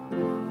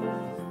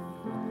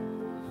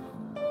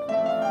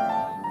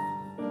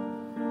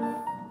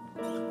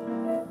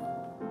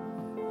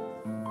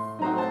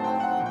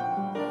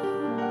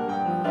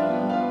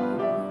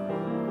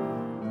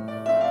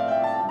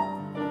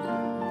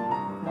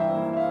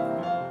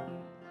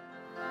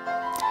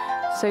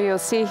 So you'll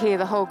see here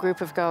the whole group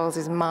of girls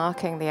is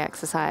marking the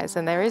exercise,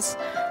 and there is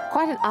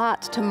quite an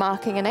art to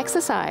marking an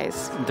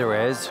exercise. There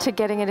is. To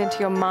getting it into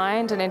your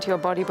mind and into your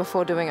body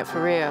before doing it for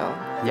real.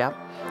 Yeah,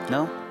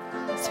 no.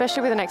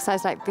 Especially with an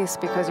exercise like this,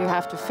 because you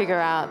have to figure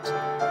out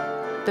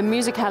the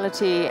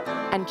musicality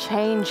and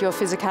change your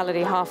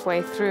physicality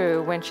halfway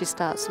through when she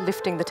starts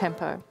lifting the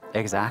tempo.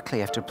 Exactly,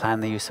 you have to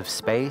plan the use of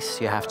space,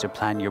 you have to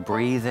plan your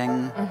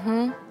breathing.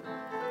 Mm-hmm.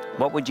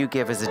 What would you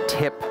give as a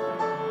tip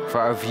for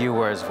our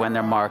viewers when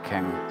they're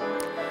marking?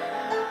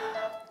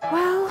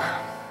 Well,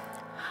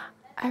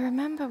 I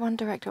remember one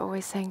director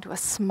always saying, do a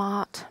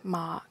smart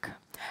mark.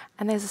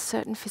 And there's a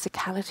certain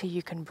physicality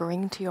you can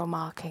bring to your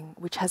marking,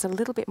 which has a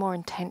little bit more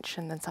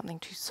intention than something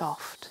too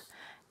soft.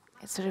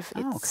 It sort of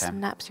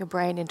snaps your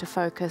brain into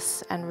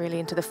focus and really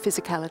into the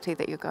physicality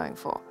that you're going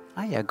for.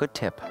 Oh yeah, good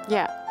tip.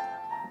 Yeah.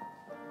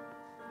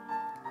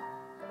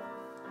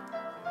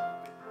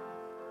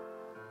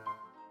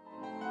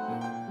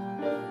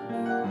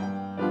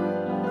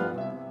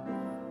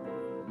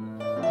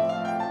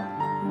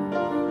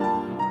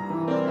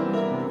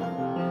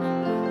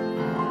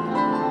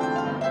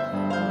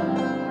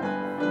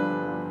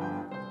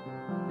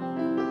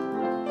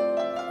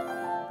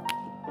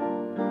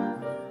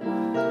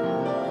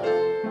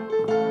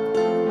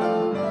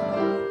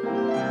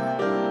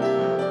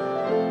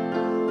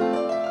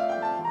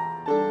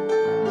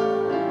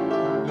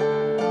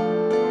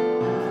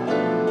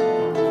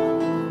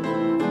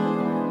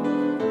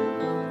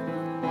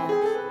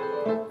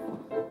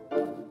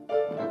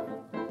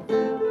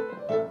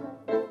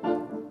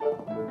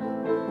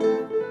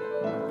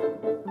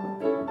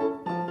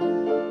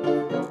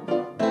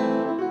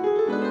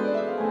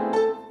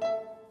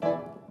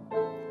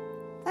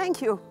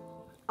 Thank you.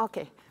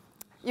 Okay.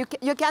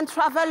 You can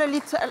travel a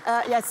little.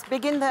 Yes,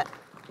 begin the.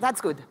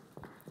 That's good.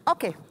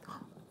 Okay.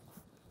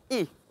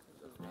 E.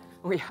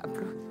 We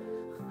applaud.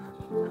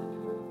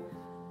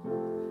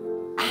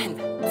 And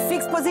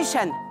fixed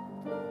position.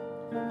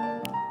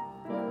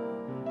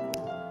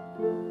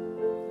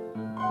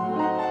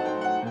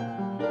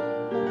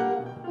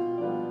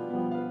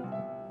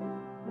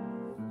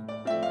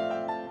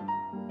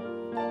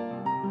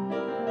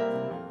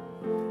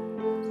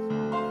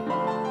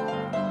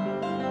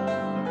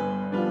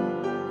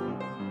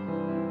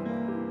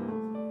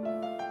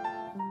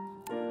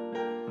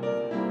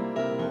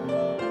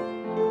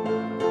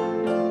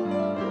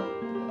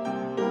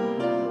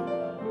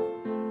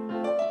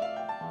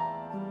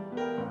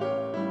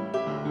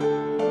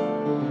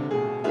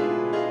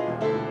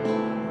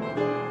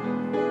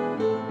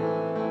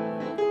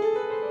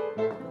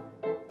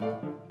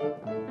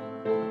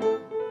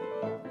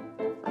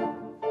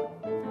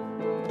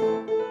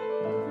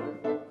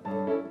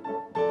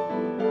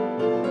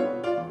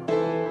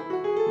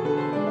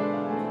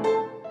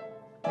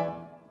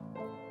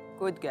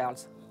 Good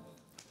girls.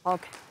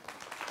 Okay.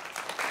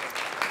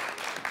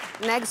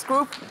 Next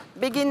group,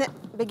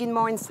 begin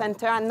more in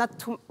center and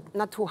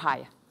not too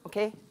high.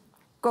 Okay?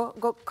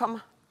 Go,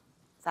 come.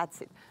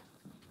 That's it.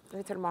 A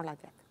little more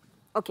like that.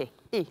 Okay,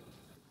 E.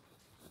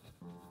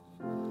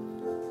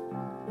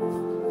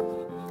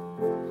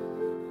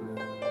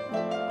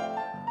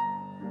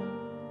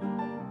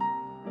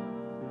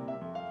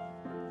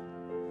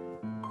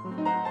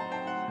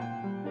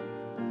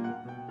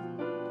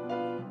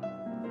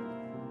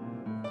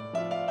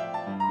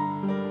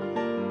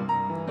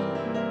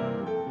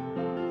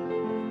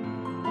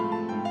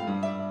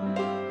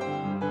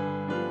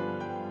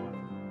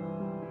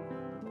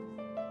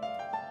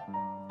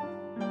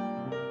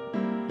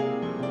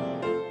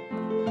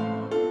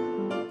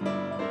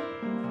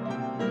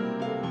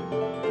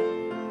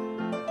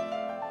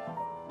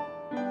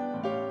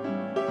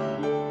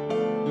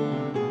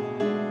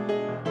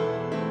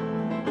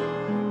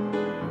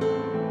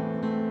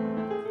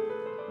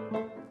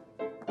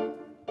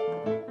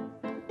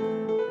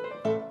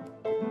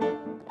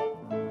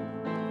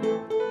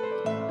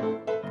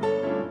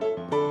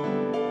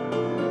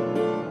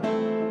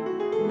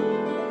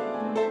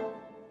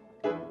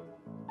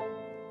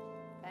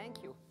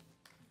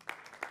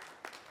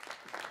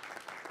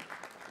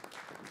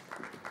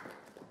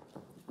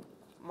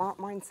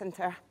 More in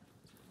center.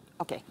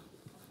 Okay.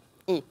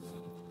 E.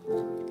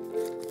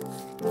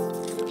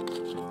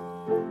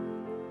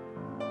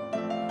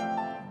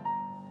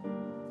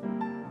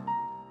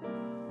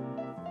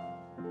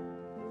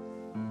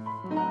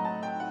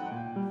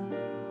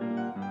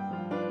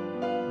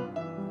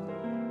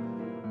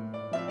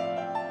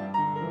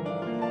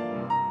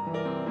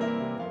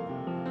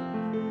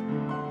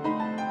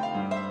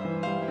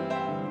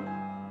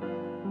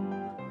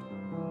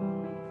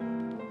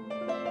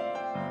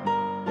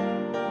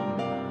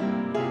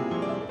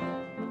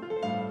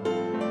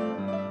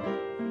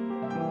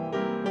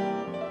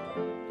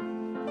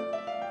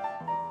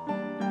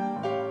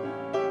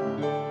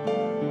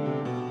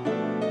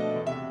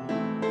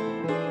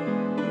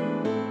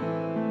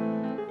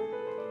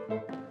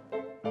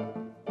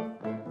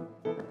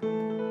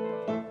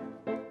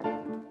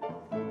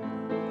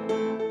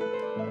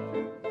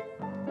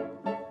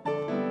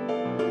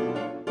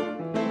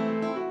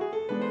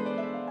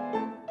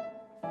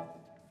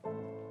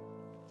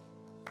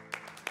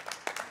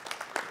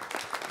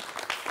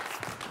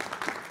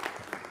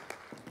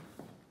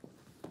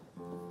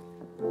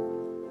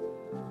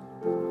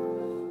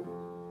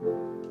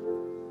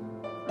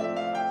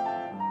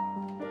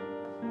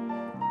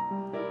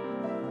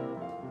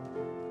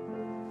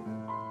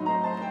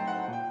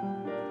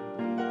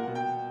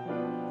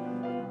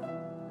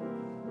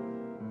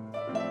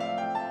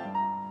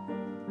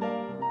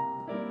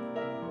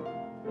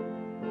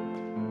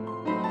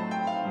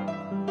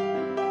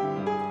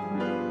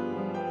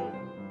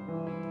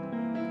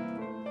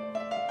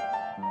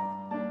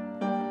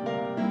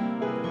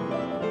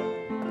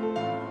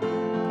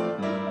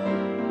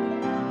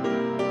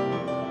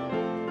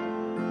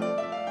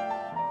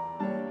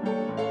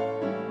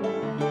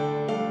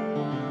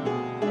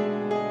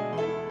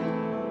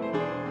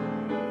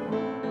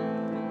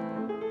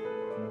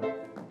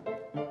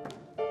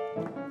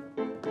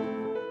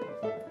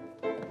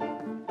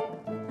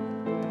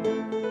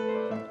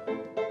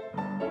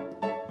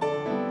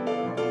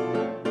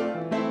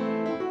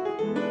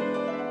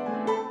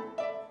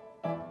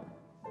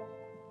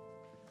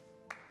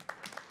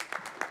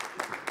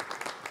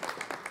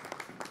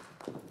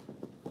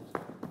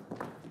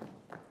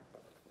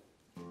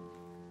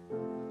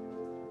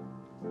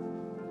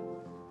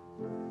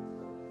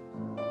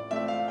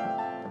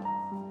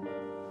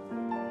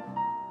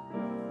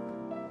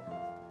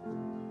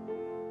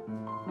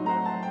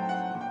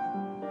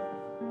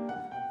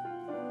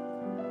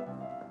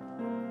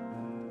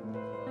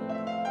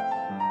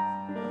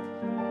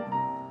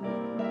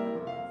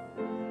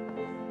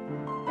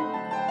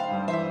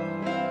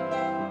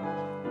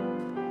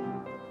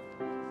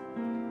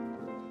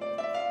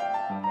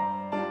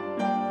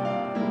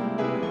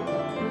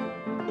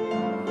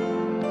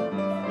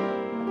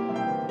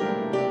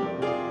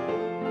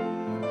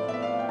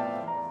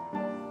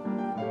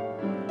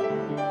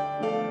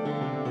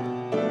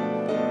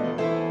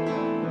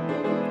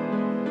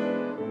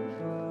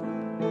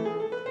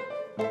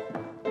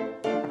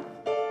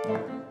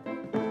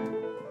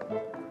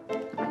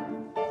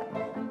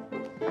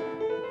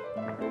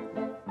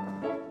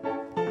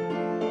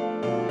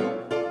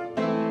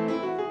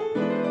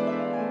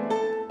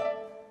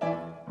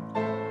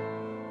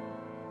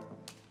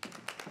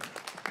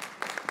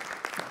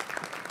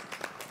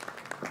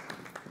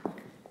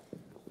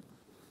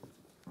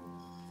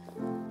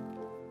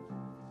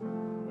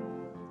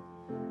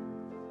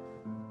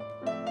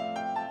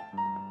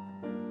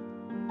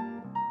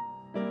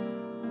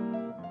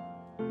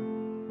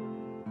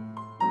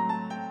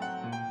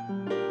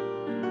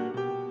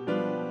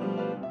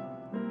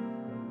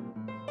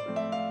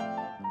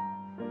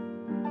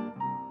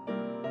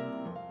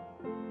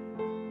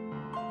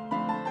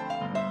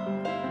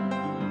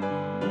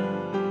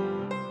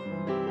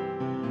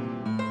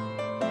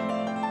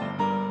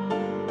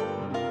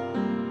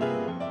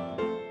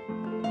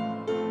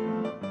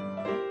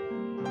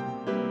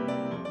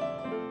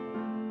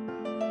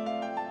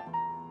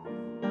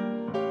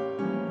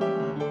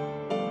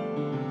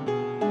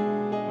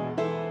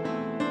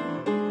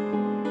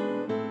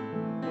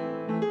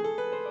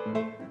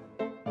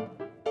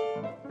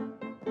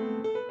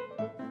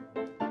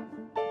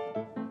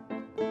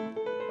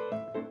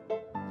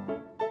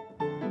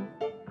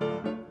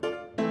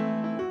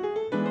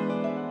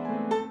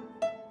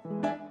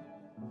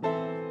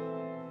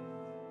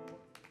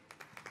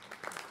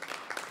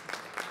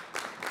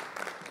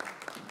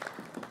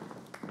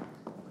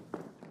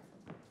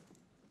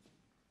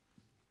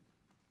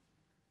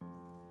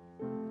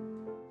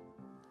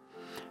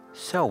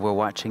 So we're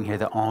watching here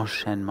the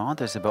enchaînement.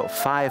 There's about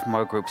 5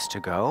 more groups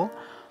to go.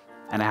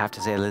 And I have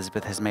to say,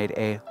 Elizabeth has made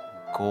a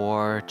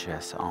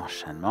gorgeous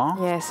enchaînement.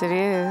 Yes, it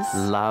is.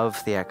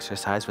 Love the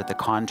exercise with the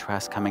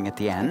contrast coming at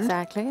the end.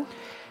 Exactly.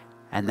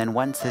 And then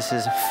once this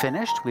is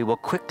finished, we will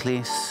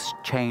quickly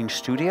change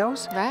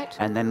studios. Right.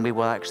 And then we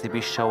will actually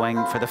be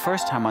showing, for the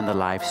first time on the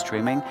live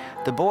streaming,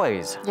 the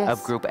boys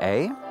of Group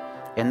A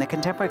in the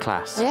contemporary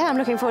class. Yeah, I'm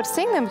looking forward to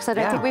seeing them because I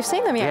don't think we've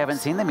seen them yet. We haven't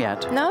seen them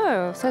yet.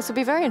 No, so this will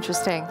be very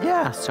interesting.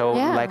 Yeah, so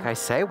like I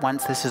say,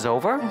 once this is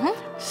over,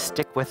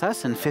 stick with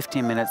us, and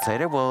 15 minutes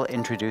later, we'll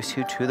introduce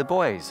you to the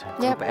boys,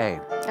 Group A.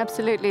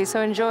 Absolutely,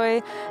 so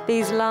enjoy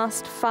these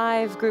last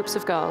 5 groups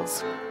of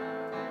girls.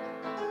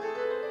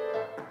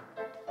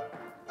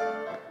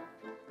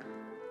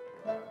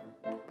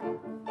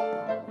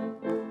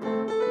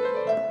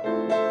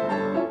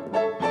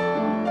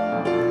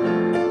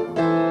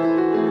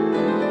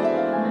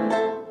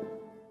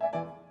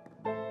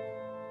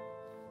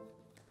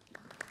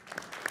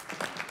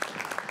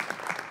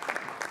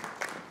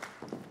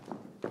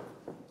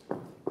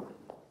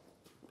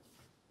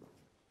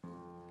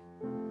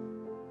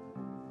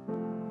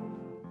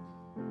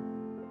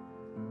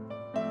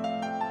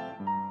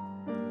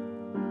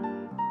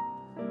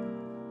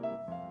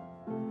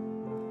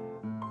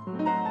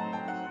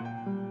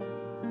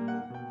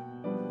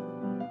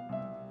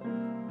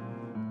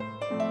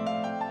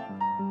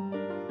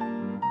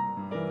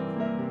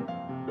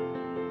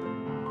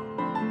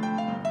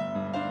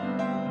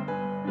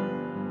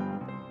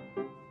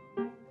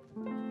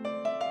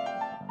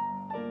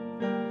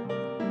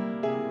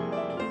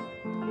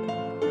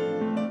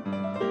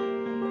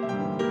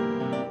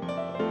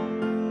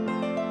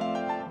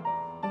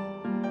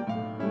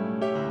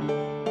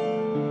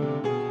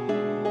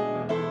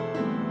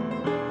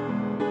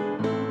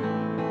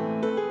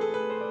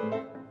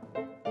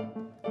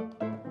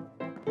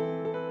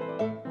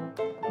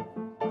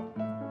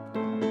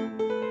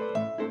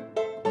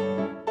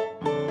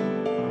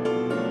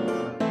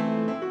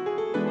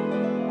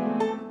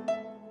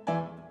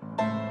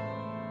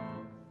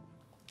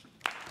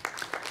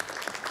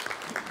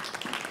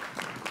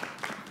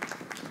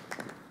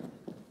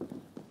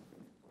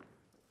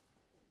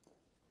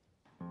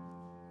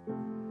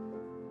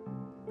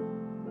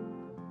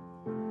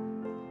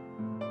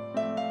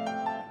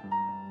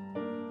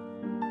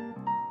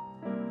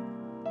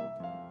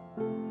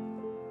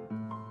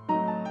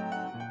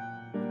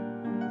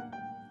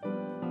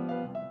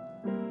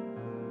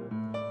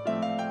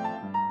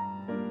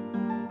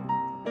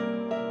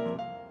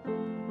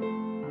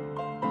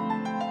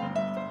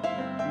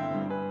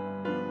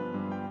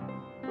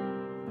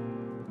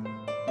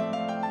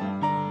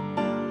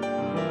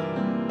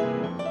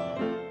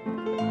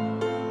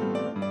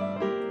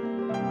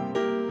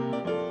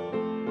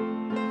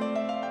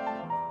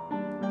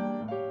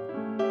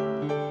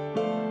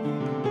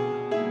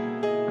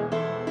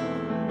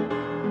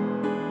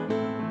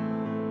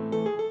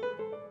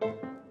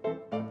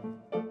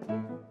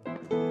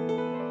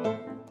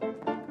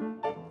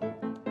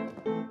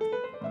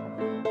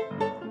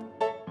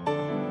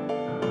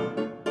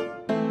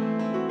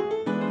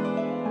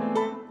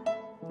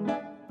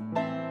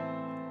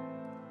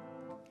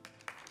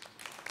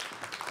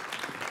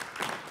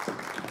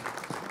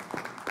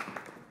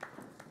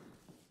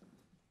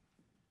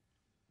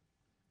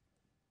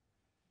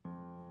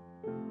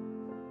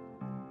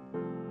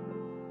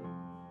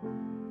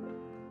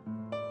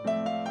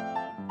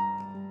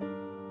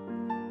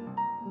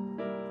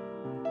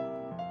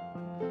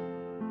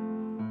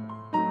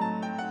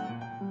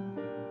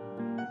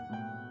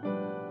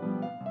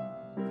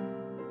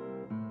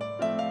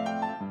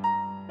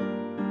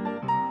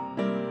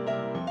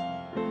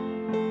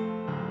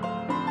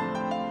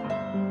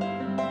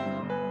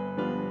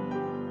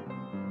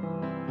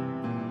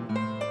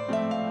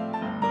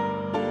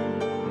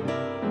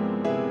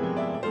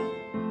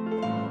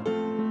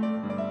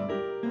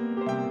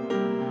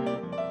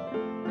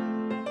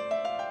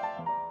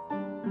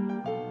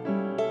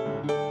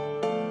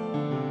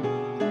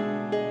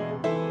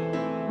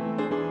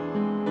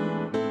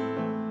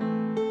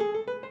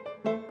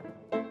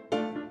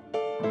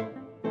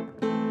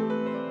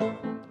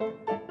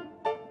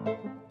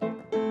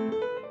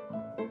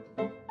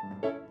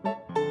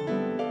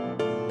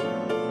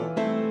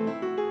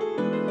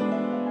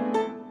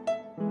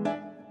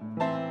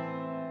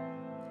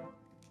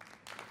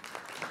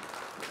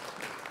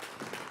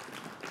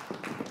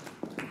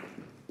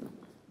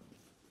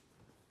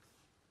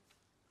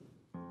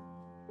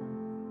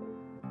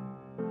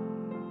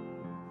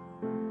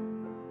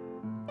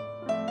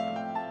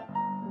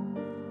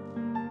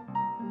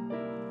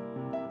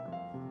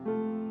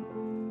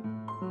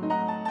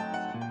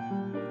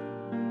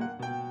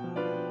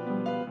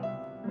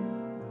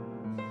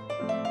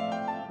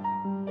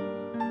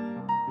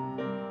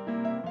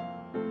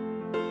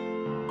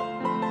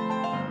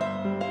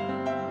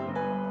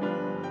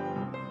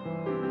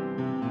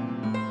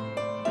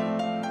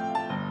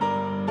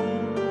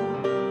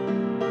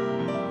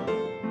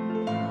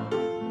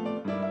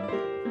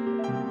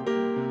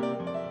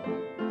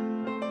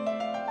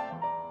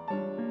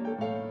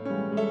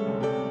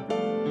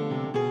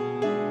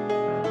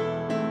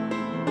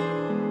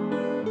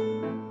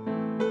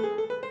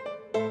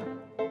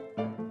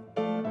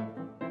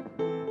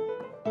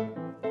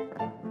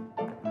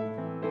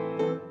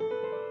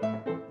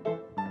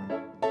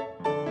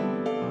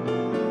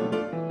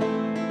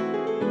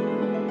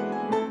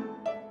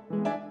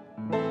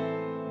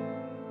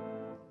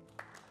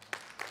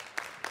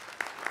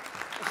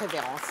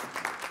 révérence.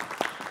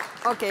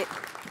 OK.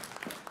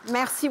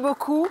 Merci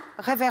beaucoup.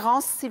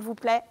 Révérence, s'il vous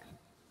plaît.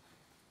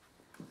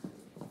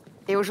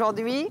 Et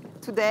aujourd'hui,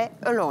 today,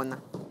 alone.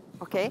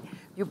 OK?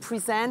 You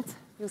present,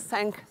 you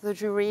thank the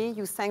jury,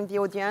 you thank the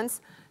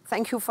audience.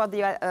 Thank you for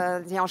the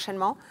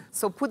enchaînement.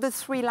 So put the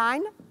 3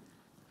 line,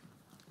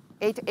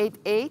 8, 8,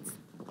 8,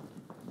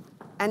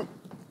 and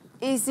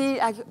easy,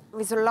 like,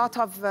 with a lot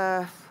of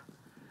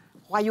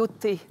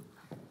royauté.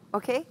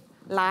 OK?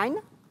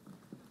 Line.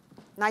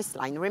 Nice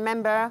line.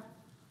 Remember,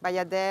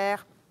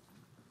 Bayadère,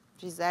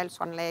 Gisèle,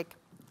 Swan Lake.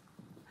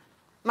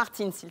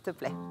 Martine, s'il te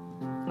plaît.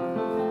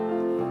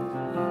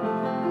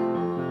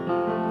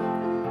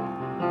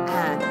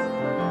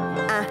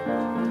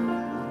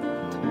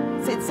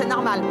 C'est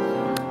normal.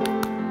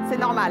 C'est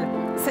normal.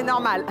 C'est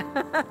normal.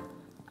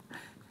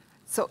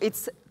 So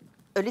it's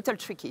a little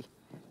tricky.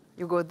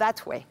 You go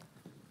that way.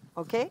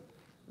 OK?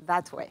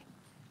 That way.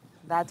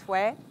 That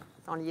way.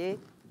 Sans lier.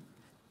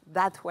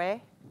 That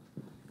way.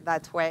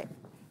 That way.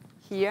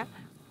 Here.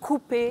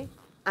 Coupé,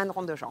 un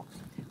rond de jambe.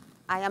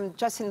 I am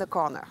just in the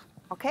corner.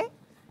 OK?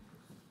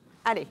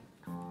 Allez.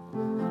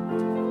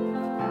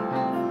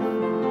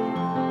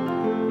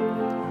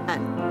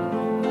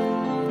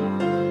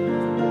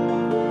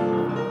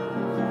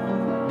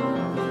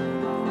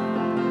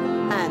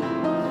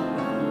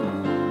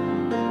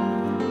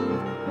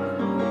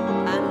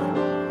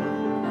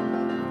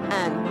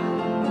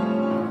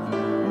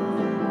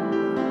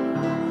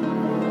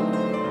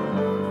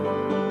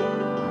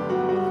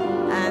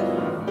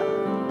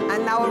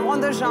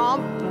 De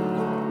jambes.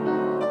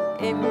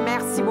 Et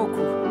merci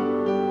beaucoup.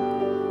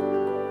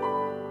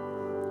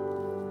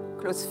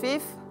 Close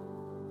fifth.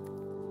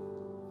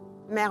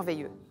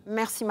 Merveilleux.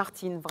 Merci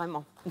Martine,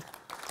 vraiment.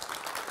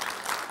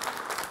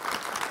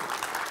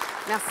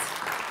 Merci.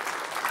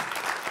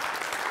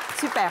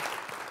 Super.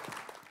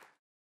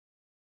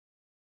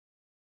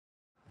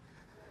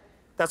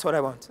 That's what I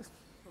want.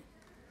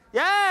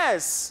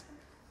 Yes!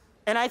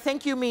 And I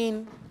think you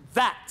mean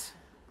that.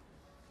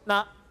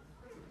 Not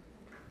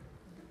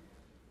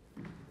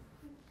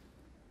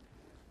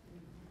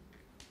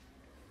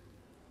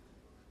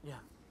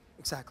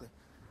exactly.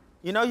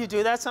 You know you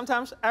do that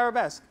sometimes?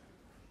 Arabesque.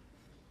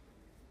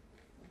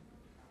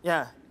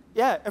 Yeah.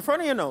 Yeah, in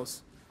front of your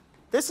nose.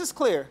 This is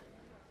clear.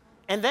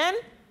 And then,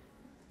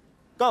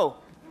 go.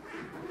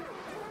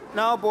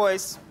 No,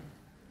 boys.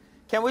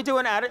 Can we do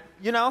an attitude?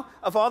 You know,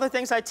 of all the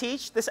things I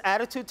teach, this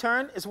attitude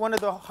turn is one of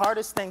the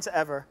hardest things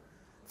ever.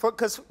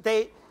 Because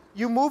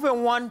you move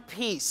in one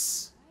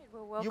piece.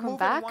 Well, welcome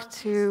back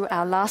to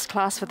our last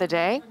class for the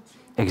day.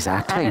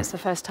 Exactly. And it's the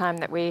first time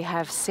that we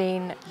have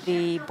seen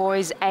the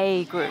boys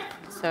A group.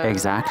 So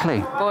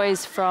exactly.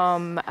 Boys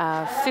from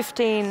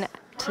 15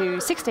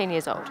 to 16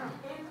 years old.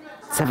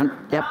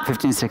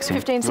 15, 16.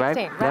 15, 16,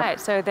 right. Yep.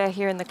 So they're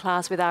here in the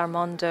class with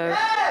Armando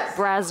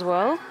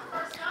Braswell,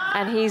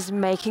 and he's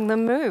making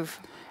them move.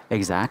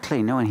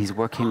 Exactly. No, and he's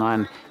working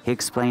on, he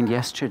explained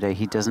yesterday,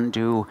 he doesn't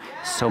do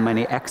so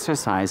many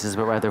exercises,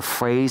 but rather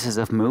phrases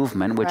of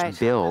movement which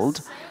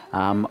build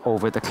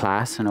over the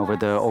class and over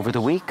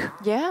the week.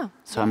 Yeah.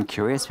 So I'm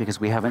curious because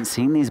we haven't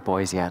seen these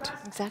boys yet.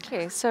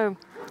 Exactly. So,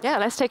 yeah,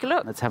 let's take a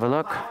look. Let's have a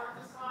look.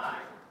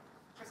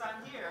 Because I'm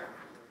here,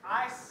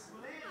 I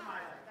slid my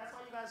leg. That's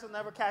why you guys will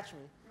never catch me.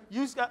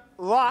 You got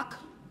lock,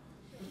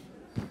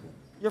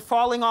 you're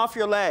falling off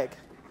your leg.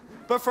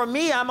 But for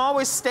me, I'm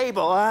always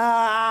stable.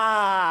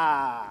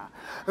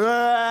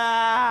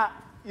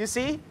 You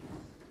see?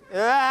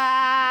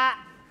 A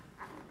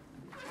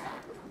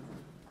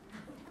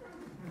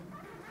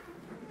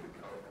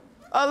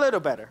little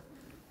better.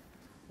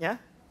 Yeah?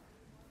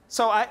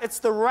 So it's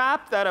the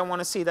wrap that I want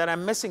to see that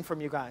I'm missing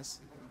from you guys.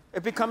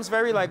 It becomes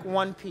very like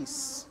one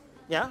piece.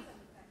 Yeah?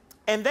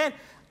 And then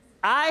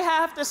I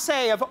have to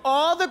say, of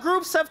all the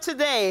groups of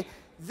today,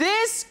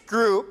 this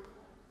group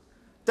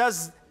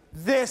does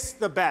this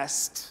the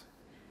best.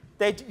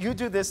 You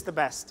do this the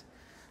best.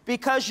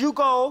 Because you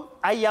go,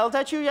 I yelled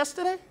at you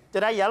yesterday?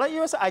 Did I yell at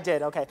you? I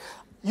did, okay.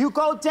 You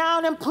go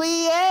down and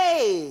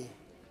plie.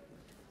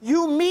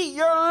 You meet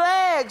your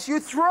legs.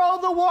 You throw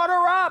the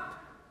water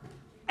up.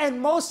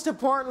 And most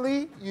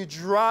importantly, you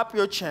drop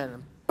your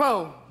chin.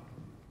 Boom.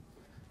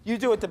 You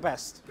do it the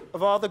best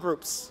of all the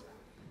groups.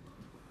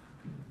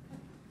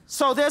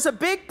 So there's a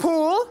big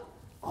pool.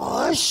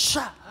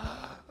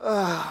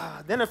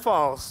 Then it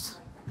falls.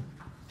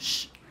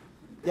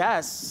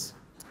 Yes.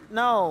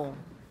 No.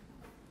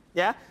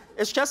 Yeah?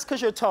 It's just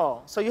because you're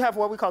tall. So you have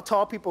what we call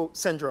tall people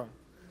syndrome.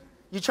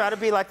 You try to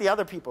be like the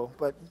other people,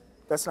 but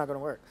that's not going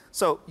to work.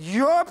 So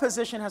your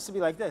position has to be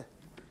like this.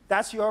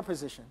 That's your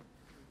position.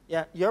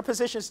 Yeah, your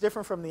position is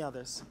different from the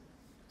others.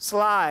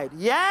 Slide.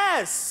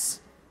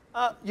 Yes!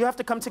 You have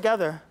to come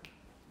together.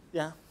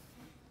 Yeah.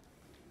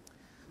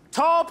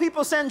 Tall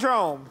people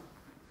syndrome.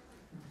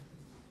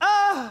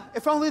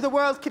 If only the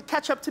world could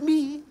catch up to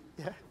me.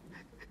 Yeah.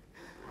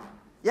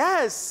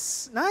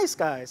 Yes, nice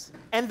guys.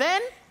 And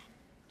then,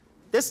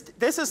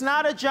 this is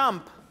not a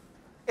jump.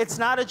 It's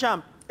not a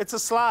jump, it's a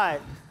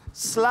slide.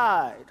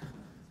 Slide,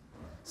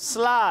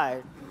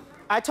 slide.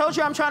 I told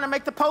you I'm trying to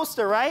make the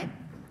poster, right?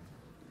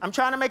 I'm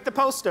trying to make the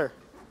poster.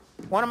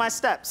 One of my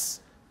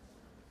steps.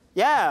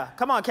 Yeah,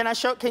 come on,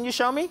 can you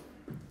show me?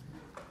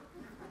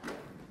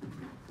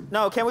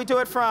 No, can we do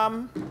it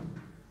from,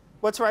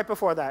 what's right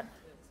before that?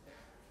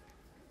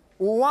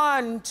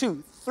 1,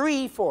 2,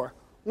 3, 4.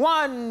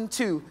 1,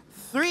 2,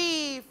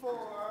 3, 4,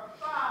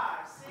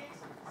 5, 6,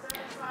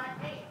 7,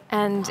 8.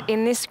 And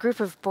in this group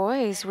of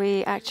boys,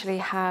 we actually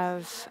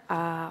have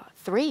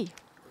 3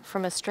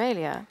 from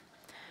Australia.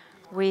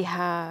 We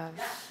have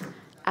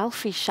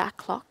Alfie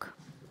Shacklock,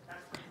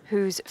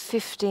 who's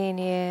 15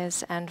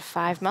 years and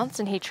 5 months,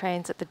 and he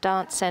trains at the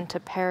Dance Centre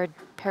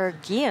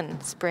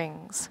Peregian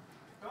Springs.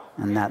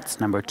 And that's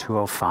number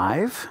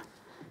 205.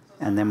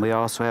 And then we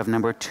also have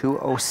number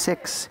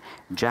 206,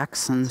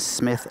 Jackson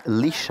Smith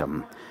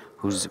Leasham,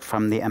 who's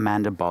from the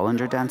Amanda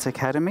Bollinger Dance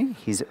Academy.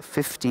 He's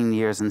 15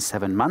 years and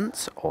 7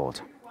 months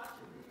old.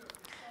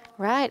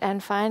 Right,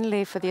 and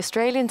finally, for the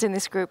Australians in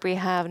this group, we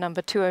have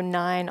number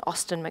 209,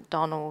 Austin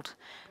McDonald,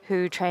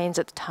 who trains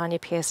at the Tanya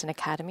Pearson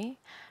Academy,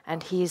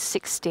 and he's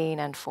 16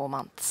 and 4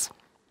 months.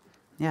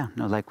 Yeah,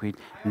 no, like we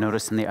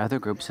noticed in the other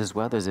groups as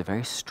well, there's a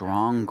very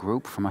strong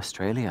group from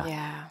Australia.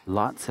 Yeah.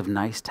 Lots of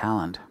nice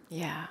talent.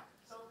 Yeah.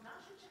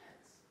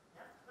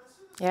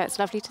 Yeah, it's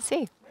lovely to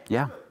see.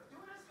 Yeah.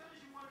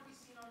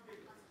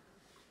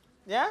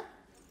 Yeah?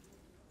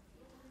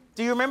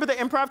 Do you remember the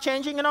improv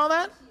changing and all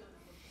that?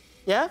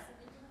 Yeah?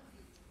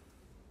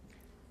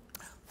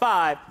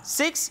 5,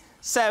 6,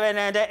 7,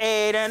 and an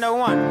 8, and a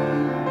 1.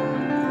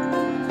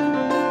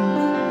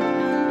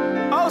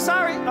 Oh,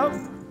 sorry. Oh,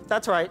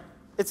 that's right.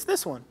 It's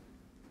this one.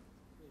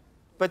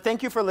 But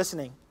thank you for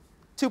listening.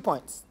 2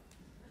 points.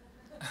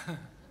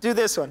 Do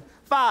this one.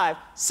 5,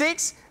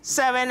 6,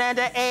 7, and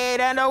an 8,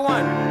 and a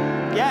 1.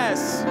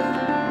 Yes.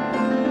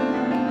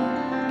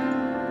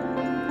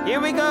 Here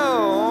we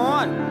go.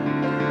 1.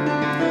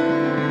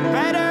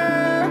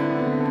 Better.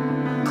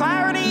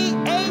 Clarity.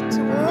 8,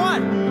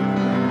 1.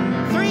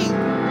 3.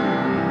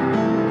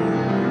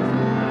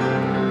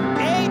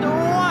 8,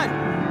 1.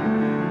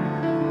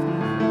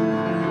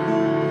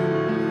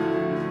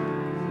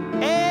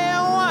 And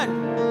 1.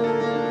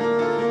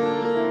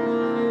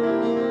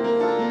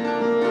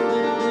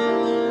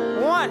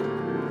 1.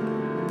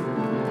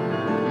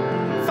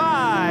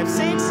 5,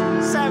 6,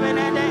 7,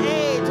 and an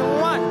 8,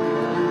 1.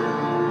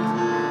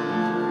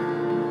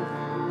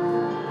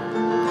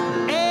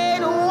 8,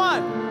 1.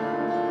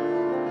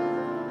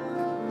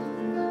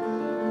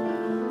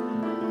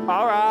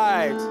 All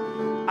right.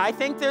 I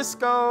think this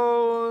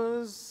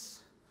goes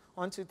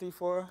 1, 2, 3,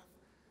 4,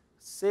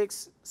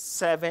 6,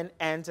 7,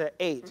 and an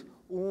 8.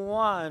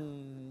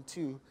 1,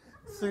 2,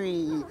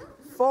 3,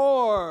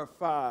 4,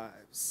 5,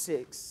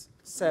 6,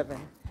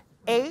 7,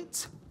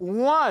 8,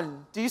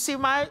 1. Do you see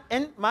my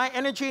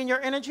energy and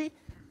your energy?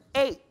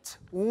 8,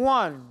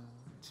 1,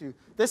 2.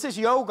 This is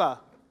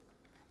yoga.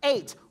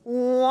 8,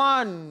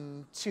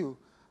 1, 2.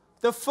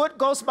 The foot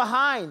goes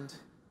behind.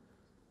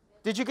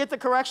 Did you get the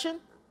correction?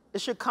 It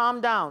should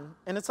calm down,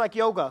 and it's like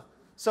yoga.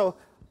 So,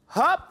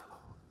 up,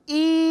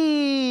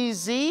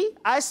 easy.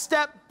 I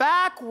step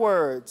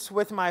backwards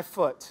with my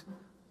foot.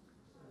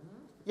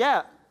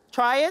 Yeah,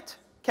 try it.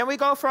 Can we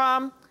go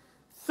from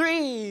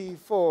 3,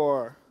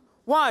 4,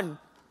 1,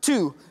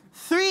 2,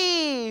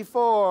 3,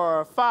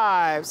 4,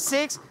 5,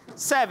 6,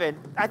 7.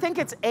 I think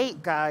it's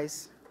 8,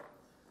 guys.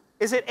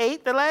 Is it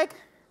 8, the leg?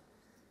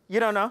 You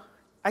don't know?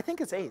 I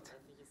think it's 8.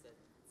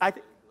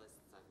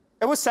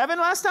 It was 7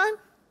 last time?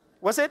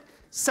 Was it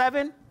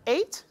 7,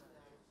 8?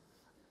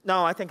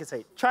 No, I think it's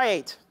 8. Try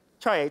 8.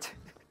 Try 8.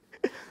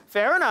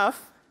 Fair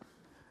enough.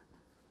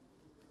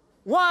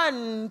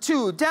 1,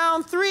 2,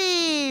 down,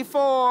 3,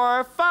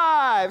 4,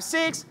 5,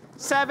 6,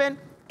 7,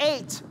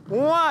 8.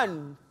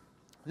 1.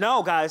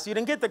 No, guys, you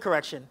didn't get the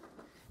correction.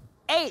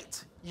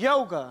 8,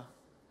 yoga.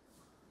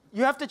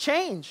 You have to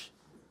change.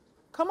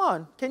 Come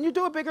on, can you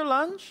do a bigger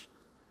lunge?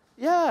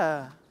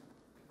 Yeah.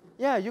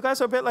 Yeah, you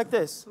guys are a bit like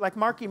this, like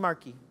Marky.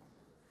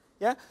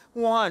 Yeah?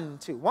 1,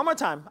 2. One more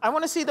time. I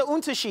want to see the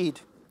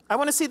Unterschied. I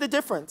want to see the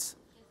difference.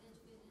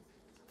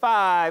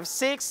 5,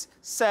 6,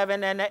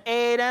 7, and an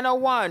 8, and a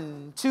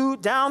 1, 2,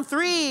 down,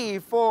 3,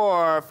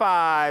 4,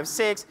 5,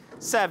 6,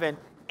 7,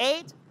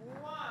 8,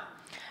 1.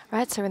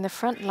 Right, so in the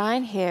front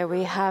line here,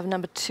 we have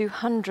number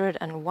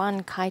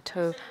 201,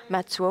 Kaito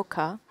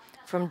Matsuoka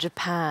from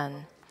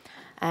Japan.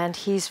 And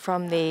he's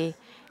from the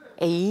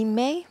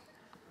Eime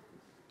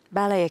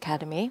Ballet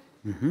Academy.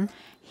 Mm-hmm.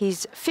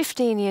 He's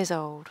 15 years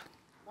old.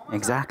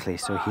 Exactly,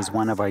 so he's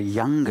one of our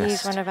youngest.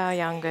 He's one of our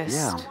youngest.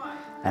 Yeah.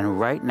 And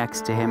right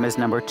next to him is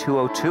number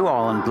 202,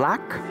 all in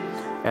black.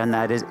 And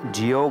that is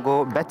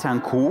Diogo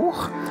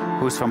Betancourt,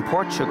 who's from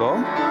Portugal.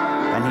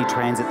 And he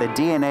trains at the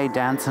DNA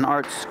Dance and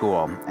Art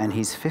School. And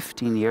he's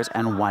 15 years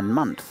and 1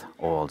 month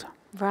old.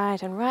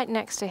 Right, and right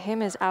next to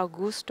him is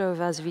Augusto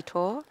Vaz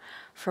Vitor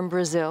from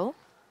Brazil.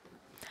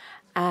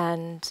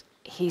 And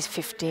he's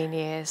 15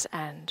 years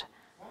and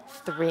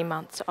 3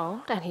 months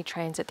old. And he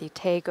trains at the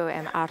Tego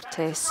M.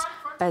 Artes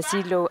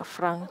Basilo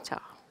Franca.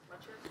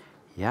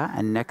 Yeah,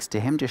 and next to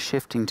him, just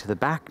shifting to the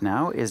back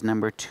now, is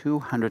number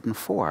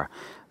 204,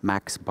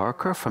 Max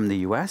Barker from the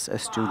US, a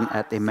student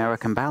at the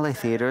American Ballet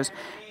Theater's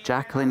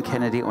Jacqueline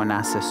Kennedy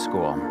Onassis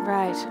School.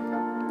 Right.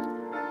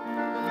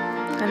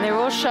 And they're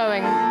all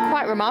showing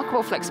quite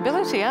remarkable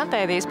flexibility, aren't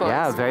they, these boys?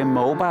 Yeah, a very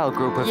mobile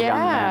group of young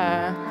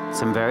men.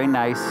 Some very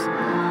nice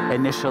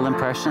initial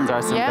impressions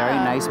are some very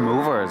nice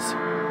movers.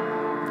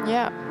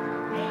 Yeah.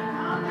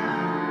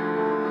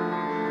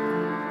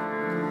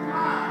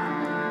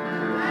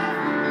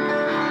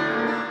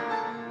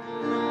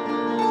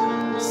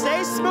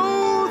 Stay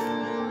smooth.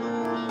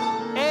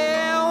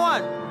 And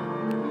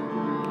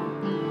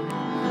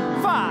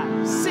 1,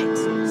 5, 6,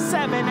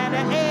 7, and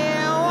an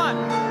and 1.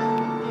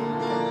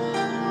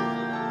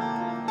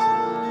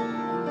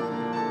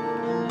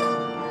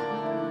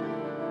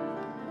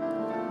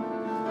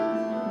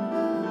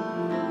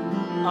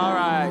 All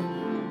right.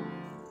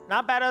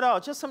 Not bad at all.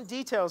 Just some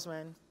details,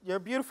 man. You're a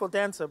beautiful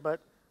dancer, but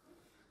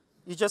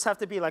you just have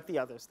to be like the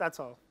others. That's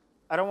all.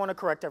 I don't want to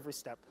correct every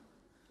step.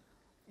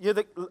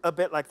 You're a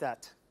bit like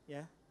that.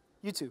 Yeah?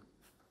 You too.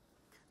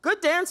 Good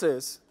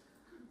dancers,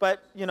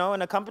 but, you know,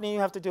 in a company, you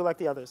have to do like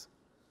the others.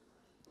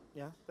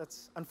 Yeah?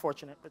 That's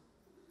unfortunate, but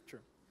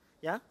true.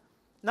 Yeah?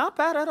 Not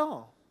bad at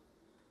all.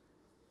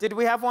 Did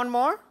we have one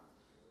more?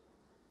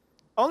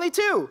 Only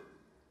 2.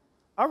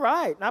 All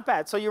right, not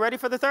bad. So you ready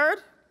for the third?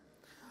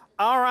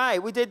 All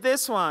right, we did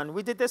this one.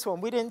 We did this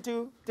one. We didn't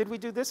do, did we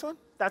do this one?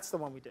 That's the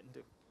one we didn't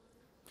do.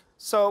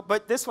 So,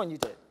 but this one you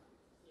did,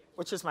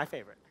 which is my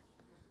favorite.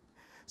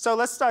 So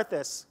let's start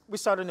this. We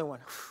start a new one.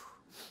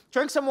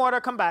 Drink some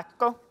water, come back.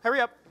 Go, hurry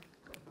up.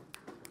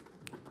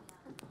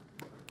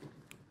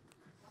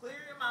 Clear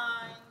your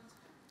mind.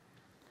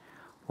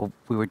 Well,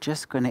 we were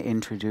just going to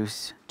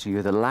introduce to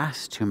you the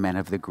last 2 men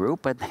of the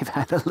group, but they've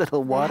had a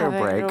little water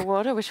break. A little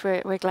water, which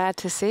we're glad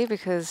to see,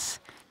 because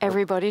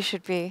everybody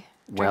should be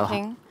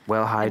drinking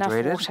well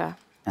hydrated, enough water.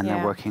 and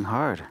they're working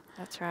hard.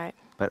 That's right.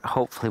 But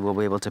hopefully we'll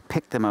be able to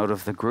pick them out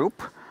of the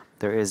group.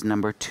 There is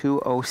number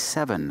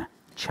 207,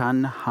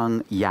 Chun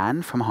Hung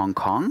Yan from Hong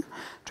Kong,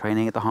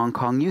 training at the Hong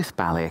Kong Youth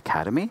Ballet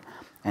Academy,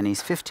 and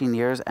he's 15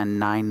 years and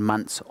 9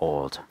 months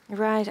old.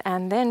 Right,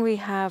 and then we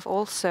have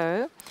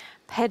also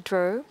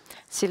Pedro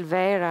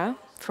Silveira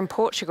from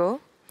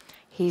Portugal.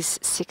 He's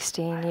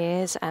 16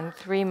 years and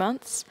 3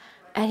 months,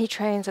 and he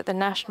trains at the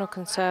National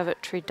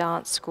Conservatory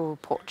Dance School,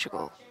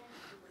 Portugal.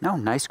 No,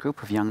 nice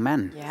group of young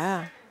men.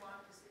 Yeah.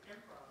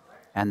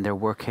 And they're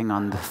working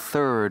on the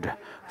third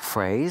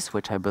phrase,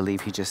 which I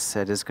believe he just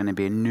said is going to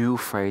be a new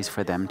phrase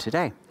for them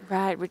today.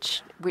 Right,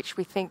 which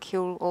we think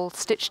he'll all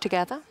stitch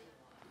together.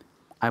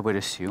 I would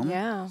assume.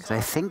 Yeah. Because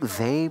I think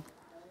they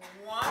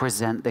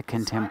present the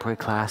contemporary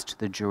class to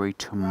the jury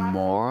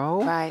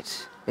tomorrow.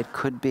 Right. It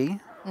could be.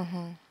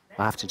 Mm-hmm.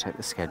 I'll have to check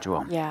the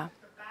schedule. Yeah.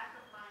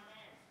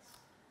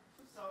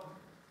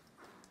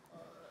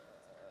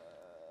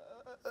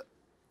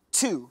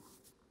 Two,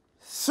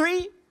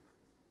 3,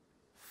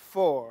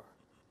 4,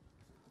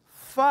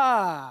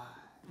 5,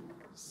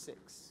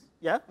 6.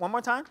 Yeah, one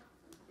more time.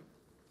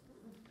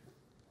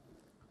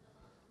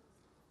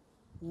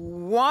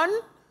 1,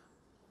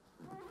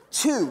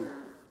 2,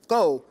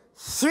 go.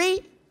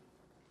 3,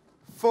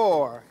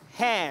 4,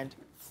 hand.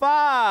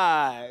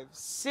 5,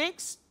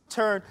 6,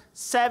 turn.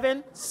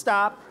 7,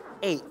 stop.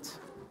 8.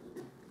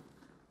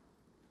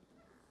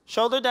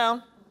 Shoulder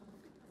down.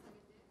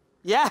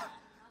 Yeah.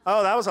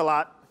 Oh, that was a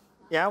lot.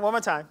 Yeah, one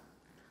more time.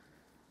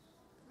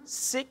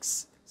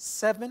 6,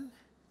 7,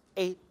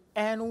 8,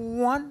 and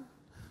 1,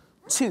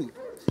 2,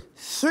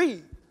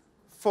 3,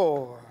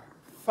 4,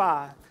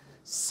 5,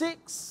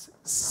 6,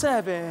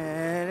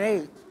 7,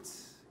 8.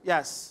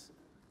 Yes.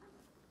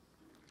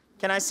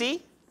 Can I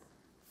see?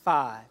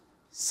 5,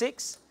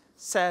 6,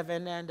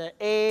 7, and a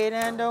 8,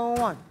 and a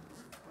 1,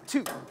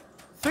 2,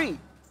 3,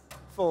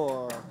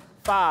 4,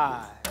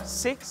 5,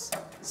 6,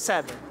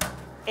 7,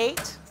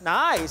 8.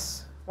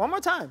 Nice. One more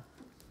time.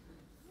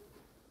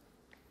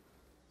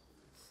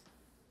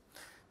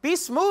 Be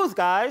smooth,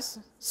 guys.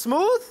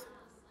 Smooth?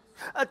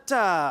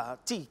 Ta,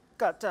 ti,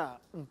 ka, ta,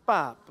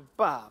 ba,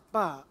 ba,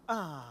 ba,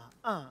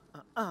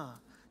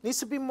 Needs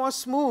to be more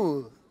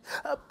smooth.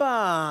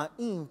 Ba,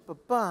 ba,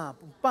 ba,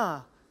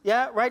 ba.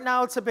 Yeah, right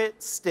now it's a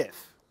bit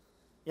stiff.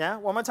 Yeah,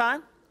 one more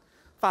time.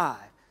 5,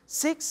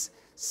 6,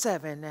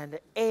 7, and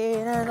 8,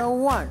 and a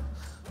 1,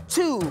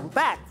 2,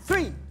 back,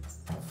 3,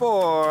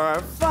 4,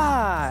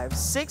 5,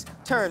 6,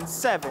 turn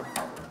 7,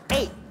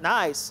 8.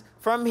 Nice.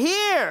 From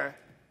here,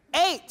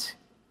 8.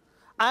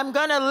 I'm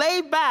gonna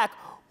lay back.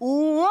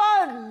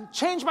 1,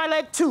 change my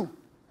leg, 2.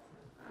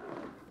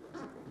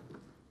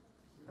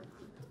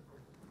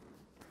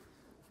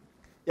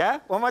 Yeah,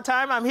 one more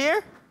time, I'm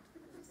here.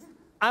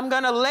 I'm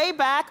gonna lay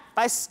back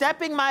by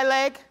stepping my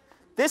leg,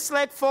 this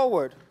leg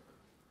forward.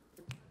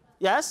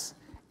 Yes?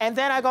 And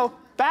then I go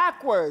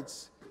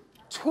backwards,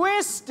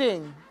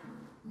 twisting,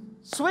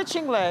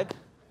 switching leg,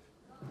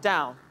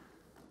 down.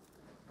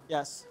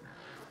 Yes.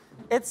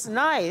 It's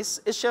nice,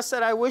 it's just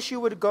that I wish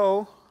you would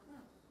go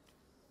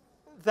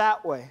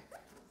that way.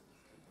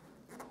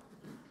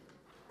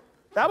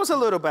 That was a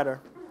little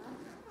better.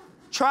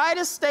 Try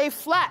to stay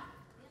flat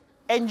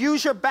and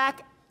use your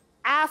back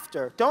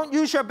after. Don't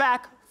use your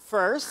back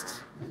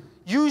first.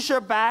 Use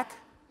your back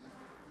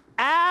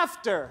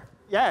after.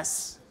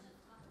 Yes.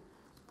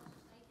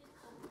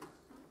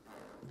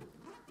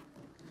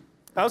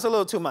 That was a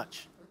little too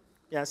much.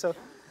 Yeah, so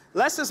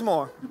less is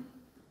more.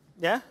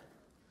 Yeah?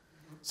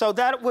 So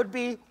that would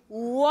be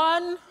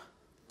 1,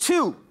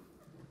 2.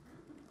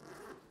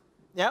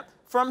 Yep.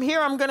 From here,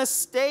 I'm going to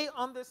stay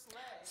on this leg.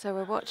 So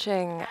we're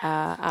watching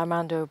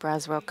Armando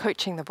Braswell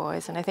coaching the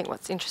boys, and I think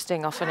what's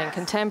interesting often in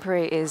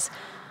contemporary is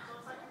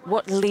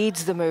what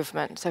leads the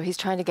movement. So he's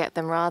trying to get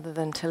them, rather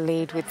than to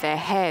lead with their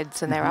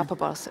heads and their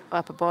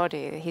upper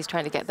body, he's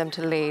trying to get them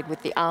to lead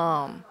with the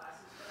arm.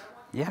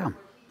 Yeah.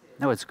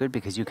 No, it's good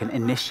because you can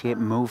initiate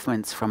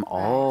movements from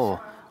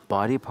all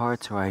body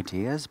parts or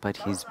ideas, but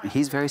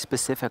he's very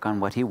specific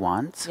on what he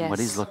wants, what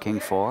he's looking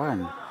for,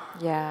 and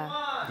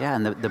yeah,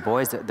 and the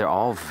boys, they're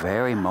all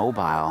very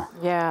mobile.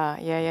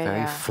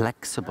 Very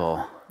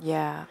flexible.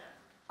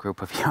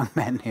 Group of young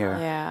men here.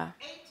 Yeah.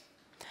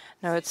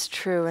 No, it's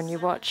true. And you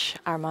watch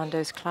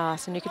Armando's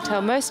class, and you can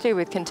tell mostly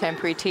with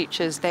contemporary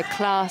teachers, their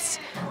class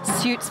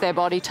suits their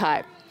body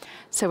type.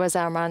 So as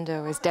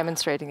Armando is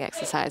demonstrating the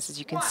exercises,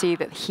 you can see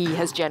that he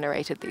has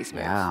generated these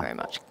moves very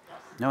much.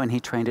 No, and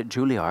he trained at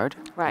Juilliard.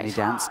 Right. And he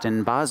danced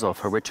in Basel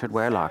for Richard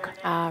Wehrlock.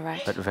 Ah,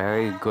 right. But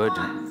very good.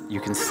 You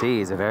can see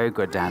he's a very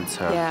good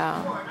dancer.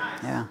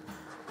 Yeah.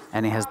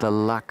 And he has the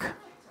luck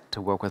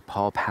to work with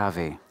Paul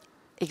Pavey.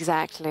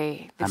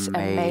 Exactly. This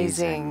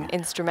amazing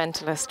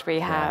instrumentalist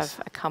we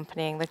have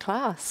accompanying the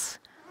class.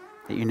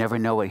 That you never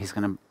know what he's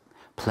going to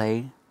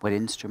play, what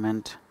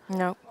instrument.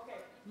 No.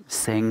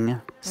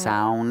 Sing,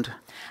 sound.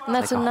 And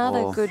that's like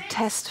another good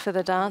test for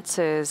the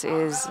dancers,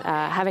 is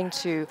having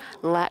to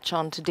latch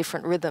on to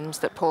different rhythms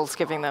that Paul's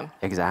giving them.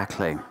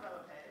 Exactly. But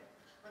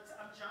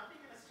I'm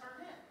jumping and it's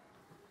turned in.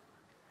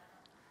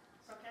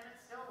 So can it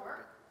still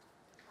work?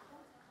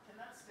 Can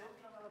that still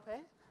be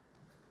envelope?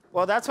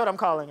 Well, that's what I'm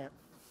calling it.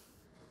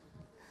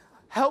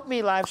 Help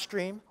me, live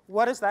stream.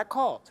 What is that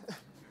called?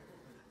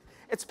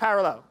 It's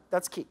parallel.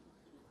 That's key.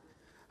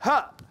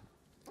 Up,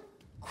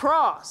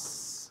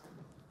 cross.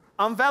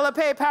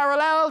 Envelope,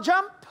 parallel,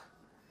 jump,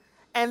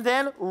 and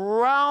then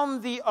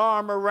round the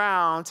arm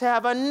around to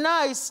have a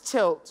nice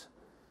tilt.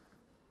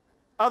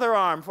 Other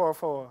arm,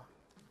 4-4.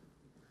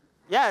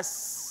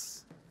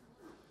 Yes.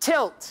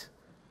 Tilt.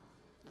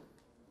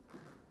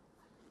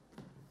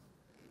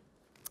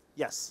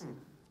 Yes.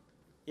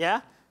 Yeah?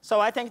 So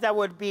I think that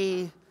would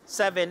be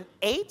 7,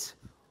 8.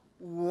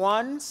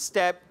 1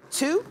 step,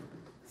 2,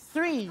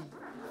 3,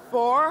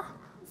 4,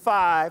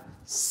 5,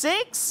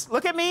 6.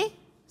 Look at me.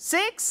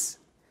 6.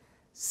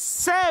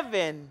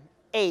 7,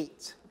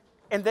 8.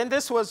 And then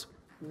this was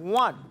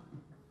 1.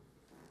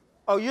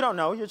 Oh, you don't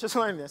know. You're just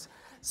learning this.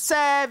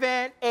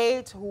 7,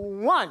 8,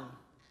 1,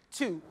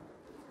 2,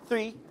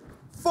 3,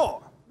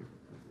 4.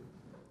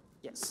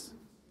 Yes.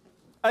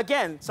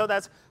 Again, so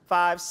that's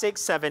 5,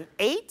 6, 7,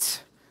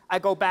 8. I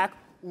go back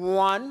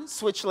 1,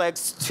 switch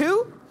legs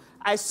 2.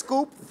 I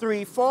scoop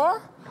 3,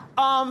 4.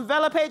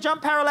 Envelope,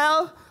 jump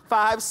parallel.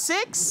 5,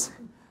 6,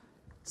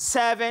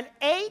 7,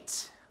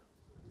 8.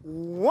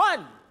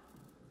 1,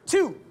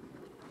 2,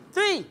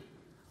 3,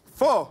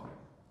 4.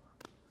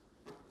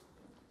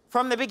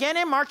 From the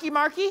beginning, marky,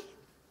 marky.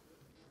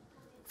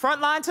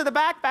 Front line to the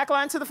back, back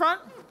line to the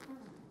front.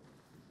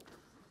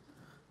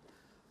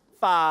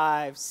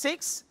 5,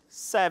 6,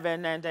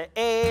 7, and a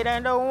 8,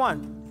 and a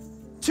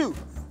 1, 2,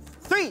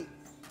 3,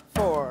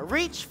 4.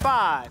 Reach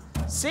 5,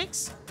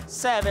 6,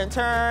 7,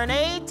 turn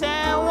 8,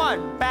 and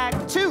 1.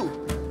 Back 2,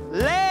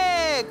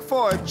 leg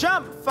 4,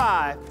 jump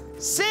 5,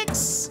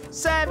 6,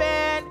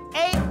 7,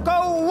 8,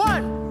 go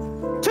 1,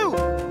 2,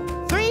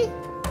 3,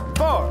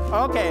 4.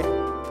 Okay.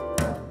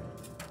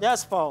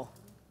 Yes, Paul.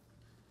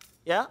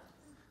 Yeah?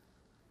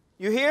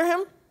 You hear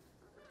him?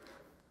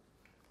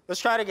 Let's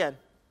try it again.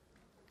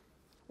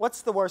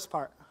 What's the worst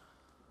part?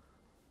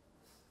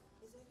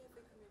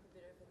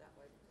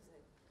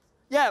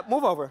 Yeah,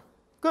 move over.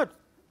 Good.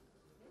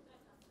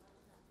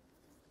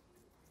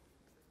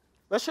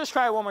 Let's just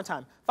try it one more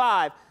time.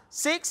 5,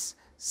 6,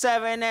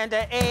 7, and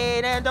a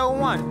 8, and a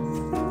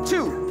 1,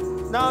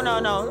 2. No,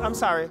 I'm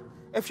sorry.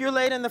 If you're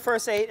late in the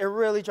first 8, it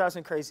really drives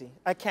me crazy.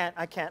 I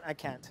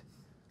can't.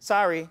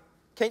 Sorry.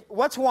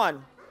 What's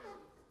 1?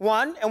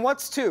 1, and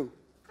what's 2?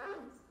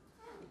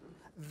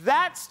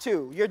 That's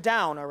 2. You're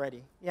down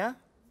already, yeah?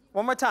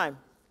 One more time.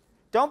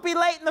 Don't be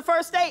late in the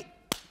first 8.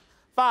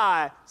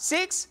 5,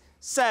 6,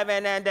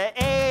 7, and a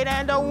 8,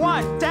 and a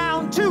 1.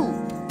 Down 2,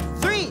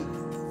 3,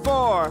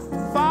 4,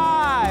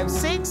 5,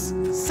 6,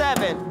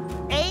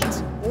 7, 8,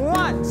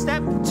 1.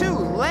 Step 2,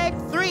 leg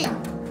 3,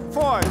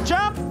 4.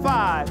 Jump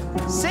 5,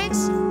 6,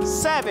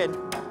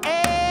 7,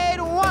 8,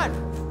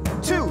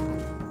 1, 2,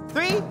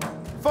 3,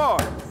 4.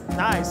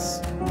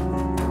 Nice.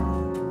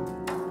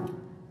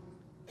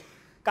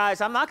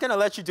 Guys, I'm not going to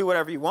let you do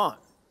whatever you want.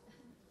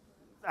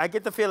 I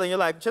get the feeling you're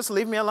like, just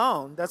leave me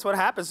alone. That's what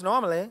happens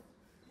normally.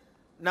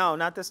 No,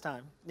 not this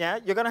time. Yeah,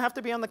 you're going to have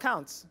to be on the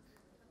counts.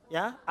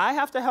 Yeah, I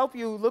have to help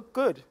you look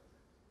good.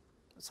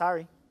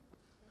 Sorry.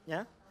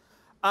 Yeah?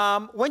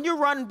 When you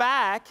run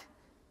back,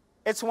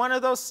 it's one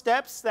of those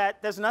steps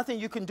that there's nothing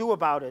you can do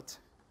about it.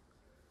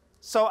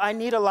 So I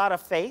need a lot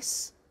of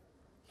face.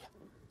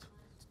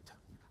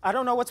 I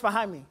don't know what's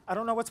behind me. I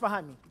don't know what's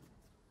behind me.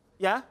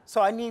 Yeah?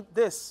 So I need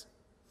this.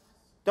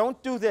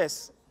 Don't do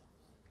this.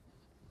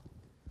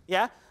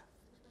 Yeah?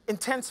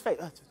 Intense face.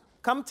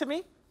 Come to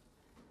me.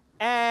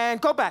 And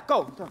go back.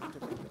 Go.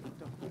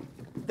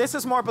 This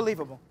is more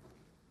believable.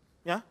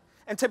 Yeah?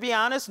 And to be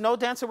honest, no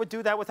dancer would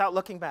do that without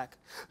looking back.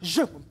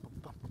 You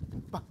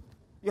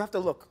have to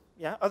look.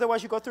 Yeah?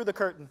 Otherwise, you go through the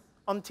curtain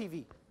on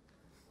TV.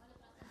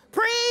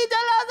 Prix de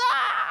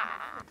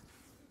Lausanne!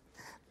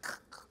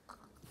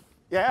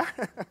 Yeah?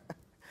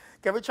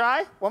 Can we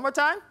try? One more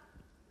time?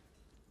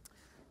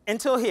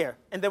 Until here,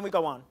 and then we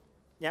go on.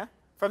 Yeah?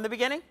 From the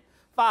beginning?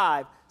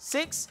 5,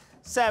 6,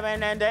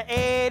 7, and a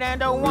 8,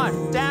 and a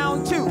 1.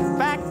 Down 2,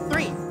 back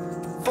 3,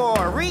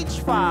 4, reach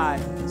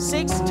 5,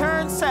 6,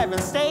 turn 7,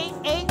 stay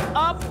 8,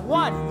 up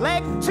 1,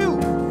 leg 2,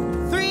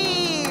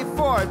 3,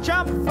 4,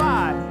 jump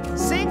 5,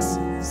 6,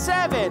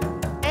 7,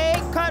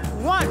 8, cut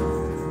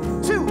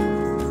 1,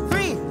 2,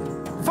 3,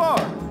 4.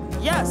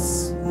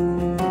 Yes.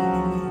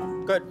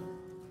 Good.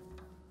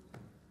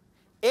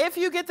 If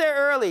you get there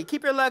early,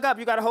 keep your leg up,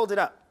 you gotta hold it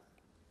up.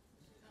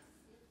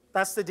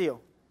 That's the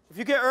deal. If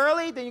you get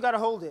early, then you gotta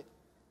hold it.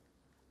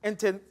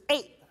 Into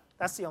 8,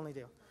 that's the only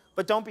deal.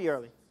 But don't be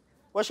early.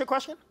 What's your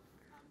question?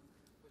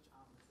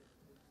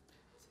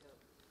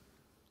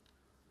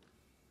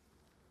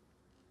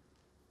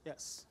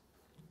 Yes.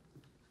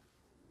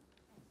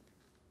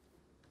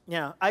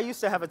 Yeah, I used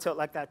to have a tilt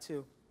like that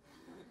too.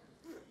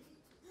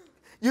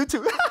 You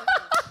too.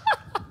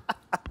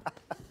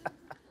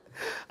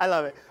 I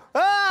love it.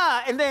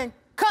 Ah, and then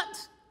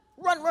cut.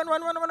 Run.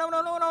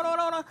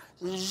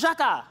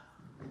 Jaka.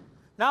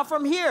 Now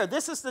from here,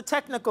 this is the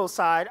technical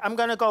side. I'm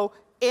gonna go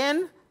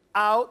in,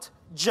 out,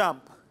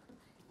 jump.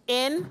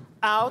 In,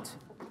 out,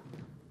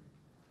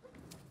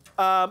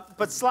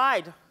 but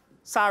slide.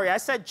 Sorry, I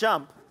said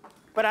jump,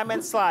 but I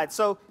meant slide.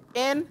 So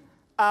in,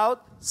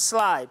 out,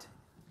 slide.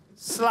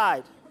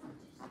 Slide.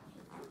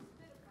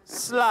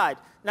 Slide.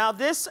 Now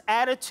this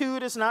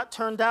attitude is not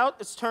turned out,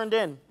 it's turned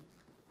in.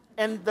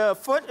 And the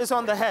foot is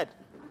on the head.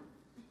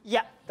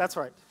 Yeah, that's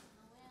right.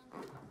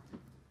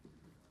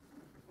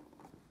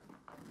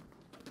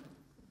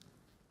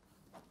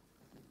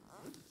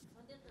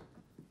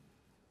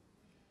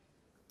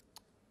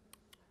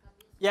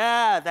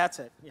 Yeah, that's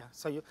it. Yeah,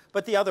 so you,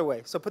 but the other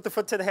way. So put the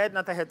foot to the head,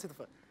 not the head to the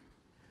foot.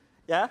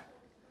 Yeah?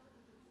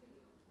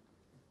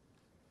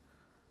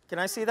 Can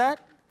I see that?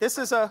 This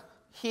is a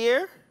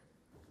here,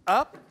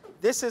 up.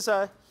 This is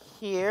a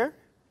here,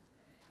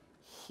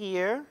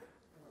 here,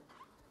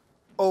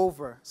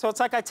 over. So it's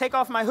like I take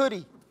off my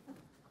hoodie.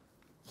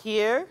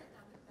 Here,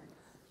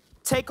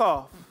 take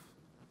off.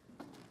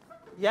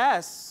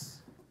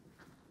 Yes.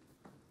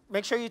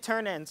 Make sure you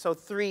turn in. So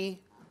 3,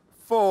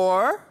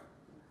 4,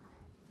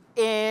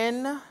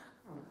 in,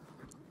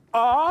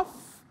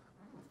 off,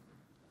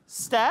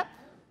 step,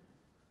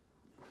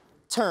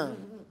 turn.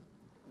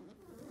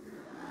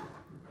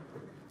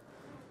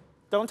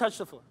 Don't touch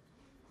the floor.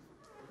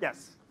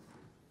 Yes.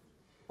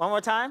 One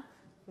more time.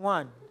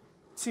 1,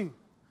 2,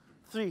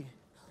 3,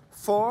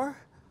 4,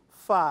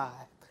 5,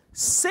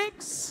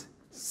 6,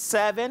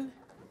 7,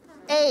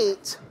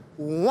 8,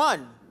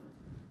 1,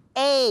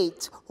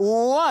 8,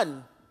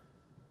 1,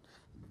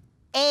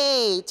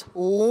 8,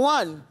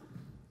 1,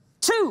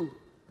 2,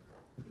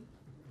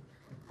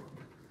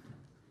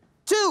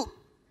 2,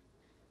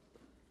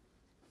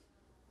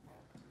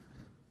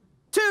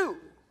 2.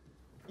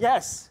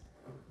 Yes.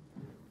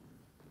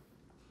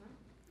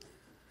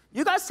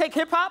 You guys take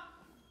hip hop?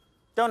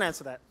 Don't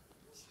answer that.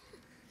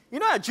 You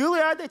know at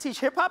Juilliard they teach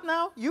hip hop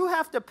now? You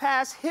have to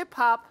pass hip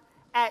hop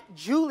at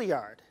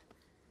Juilliard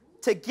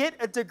to get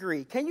a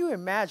degree. Can you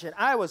imagine?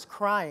 I was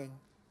crying.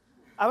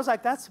 I was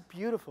like, that's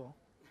beautiful.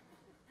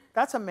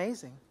 That's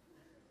amazing.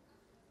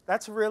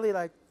 That's really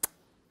like,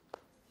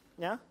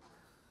 yeah?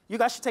 You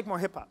guys should take more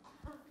hip hop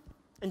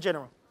in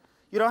general.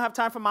 You don't have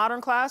time for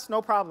modern class?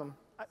 No problem.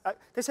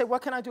 They say,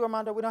 what can I do,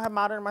 Armando? We don't have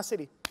modern in my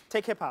city.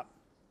 Take hip hop.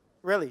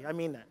 Really, I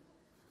mean that.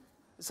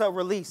 So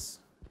release,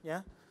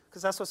 yeah?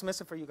 Because that's what's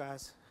missing for you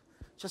guys.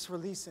 Just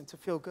releasing to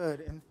feel good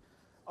and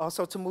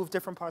also to move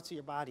different parts of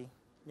your body,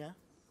 yeah?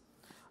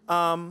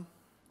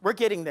 We're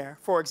getting there,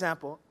 for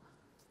example.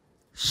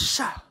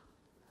 Sha,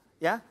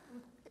 yeah?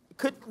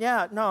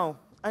 No,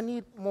 I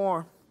need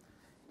more.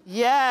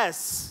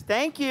 Yes,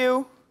 thank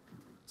you.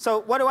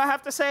 So what do I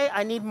have to say?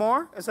 I need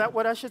more? Is that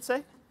what I should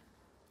say?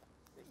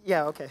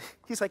 Yeah, okay.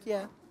 He's like,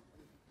 yeah.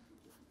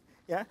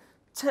 Yeah?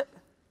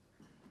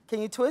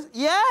 Can you twist?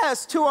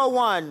 Yes,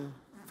 201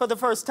 for the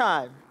first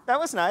time. That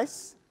was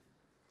nice.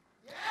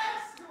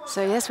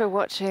 So yes, we're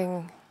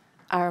watching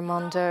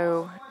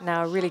Armando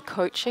now really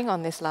coaching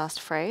on this last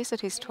phrase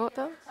that he's taught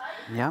them.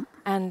 Yeah.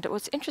 And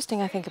what's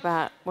interesting, I think,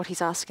 about what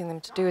he's asking them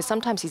to do is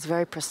sometimes he's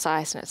very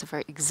precise and it's a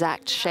very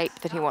exact shape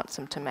that he wants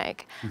them to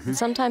make. And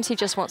sometimes he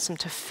just wants them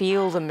to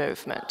feel the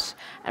movement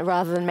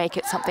rather than make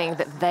it something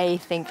that they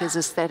think is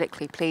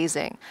aesthetically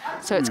pleasing.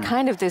 So it's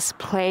kind of this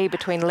play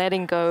between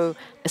letting go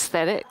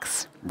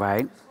aesthetics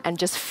Right. and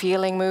just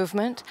feeling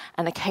movement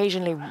and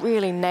occasionally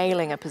really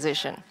nailing a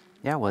position.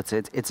 Yeah, well,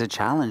 it's a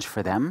challenge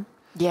for them.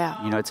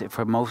 Yeah. You know,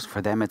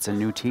 for them, it's a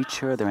new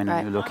teacher. They're in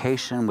a new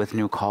location with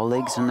new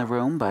colleagues in the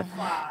room, but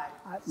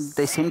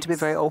they seem to be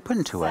very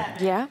open to it.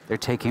 Yeah. They're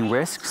taking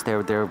risks.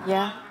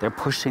 They're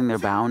pushing their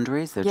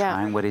boundaries. They're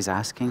trying what he's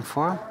asking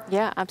for.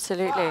 Yeah,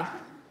 absolutely.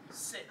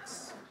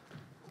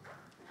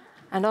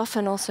 And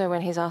often also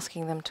when he's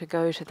asking them to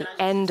go to the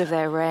end of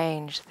their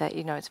range, that,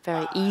 you know, it's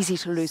very easy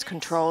to lose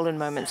control in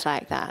moments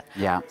like that.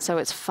 Yeah. So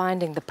it's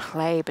finding the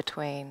play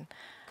between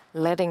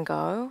letting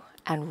go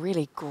and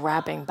really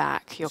grabbing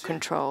back your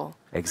control.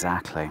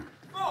 Exactly.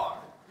 4,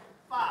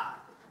 5,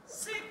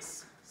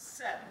 6,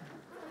 7,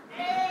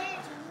 8,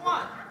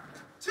 1,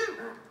 2,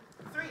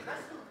 3,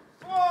 let's do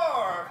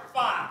 4,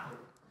 5.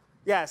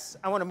 Yes,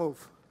 I want to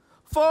move.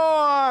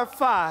 4,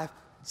 5,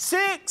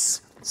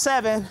 6,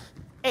 7,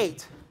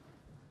 8,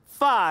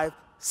 5,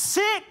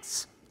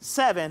 6,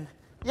 7.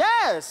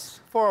 Yes,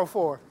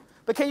 404.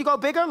 But can you go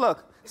bigger?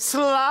 Look,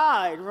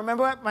 slide.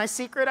 Remember my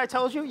secret I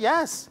told you?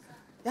 Yes,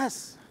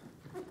 yes.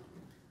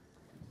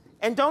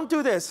 And don't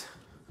do this.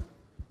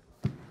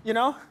 You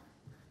know?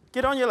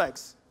 Get on your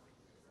legs.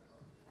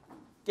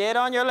 Get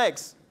on your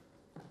legs.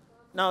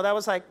 No, that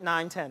was like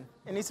 9, 10.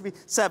 It needs to be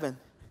 7,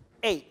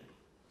 8,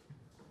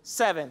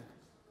 7,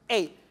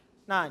 8,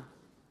 9,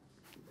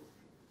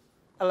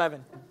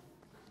 11.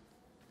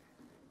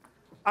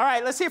 All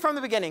right, let's see it from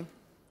the beginning.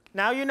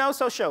 Now you know,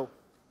 so show.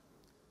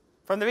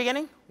 From the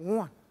beginning,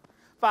 1,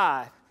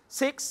 5,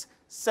 6,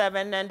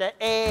 7, and a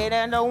 8,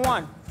 and a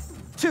 1,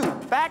 2,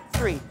 back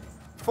 3,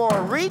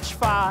 4, reach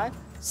 5,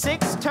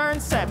 6, turn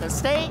 7,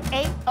 stay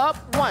 8,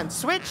 up 1,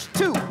 switch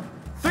 2,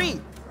 3,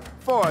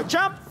 4,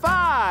 jump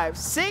 5,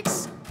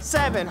 6,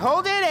 7,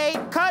 hold it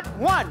 8, cut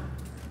 1,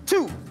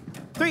 2,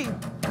 3,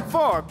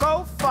 4,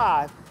 go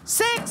 5,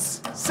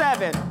 6,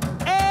 7,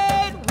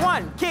 8,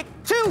 1, kick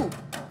 2,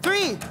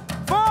 3,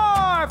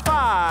 4,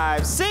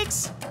 5,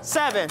 6,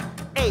 7,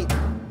 8.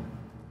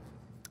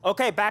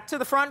 Okay, back to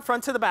the front,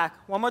 front to the back.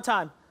 One more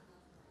time.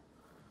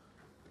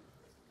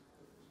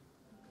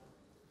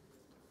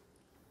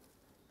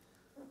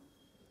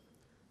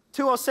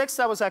 .206,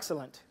 that was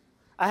excellent.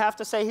 I have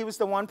to say he was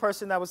the one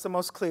person that was the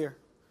most clear.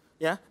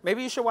 Yeah?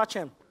 Maybe you should watch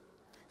him.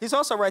 He's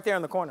also right there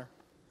in the corner.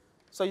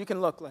 So you can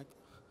look like.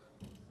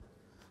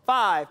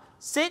 5,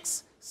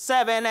 6,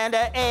 7, and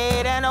a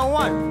 8, and a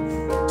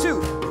 1,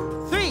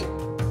 2, 3,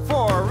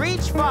 4,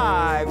 reach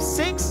 5,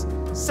 6,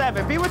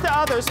 7. Be with the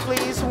others,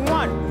 please.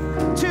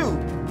 1, 2,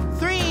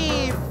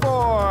 3,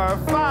 4,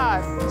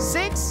 5,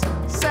 6,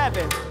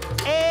 7,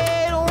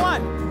 8,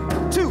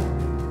 1,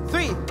 2,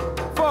 3,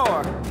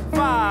 4,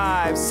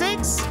 5,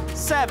 6,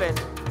 7,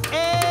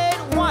 8,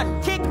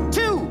 1. Kick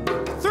 2,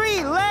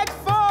 3, leg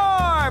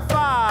 4,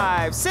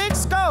 5,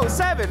 6, go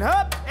 7,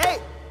 up 8.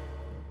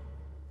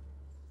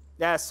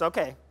 Yes,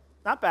 okay,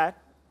 not bad.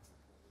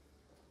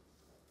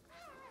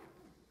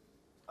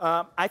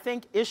 I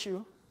think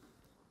issue,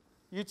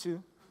 you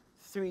 2,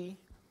 3,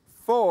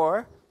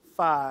 4,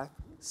 5,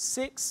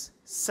 6,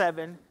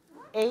 7,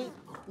 8,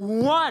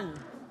 1.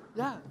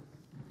 Yeah.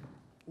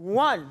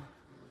 1,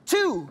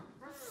 2,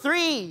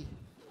 3,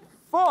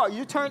 4.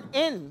 You turn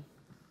in.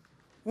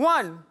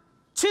 1,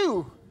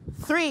 2,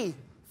 3,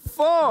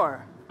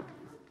 4.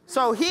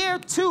 So here,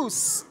 2,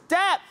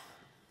 step.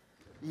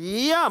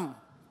 Yum.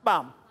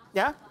 Bam.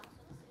 Yeah?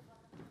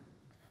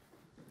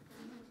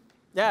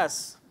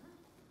 Yes.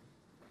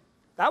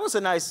 That was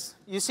a nice,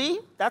 you see?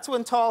 That's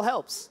when tall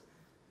helps.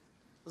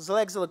 Those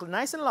legs look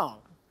nice and long.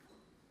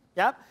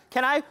 Yep.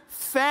 Can I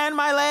fan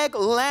my leg,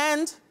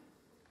 land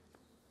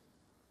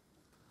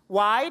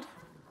wide?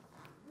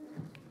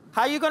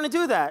 How are you going to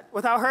do that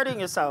without hurting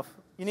yourself?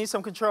 You need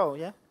some control,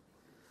 yeah?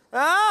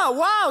 Oh,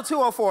 wow,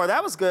 204.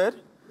 That was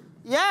good.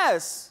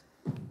 Yes.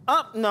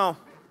 Up, no.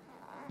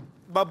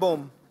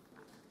 Ba-boom.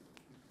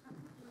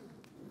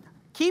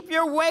 Keep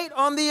your weight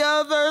on the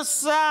other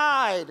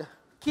side.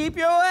 Keep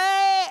your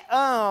weight,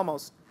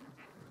 almost.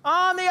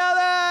 On the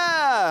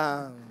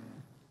other.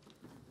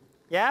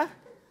 Yeah?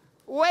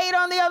 Weight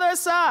on the other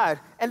side.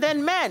 And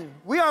then men,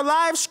 we are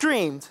live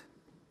streamed.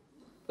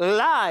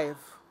 Live.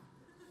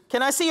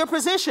 Can I see your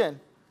position?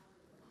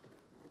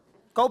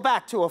 Go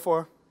back,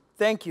 204.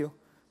 Thank you.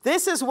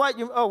 This is what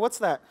you, oh, what's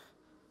that?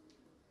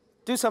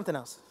 Do something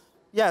else.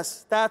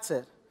 Yes, that's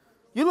it.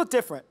 You look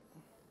different.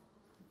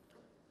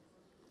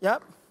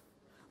 Yep.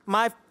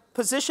 My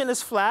position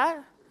is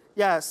flat.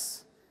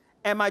 Yes.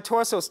 And my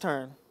torso's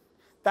turned.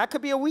 That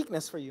could be a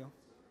weakness for you.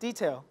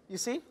 Detail. You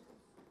see?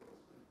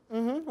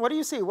 Mm-hmm. What do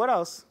you see? What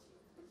else?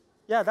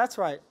 Yeah, that's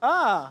right.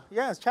 Ah,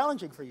 yeah, it's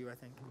challenging for you, I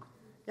think.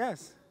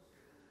 Yes.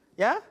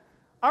 Yeah?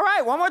 All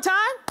right, one more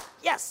time.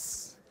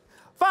 Yes.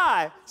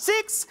 5,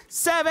 6,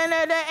 7, and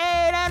an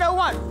 8, and a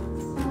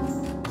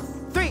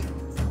 1. 3.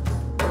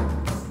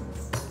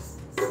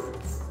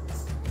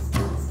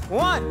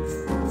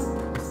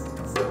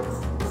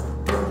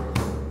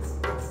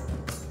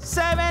 1.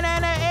 7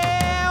 and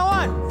an 8,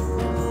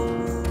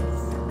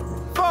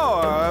 1.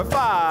 4,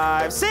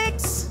 5,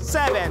 6,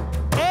 7,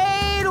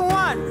 8,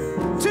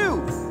 1,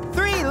 2,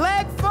 3,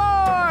 leg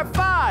 4,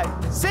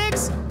 5,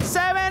 6,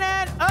 7,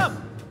 and up.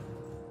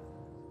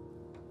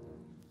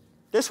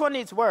 This one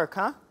needs work,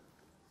 huh?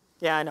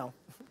 Yeah, I know.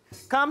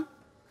 Come.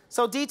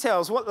 So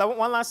details,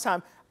 one last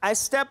time. I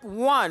step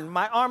 1,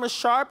 my arm is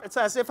sharp. It's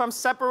as if I'm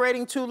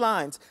separating 2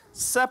 lines.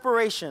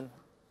 Separation,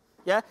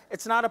 yeah?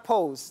 It's not a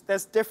pose,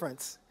 there's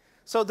difference.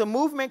 So the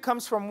movement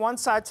comes from one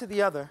side to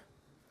the other.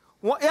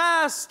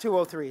 Yes,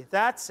 203,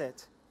 that's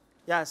it.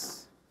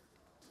 Yes,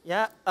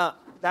 yeah,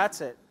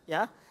 that's it,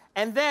 yeah?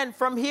 And then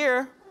from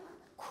here,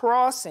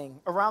 crossing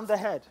around the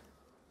head.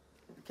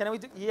 Can we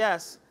do,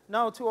 yes.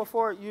 No,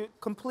 204, you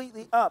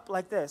completely up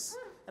like this.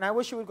 And I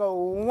wish you would go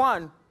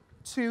 1,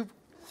 2,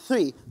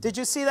 3. Did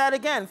you see that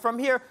again? From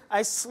here,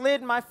 I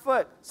slid my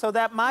foot so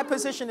that my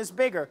position is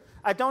bigger.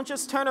 I don't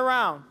just turn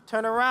around,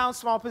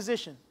 small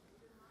position.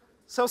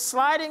 So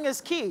sliding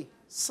is key.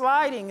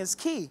 Sliding is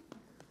key.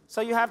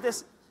 So you have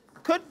this,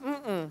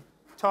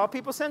 tall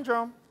people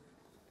syndrome.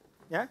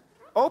 Yeah?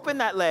 Open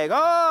that leg.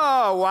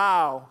 Oh,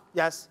 wow.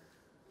 Yes.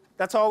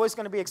 That's always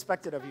going to be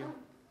expected of you.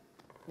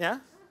 Yeah?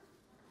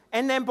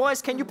 And then,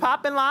 boys, can you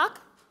pop and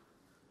lock?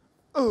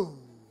 Ooh.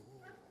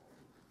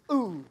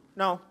 Ooh.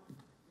 No.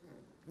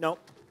 No.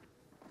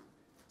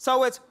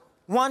 So it's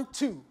 1,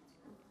 2.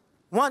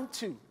 1,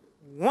 2.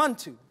 1,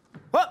 2.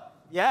 Oh,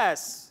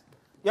 yes.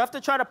 You have to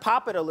try to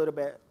pop it a little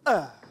bit.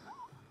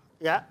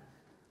 Yeah.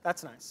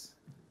 That's nice.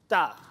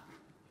 Da.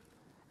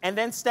 And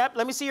then step.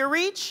 Let me see your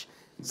reach.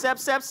 Step,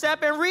 step,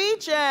 step, and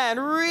reach,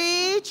 and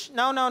reach.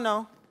 No, no,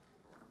 no.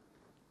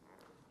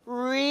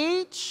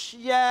 Reach.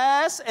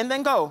 Yes. And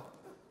then go.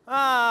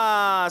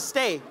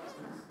 Stay.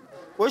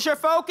 Where's your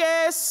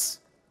focus?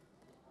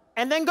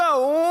 And then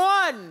go.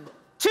 1,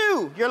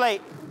 2. You're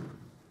late.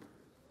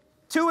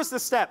 2 is the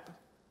step.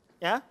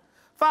 Yeah?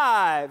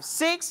 5,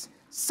 6,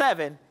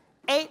 7,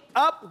 8.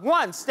 Up.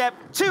 1. Step.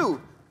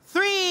 2,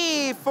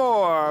 3,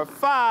 4,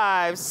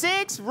 5,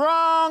 6.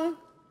 Wrong.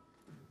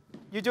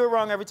 You do it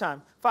wrong every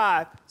time.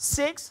 5,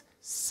 6,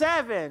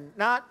 7.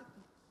 Not,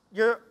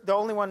 you're the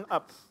only one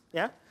up.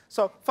 Yeah?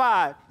 So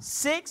 5,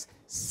 6,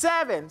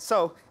 7.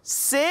 So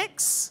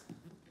 6,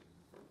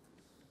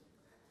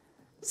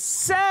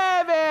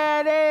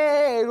 7,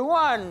 8,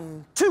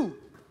 1, 2.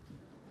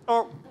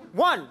 Or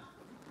 1.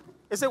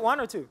 Is it 1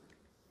 or 2?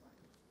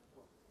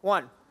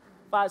 1.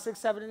 5, 6,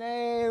 7,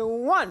 8,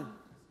 1,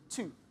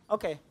 2.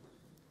 Okay.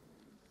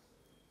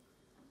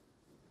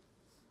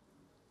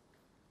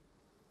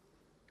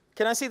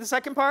 Can I see the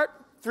second part?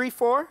 3,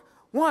 4.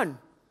 1,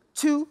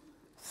 2,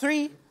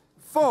 3,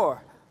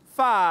 4,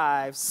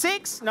 5,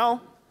 6.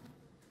 No.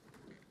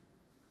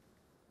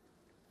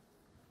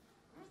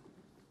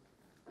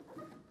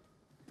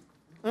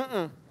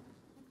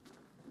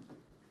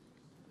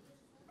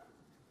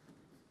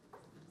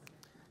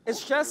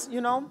 It's just,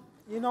 you know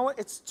what?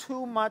 It's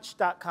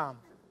toomuch.com.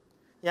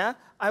 Yeah?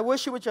 I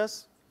wish you would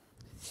just,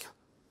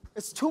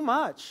 it's too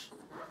much.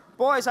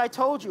 Boys, I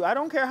told you, I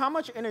don't care how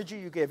much energy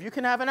you give. You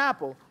can have an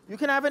apple. You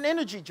can have an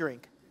energy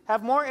drink.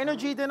 Have more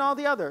energy than all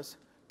the others.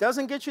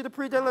 Doesn't get you the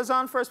Prix de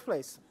Lausanne first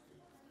place.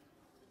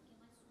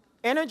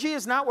 Energy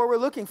is not what we're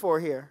looking for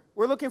here.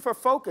 We're looking for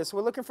focus.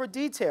 We're looking for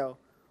detail.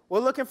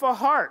 We're looking for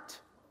heart.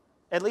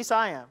 At least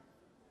I am.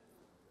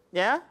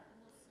 Yeah?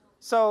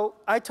 So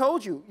I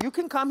told you, you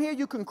can come here,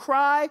 you can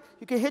cry,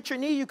 you can hit your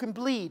knee, you can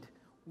bleed.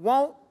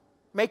 Won't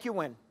make you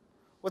win.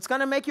 What's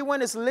going to make you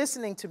win is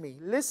listening to me.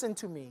 Listen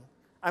to me.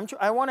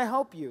 I want to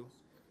help you.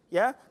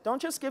 Yeah?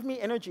 Don't just give me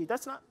energy.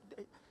 That's not,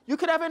 you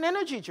could have an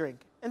energy drink,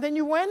 and then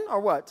you win,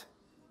 or what?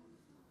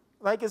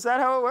 Like, is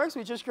that how it works?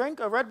 We just drink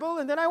a Red Bull,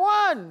 and then I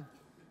won.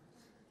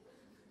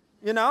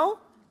 You know?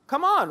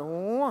 Come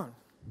on. 1.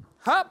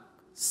 Hop.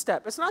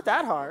 Step. It's not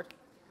that hard.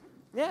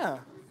 Yeah.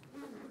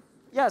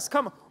 Yes,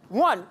 come on.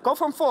 1. Go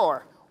from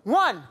 4.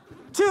 1,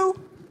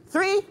 2,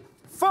 3,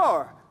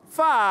 4,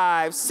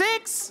 5,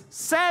 6,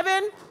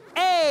 7,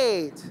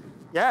 8.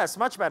 Yes,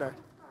 much better.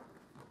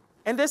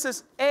 And this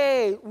is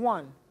A,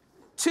 1,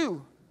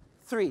 2,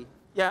 3.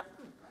 Yeah.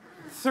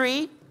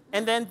 3.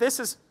 And then this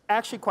is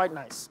actually quite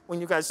nice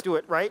when you guys do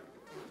it, right?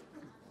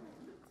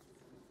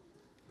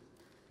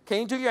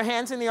 Can you do your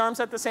hands and the arms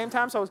at the same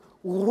time? So it's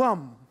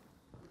whum.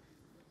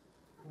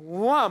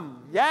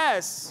 Whum.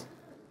 Yes.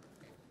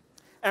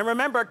 And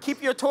remember,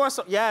 keep your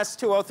torso. Yes,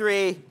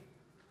 203.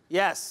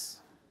 Yes.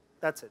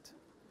 That's it.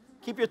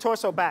 Keep your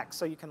torso back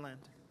so you can land.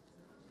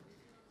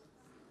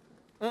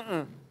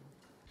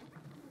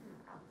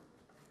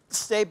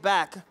 Stay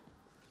back.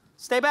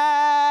 Stay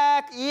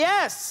back.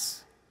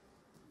 Yes.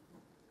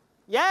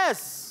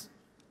 Yes.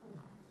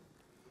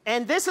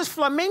 And this is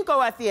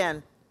flamenco at the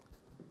end.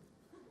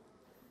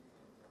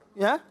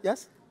 Yeah?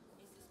 Yes?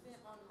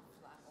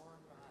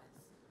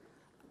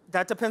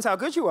 That depends how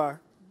good you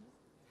are.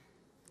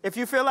 If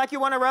you feel like you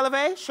want to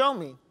releve, show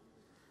me.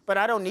 But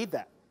I don't need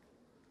that.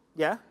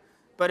 Yeah?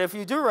 But if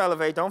you do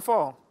releve, don't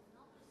fall.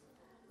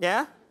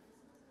 Yeah?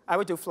 I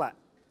would do flat.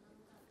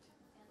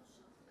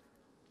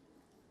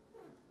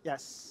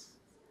 Yes.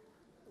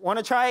 Want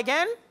to try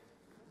again?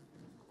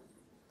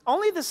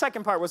 Only the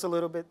second part was a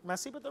little bit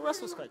messy, but the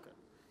rest was quite good.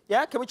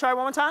 Yeah? Can we try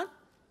one more time?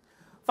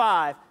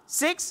 5,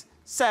 6,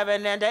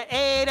 7, and a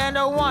 8, and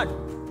a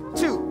 1,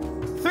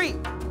 2, 3,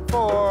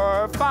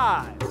 4,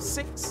 5,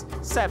 6,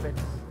 7,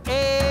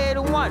 8,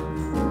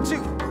 1,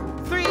 2,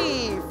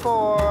 3,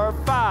 4,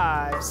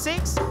 5,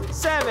 6,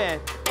 7,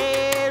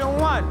 8,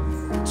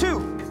 1,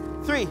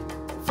 2, 3,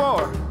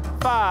 4,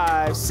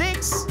 5,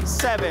 6,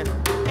 7,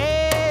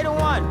 8,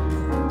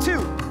 1,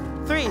 2,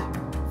 3,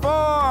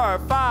 4,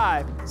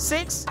 5,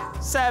 6,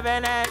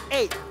 7, and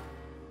 8.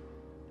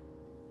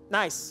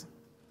 Nice.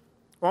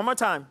 One more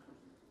time.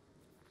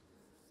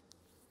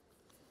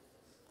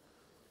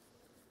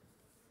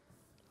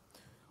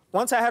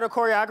 Once I had a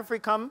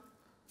choreographer come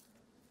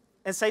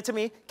and say to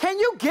me, "Can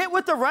you get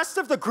with the rest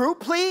of the group,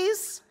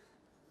 please?"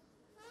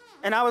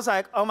 And I was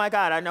like, oh my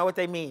God, I know what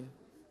they mean.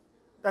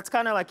 That's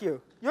kind of like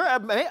you. You're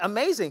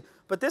amazing,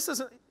 but this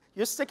isn't,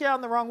 you're sticking out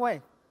in the wrong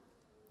way.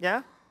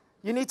 Yeah?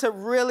 You need to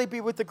really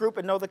be with the group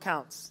and know the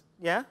counts.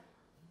 Yeah?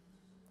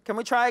 Can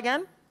we try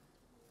again?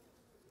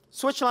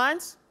 Switch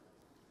lines.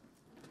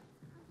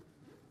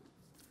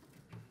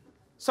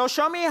 So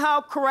show me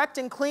how correct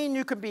and clean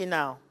you can be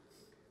now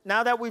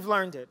that we've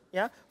learned it.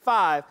 Yeah?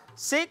 5,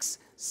 6,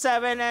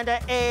 7, and a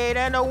 8,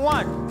 and a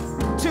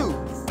 1, 2,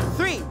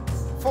 3,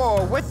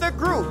 4 with the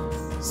group.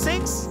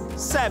 6,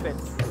 7,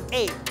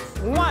 8,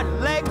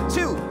 1, leg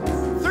 2,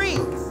 3,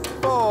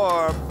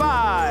 4,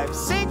 5,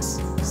 6,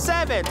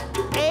 7,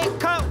 8,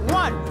 cut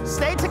 1.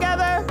 Stay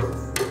together.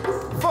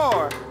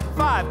 4,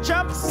 5,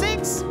 jump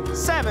 6,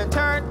 7,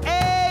 turn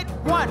 8,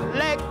 1,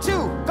 leg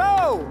 2,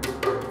 go.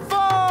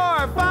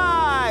 4,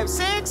 5,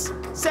 6,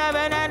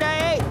 7, and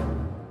 8.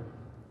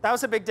 That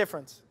was a big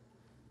difference.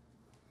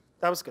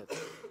 That was good.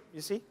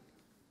 You see?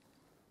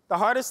 The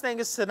hardest thing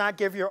is to not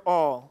give your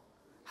all.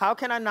 How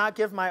can I not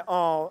give my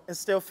all and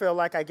still feel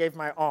like I gave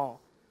my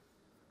all?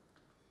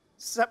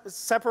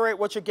 Separate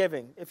what you're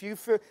giving. If you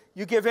feel,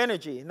 you give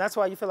energy, and that's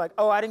why you feel like,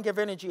 oh, I didn't give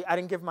energy, I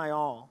didn't give my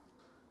all.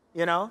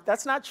 You know?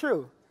 That's not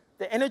true.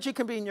 The energy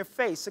can be in your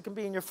face, it can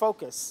be in your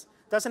focus.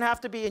 It doesn't have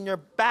to be in your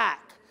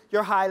back,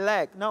 your high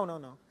leg. No, no,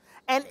 no.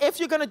 And if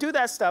you're going to do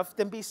that stuff,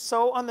 then be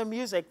so on the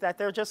music that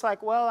they're just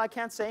like, well, I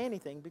can't say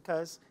anything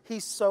because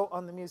he's so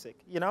on the music,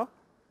 you know?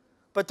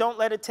 But don't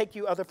let it take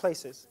you other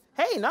places.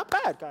 Hey, not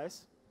bad,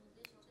 guys.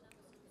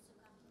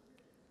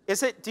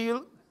 Is it,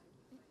 do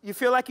you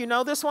feel like you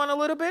know this one a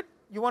little bit?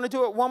 You want to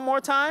do it one more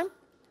time?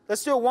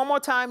 Let's do it one more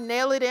time,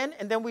 nail it in,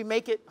 and then we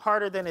make it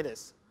harder than it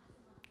is.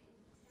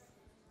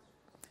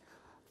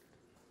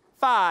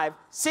 5,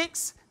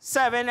 6,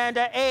 7, and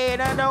a 8,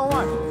 and a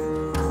 1.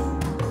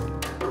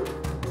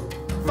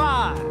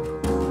 5,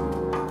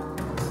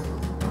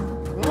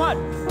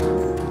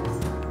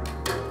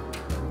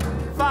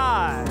 1,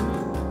 5,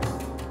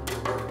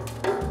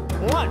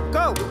 1,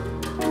 go.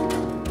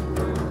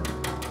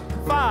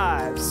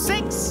 5,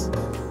 6,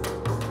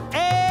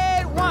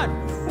 8,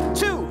 1,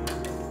 2,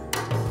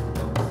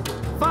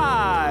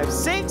 5,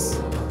 6.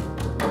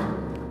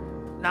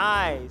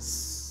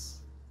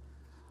 Nice.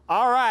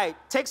 All right,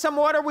 take some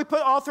water. We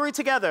put all three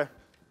together.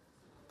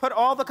 Put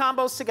all the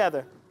combos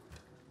together.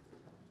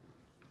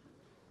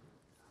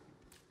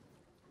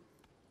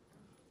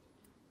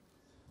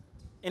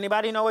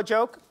 Anybody know a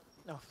joke?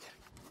 No.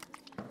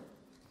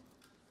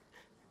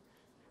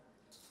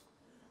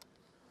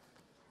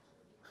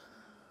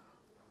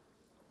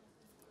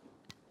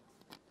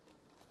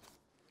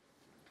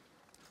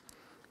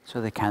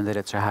 So the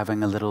candidates are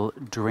having a little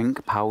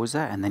drink pause,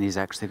 and then he's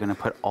actually going to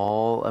put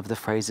all of the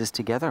phrases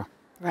together.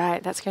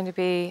 Right, that's going to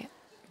be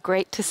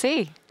great to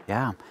see.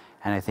 Yeah,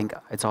 and I think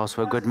it's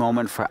also a good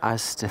moment for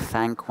us to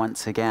thank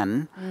once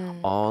again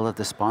all of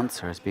the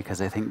sponsors,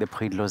 because I think the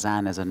Prix de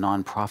Lausanne is a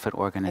non-profit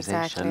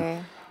organization.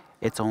 Exactly.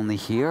 It's only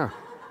here,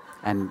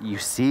 and you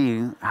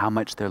see how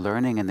much they're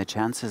learning and the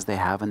chances they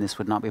have, and this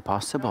would not be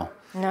possible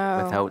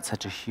without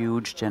such a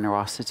huge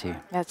generosity.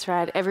 That's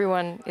right.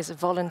 Everyone is a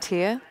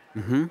volunteer.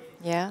 Mm-hmm.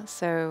 Yeah,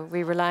 so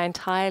we rely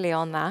entirely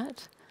on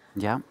that.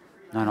 Yeah.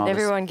 No, and And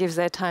everyone gives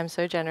their time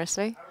so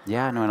generously.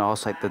 Yeah, no, and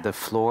also like the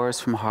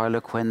floors from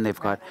Harlequin, they've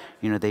got,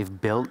 you know,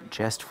 they've built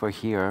just for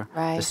here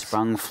the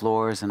sprung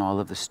floors in all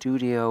of the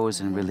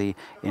studios and really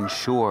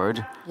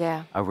ensured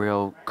a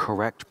real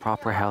correct,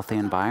 proper, healthy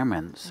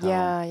environment. So.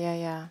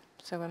 Yeah.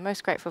 So we're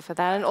most grateful for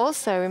that. And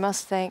also we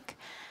must thank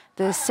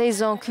the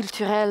Saison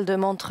Culturelle de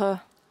Montreux.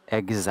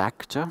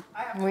 Exact.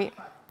 Oui.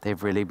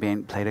 They've really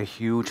played a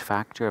huge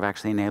factor of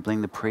actually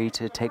enabling the Prix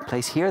to take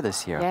place here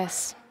this year.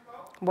 Yes.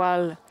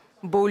 While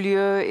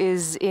Beaulieu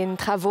is in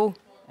travaux.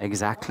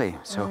 Exactly.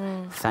 So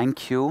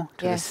thank you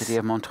to the city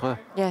of Montreux.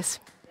 Yes.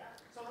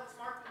 So let's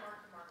mark.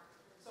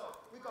 So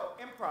we go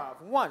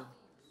improv. 1,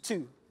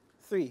 2,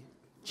 3,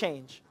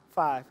 change.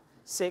 5,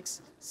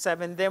 6,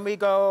 7. Then we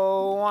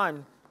go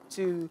 1,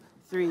 2,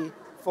 3,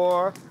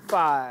 4,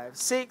 5,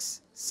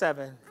 6,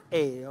 7,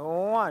 8.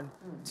 1,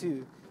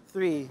 2,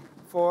 3,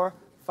 4,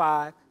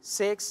 5,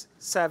 6,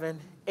 7,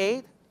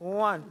 8.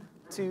 1,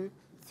 2,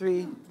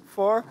 3,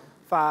 4,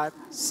 5,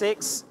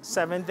 6,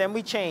 7. Then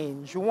we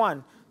change.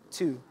 1,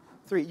 2,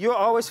 3. You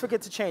always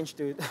forget to change,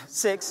 dude.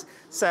 6,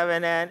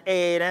 7, and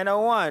 8, and a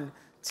 1,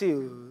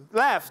 2.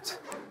 Left,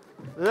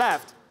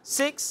 left.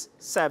 6,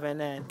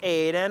 7, and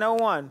 8, and a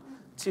 1,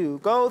 2.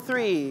 Go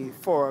 3,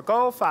 4.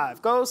 Go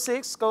 5. Go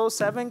 6. Go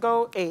 7.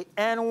 Go 8,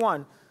 and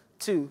 1,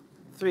 2,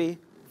 3,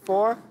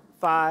 4,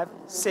 5,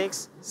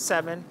 6,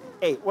 7,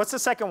 8. What's the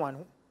second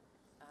one?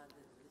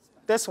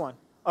 This one.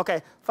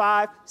 Okay.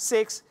 5,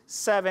 6,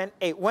 7,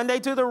 8. When they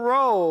do the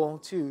roll,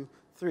 2,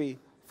 3,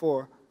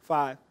 4,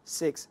 5,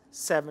 6,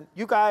 7.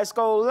 You guys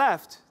go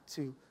left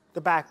to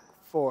the back.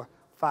 4,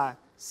 5,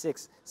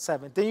 6,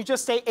 7. Then you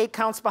just stay 8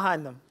 counts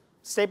behind them.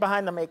 Stay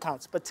behind them 8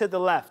 counts, but to the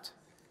left.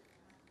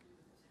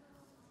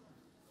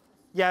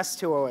 Yes,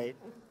 208.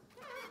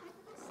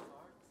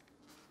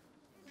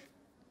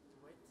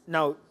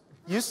 No,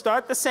 you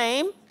start the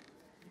same,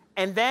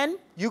 and then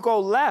you go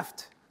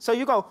left. So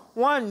you go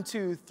 1,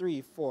 2,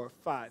 3, 4,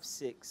 5,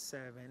 6,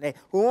 7, 8.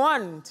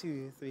 1,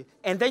 2, 3.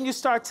 And then you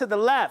start to the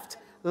left.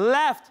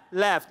 Left,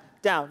 left,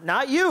 down.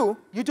 Not you.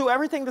 You do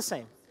everything the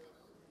same.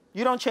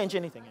 You don't change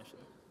anything, actually.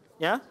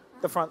 Yeah?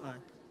 The front line.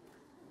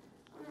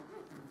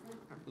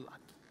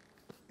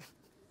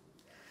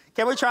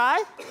 Can we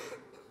try?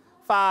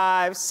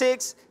 5,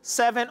 6,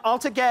 7. All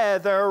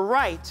together.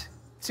 Right.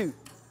 2,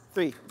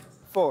 3,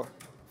 4,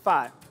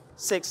 5,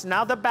 6.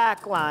 Now the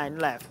back line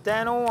left.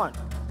 Then a 1,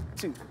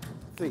 2,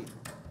 3,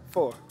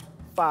 4,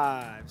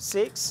 5,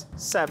 6,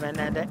 7,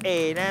 and an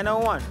 8, and a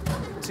 1,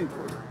 2,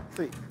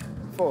 3,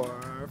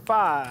 4,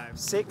 5,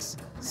 6,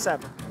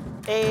 7,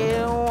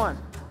 8, 1,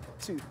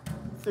 2,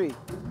 3,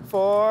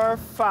 4,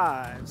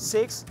 5,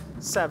 6,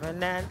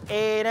 7, and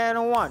 8,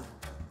 and 1,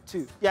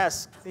 2.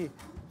 Yes. 3,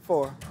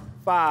 4,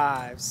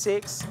 5,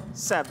 6,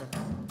 7,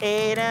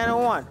 8, and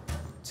 1,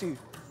 2,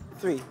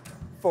 3,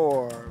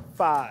 4,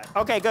 5.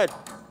 Okay, good.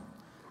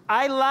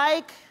 I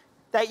like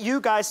that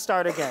you guys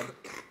start again.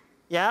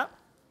 Yeah?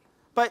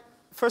 But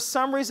for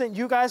some reason,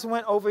 you guys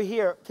went over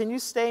here. Can you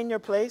stay in your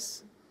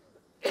place?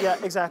 Yeah,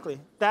 exactly.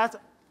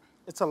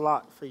 It's a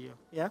lot for you.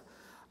 Yeah?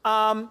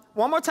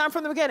 One more time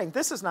from the beginning.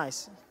 This is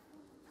nice.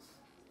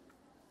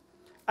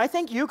 I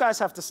think you guys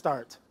have to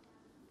start.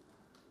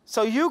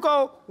 So you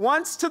go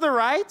once to the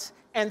right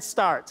and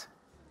start.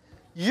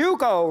 You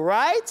go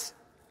right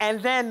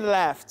and then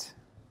left.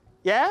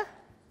 Yeah?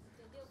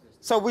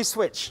 So we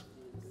switch.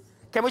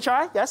 Can we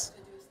try? Yes?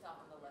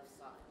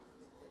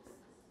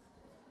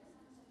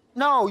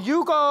 No,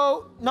 you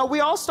go, no, we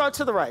all start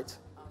to the right.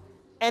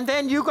 And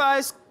then you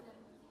guys,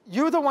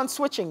 you're the one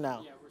switching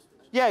now. Yeah, we're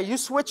switching. Yeah, you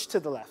switch to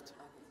the left.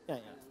 Yeah,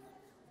 yeah.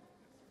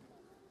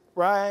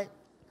 Right,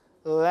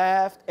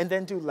 left, and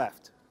then do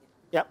left.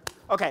 Yep.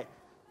 Okay,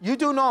 you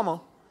do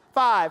normal.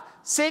 5,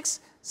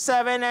 6,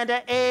 7, and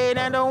an 8,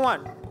 and a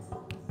 1.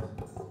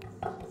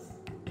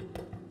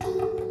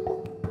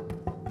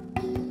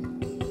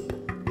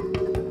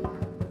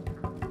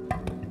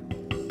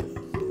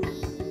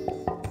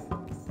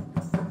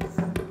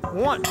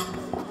 One,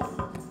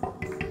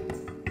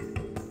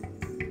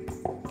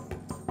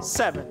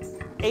 7,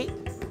 8.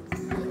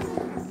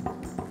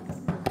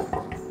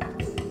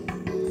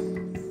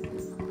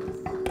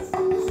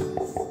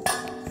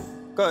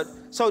 Good.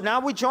 So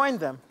now we join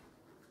them.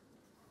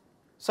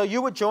 So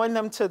you would join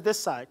them to this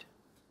side,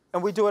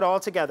 and we do it all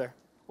together.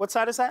 What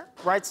side is that?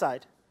 Right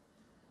side.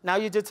 Now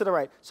you did to the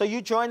right. So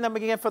you join them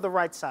again for the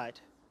right side.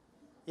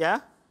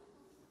 Yeah?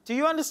 Do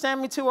you understand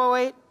me,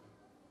 208?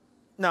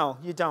 No,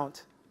 you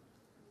don't.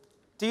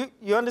 Do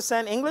you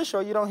understand English,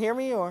 or you don't hear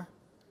me, or?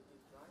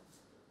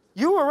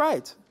 You were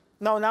right.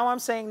 No, now I'm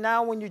saying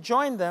now when you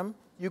join them,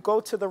 you go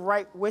to the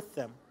right with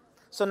them.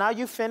 So now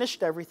you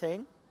finished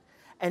everything,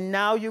 and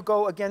now you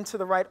go again to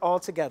the right all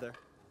together.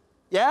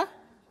 Yeah?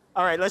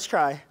 All right, let's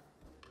try.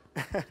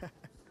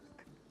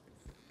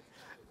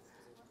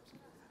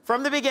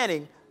 From the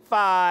beginning.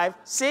 5,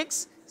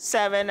 6,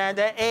 7, and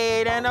an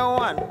 8, and a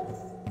 1.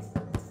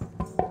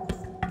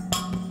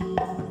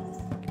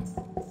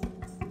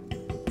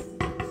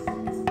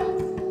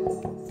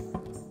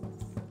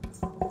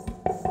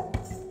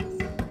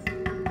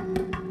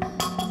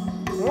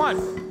 One,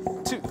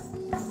 2,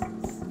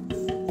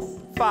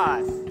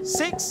 5,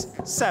 6,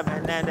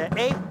 7, and an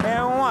 8,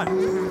 and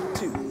 1,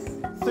 2,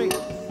 3,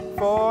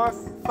 4,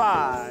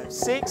 5,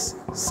 6,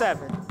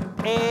 7,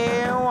 8,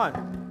 and 1,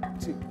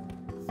 2,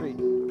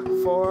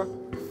 3, 4,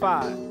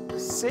 5,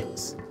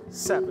 6,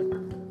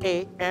 7,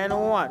 8, and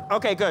 1.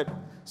 Okay, good.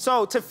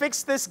 So to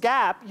fix this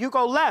gap, you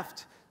go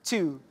left,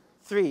 2,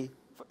 3.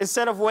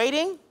 Instead of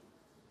waiting,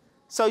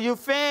 so you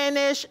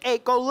finish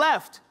 8, go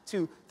left,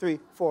 2, 3,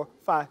 4,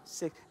 5,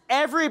 6.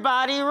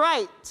 Everybody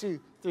right, 2,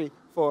 3,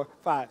 4,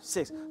 5,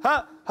 6.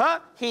 Ha,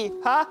 ha, he,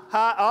 ha,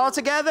 ha, all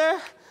together.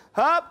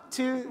 Up,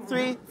 2,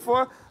 3,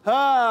 4,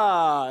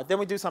 ha. Then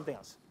we do something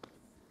else.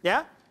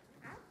 Yeah?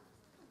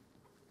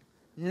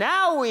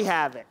 Now we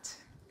have it.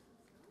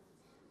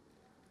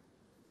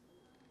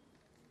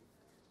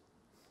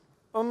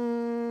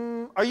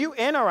 Are you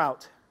in or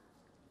out?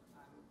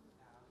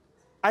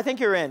 I think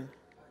you're in.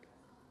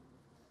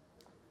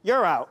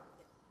 You're out.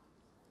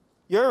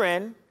 You're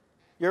in.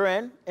 You're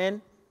in.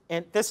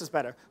 This is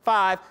better.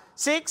 5,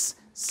 6,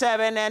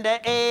 7, and a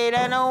 8,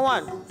 and a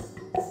 1.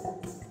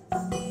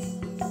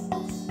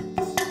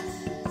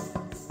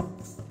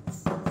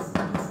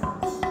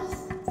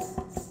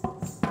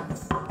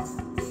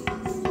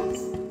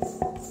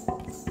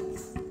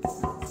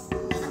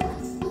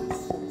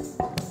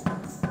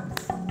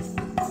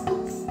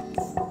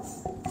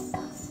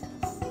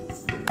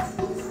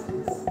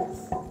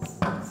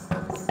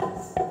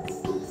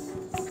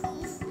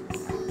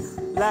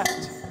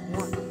 Left.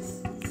 1.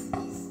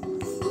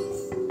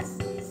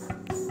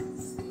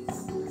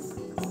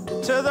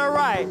 To the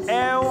right,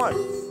 and 1.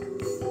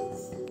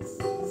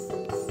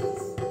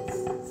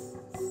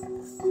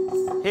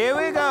 Here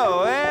we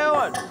go, and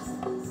 1.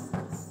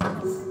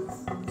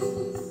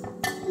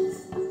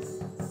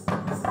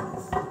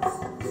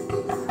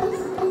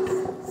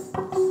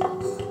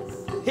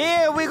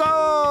 Here we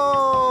go.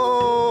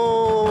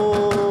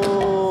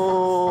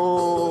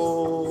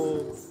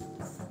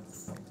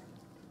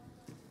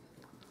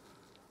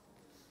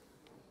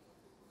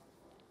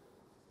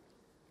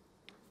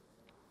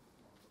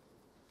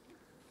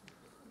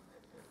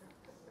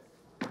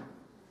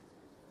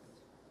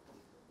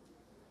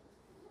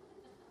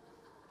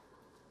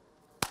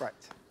 Right.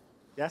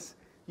 Yes?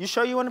 You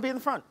sure you want to be in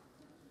the front?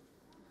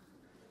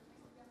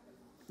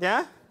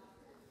 Yeah?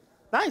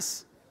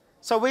 Nice.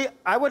 So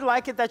I would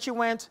like it that you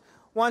went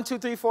 1, 2,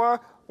 3, 4,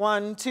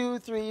 1, 2,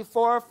 3,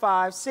 4,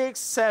 5, 6,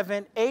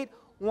 7, 8,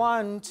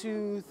 1,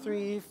 2,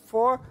 3,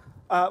 4,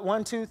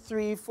 1, 2,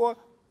 3, 4,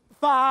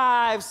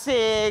 5,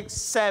 6,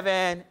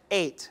 7,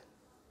 8.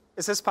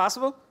 Is this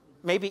possible?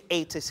 Maybe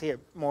 8 is here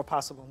more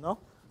possible, no?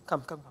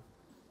 Come.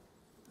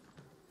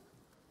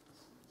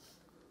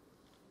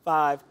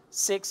 5,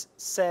 6,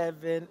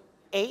 7,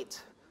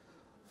 8.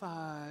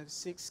 5,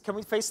 6. Can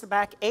we face the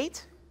back?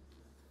 8?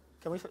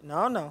 Can we?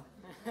 No.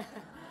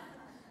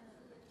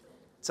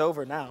 It's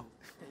over now.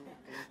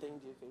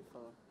 Entendi o que ele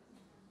falou.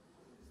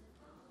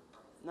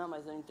 Não,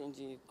 mas eu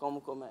entendi como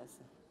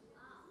começa.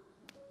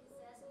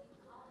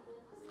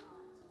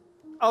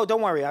 Oh,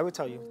 don't worry. I will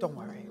tell you. Don't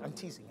worry. I'm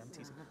teasing.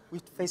 We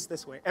face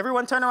this way.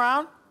 Everyone turn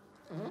around.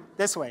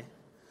 This way.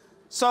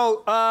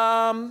 So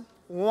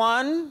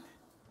 1,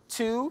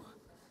 2,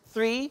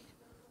 3,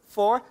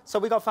 4. So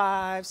we go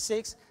 5,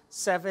 6,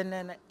 7,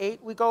 and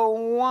 8. We go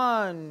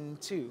 1,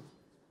 2.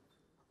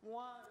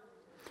 1.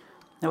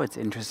 No, it's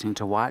interesting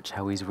to watch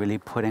how he's really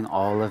putting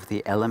all of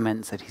the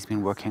elements that he's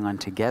been working on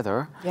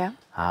together. Yeah.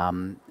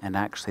 And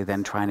actually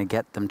then trying to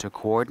get them to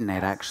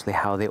coordinate actually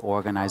how they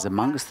organize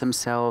amongst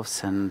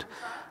themselves, and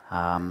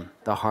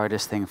the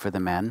hardest thing for the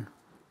men,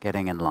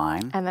 getting in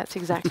line. And that's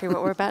exactly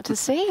what we're about to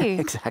see.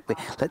 Exactly.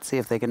 Let's see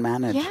if they can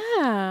manage.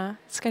 Yeah,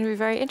 it's going to be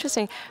very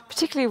interesting,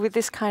 particularly with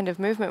this kind of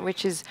movement,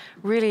 which is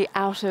really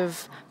out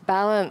of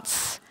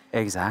balance.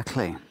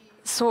 Exactly.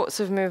 Sorts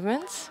of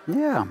movements.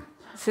 Yeah.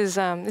 This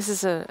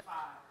is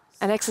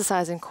an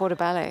exercise in corps de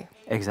ballet.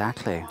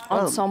 Exactly.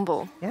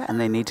 Ensemble. Yeah, and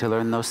they need to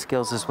learn those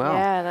skills as well.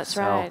 Yeah, that's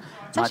right.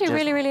 It's actually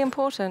really, really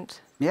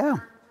important. Yeah.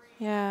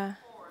 Yeah.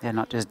 Yeah,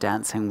 not just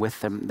dancing with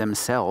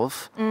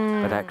themselves,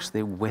 but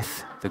actually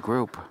with the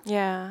group.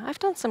 Yeah, I've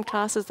done some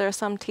classes. There are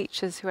some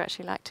teachers who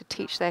actually like to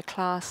teach their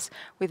class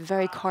with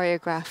very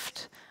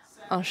choreographed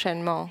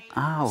enchaînement,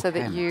 so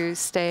that you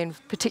stay in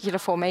particular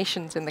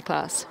formations in the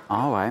class.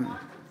 All right.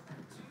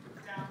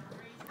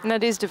 And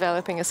that is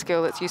developing a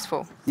skill that's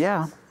useful.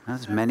 Yeah,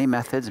 there's many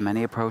methods,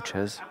 many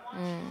approaches.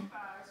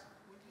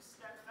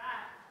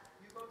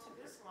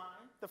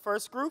 The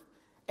first group,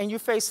 and you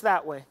face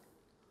that way.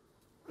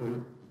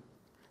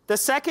 The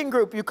second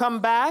group, you come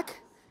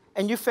back,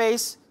 and you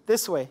face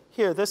this way.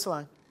 Here, this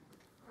line.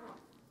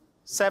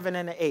 7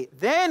 and 8.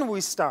 Then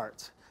we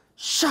start.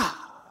 Sha,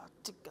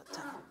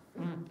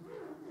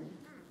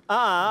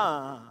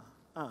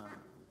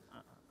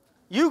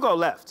 You go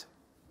left.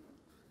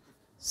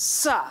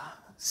 Sa,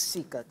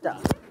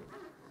 sikata.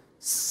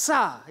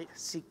 Sa,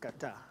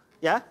 sikata.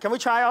 Yeah? Can we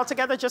try all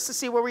together just to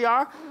see where we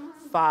are?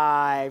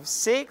 5,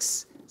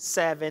 6,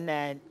 7,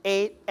 and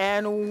 8,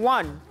 and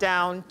 1.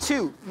 Down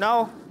 2.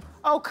 No.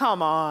 Oh,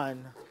 come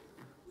on.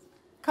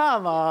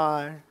 Come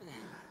on.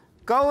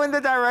 Go in the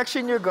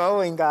direction you're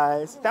going,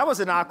 guys. That was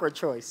an awkward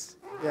choice.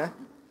 Yeah?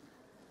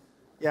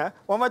 Yeah?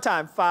 One more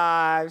time.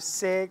 5,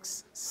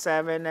 6,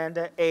 7,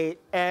 and 8,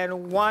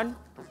 and 1,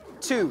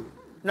 2.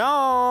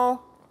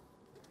 No.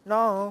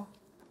 No.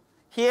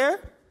 Here,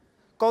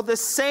 go the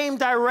same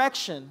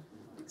direction.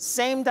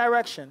 Same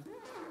direction.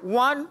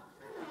 1,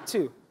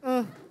 2.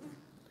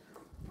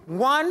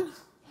 1,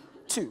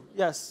 2.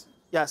 Yes.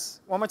 Yes.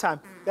 One more time.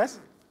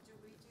 Yes?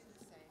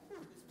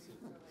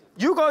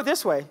 You go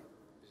this way.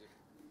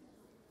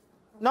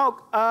 No,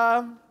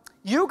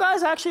 you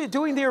guys actually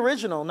doing the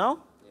original, no?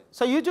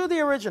 So you do the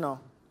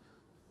original.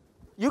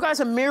 You guys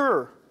a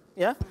mirror,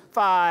 yeah?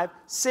 5,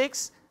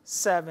 6,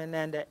 7,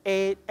 and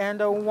 8,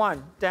 and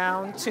 1.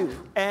 Down 2,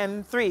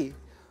 and 3,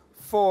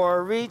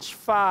 4, reach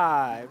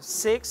 5,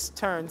 6,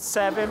 turn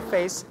 7,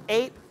 face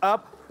 8,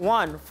 up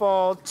 1,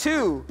 fall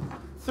 2,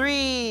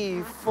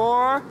 3,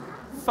 4,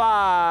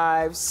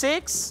 5,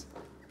 6,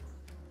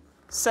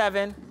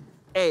 7,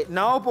 8.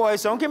 No,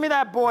 boys, don't give me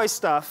that boy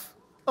stuff.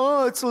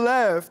 Oh, it's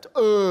left.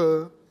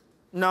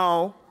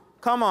 No,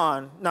 come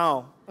on,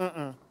 no,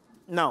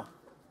 no.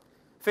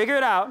 Figure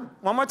it out.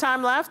 One more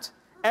time left.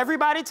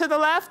 Everybody to the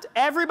left,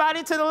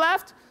 everybody to the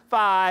left.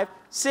 5,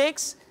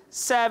 6,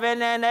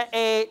 7, and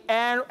 8,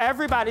 and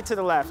everybody to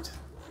the left.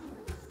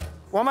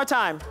 One more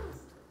time.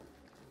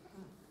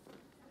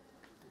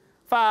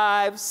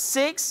 5,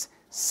 6,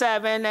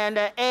 7,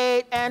 and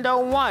 8, and a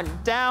 1.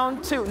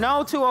 Down 2.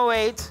 No,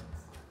 208.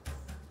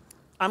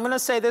 I'm going to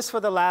say this for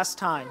the last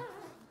time.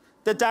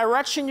 The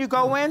direction you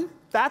go in,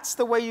 that's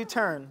the way you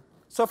turn.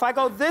 So if I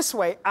go this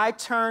way, I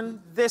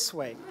turn this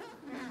way.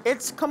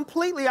 It's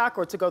completely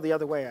awkward to go the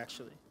other way,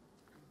 actually.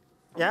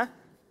 Yeah?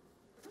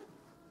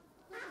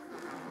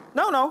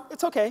 No,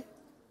 it's okay.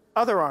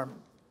 Other arm.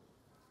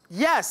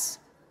 Yes.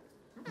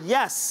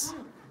 Yes.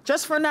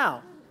 Just for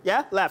now.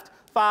 Yeah? Left.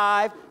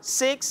 5,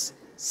 6,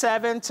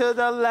 7 to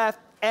the left,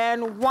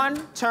 and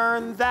 1.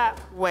 Turn that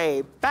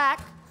way.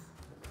 Back.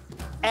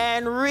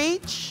 And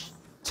reach.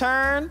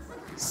 Turn.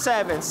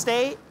 7.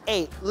 Stay.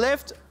 8.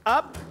 Lift.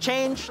 Up.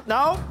 Change.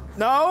 No.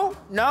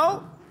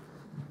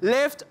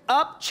 Lift.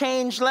 Up.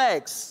 Change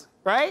legs.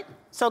 Right?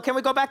 So can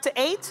we go back to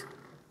 8?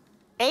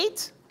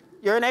 8.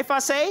 You're in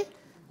effacé.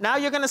 Now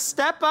you're going to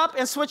step up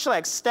and switch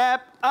legs.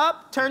 Step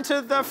up, turn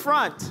to the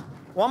front.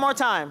 One more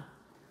time.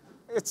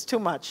 It's too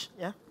much,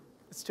 yeah?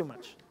 It's too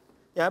much.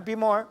 Yeah, be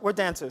more. We're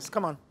dancers.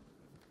 Come on.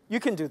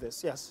 You can do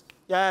this, yes.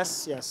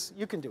 Yes,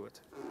 you can do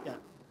it. Yeah.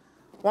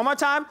 One more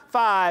time.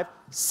 5,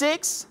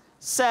 6,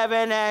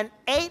 7, and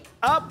 8.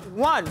 Up,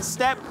 1.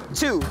 Step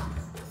 2,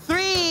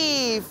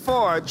 3,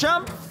 4.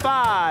 Jump,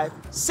 5,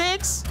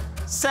 6,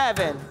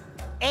 7,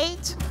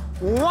 8,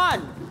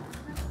 1.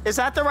 Is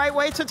that the right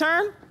way to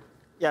turn?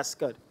 Yes,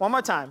 good. One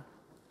more time.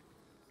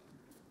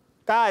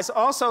 Guys,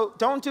 also,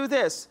 don't do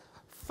this.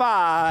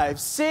 5,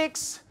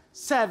 6,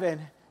 7,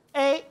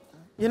 8,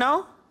 you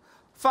know?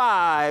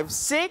 5,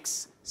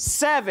 6,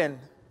 7.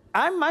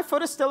 My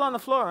foot is still on the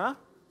floor, huh?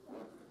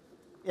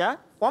 Yeah?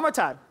 One more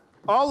time.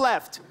 All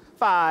left.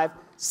 5,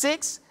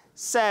 6,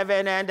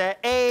 7, and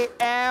 8,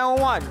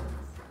 and 1,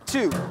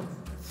 2,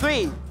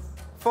 3,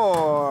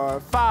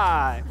 4,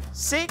 5,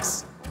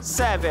 6,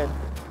 7,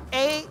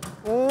 8,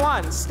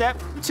 1.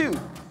 Step 2,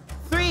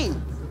 3,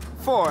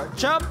 4,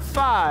 jump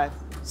 5,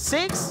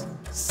 6,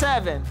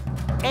 7,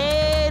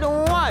 8,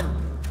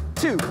 1,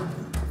 2,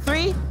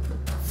 3,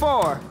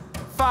 4,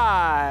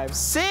 5,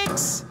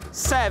 6,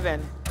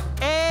 7,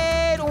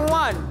 8,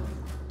 1,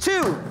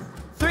 2,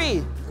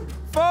 3,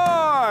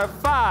 4,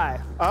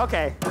 5.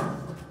 Okay.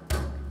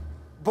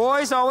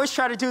 Boys always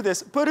try to do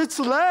this, but it's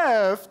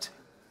left.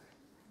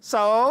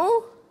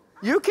 So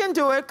you can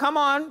do it. Come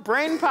on,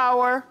 brain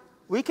power.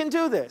 We can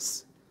do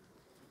this.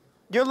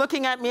 You're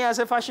looking at me as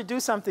if I should do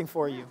something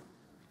for you.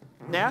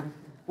 Yeah?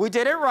 We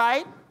did it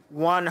right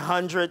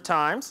 100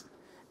 times,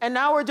 and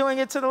now we're doing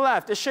it to the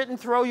left. It shouldn't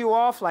throw you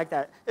off like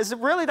that. Is it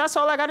really, that's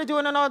all I got to do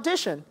in an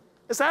audition?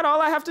 Is that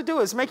all I have to do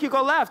is make you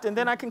go left, and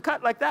then I can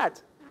cut like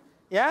that?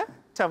 Yeah?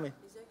 Tell me.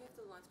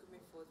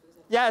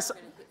 Yes.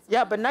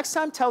 Yeah, but next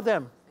time, tell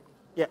them.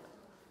 Yeah.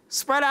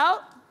 Spread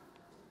out.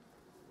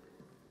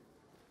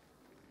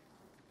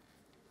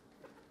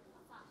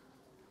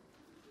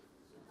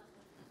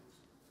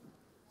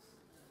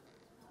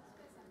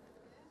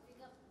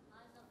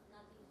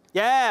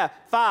 Yeah,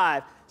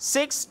 5,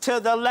 6 to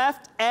the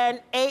left,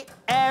 and 8,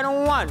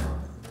 and 1,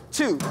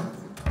 2,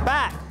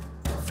 back,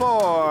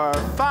 4,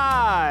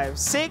 5,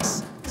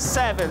 6,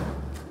 7,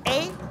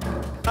 8,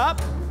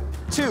 up,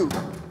 2,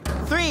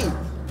 3,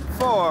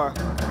 4,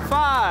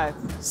 5,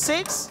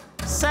 6,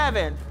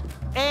 7,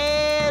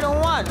 8,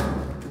 1,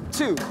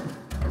 2,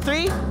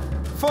 3,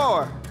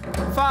 4,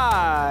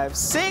 5,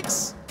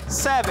 6,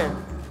 7,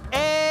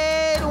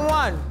 8,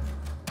 1,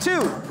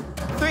 2,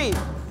 3,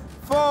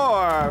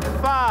 4,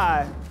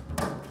 5.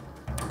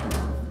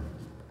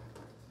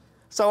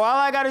 So all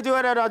I got to do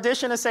at an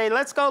audition is say,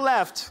 let's go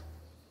left.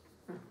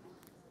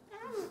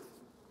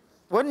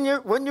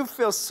 Wouldn't you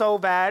feel so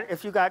bad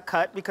if you got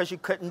cut because you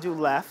couldn't do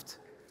left?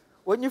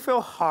 Wouldn't you feel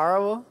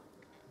horrible?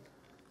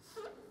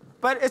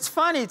 But it's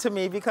funny to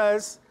me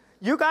because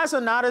you guys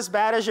are not as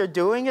bad as you're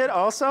doing it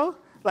also.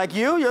 Like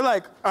you're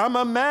like, I'm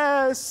a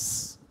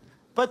mess.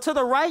 But to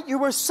the right, you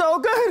were so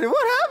good.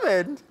 What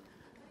happened?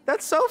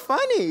 That's so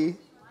funny.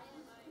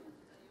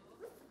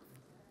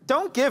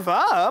 Don't give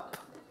up.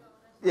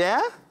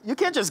 Yeah? You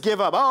can't just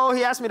give up. Oh,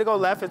 he asked me to go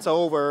left, it's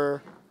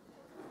over.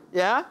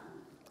 Yeah?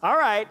 All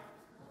right.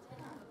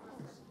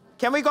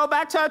 Can we go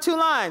back to our 2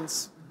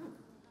 lines?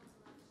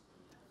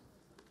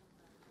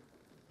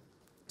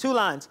 2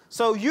 lines.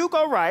 So you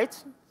go right,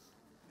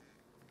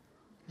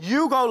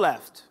 you go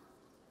left.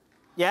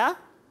 Yeah?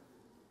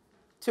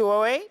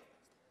 208?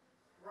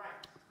 Right.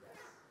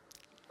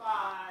 5,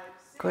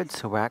 Good,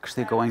 so we're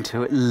actually going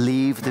to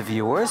leave the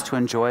viewers to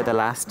enjoy the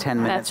last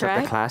 10 minutes That's of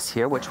the right. class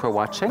here, which we're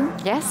watching.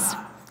 Yes.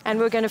 And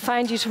we're going to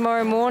find you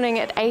tomorrow morning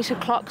at 8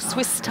 o'clock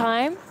Swiss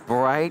time,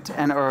 Bright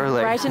and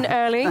early. bright and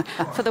early,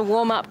 for the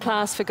warm-up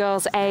class for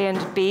girls A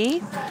and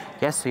B.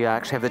 Yes, so you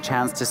actually have the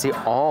chance to see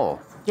all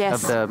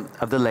Yes.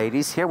 of the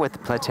ladies here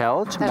with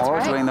Platel tomorrow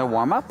right. doing their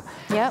warm-up.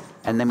 Yep.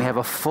 And then we have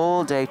a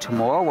full day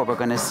tomorrow where we're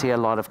going to see a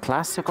lot of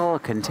classical,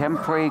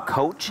 contemporary,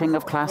 coaching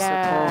of classical,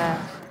 Yeah.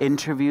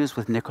 interviews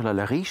with Nicolas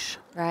Lariche.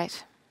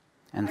 Right.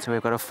 And so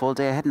we've got a full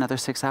day ahead, another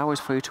 6 hours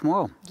for you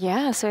tomorrow.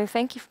 Yeah, so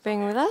thank you for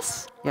being with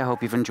us. Yeah, I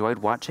hope you've enjoyed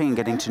watching and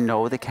getting to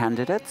know the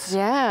candidates.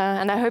 Yeah,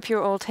 and I hope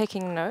you're all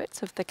taking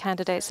notes of the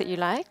candidates that you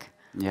like.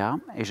 Yeah,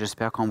 et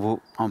j'espère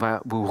on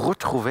va vous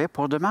retrouver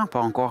pour demain,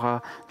 pour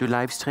encore du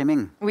live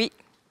streaming. Oui.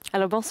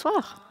 Alors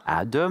bonsoir.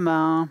 À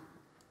demain.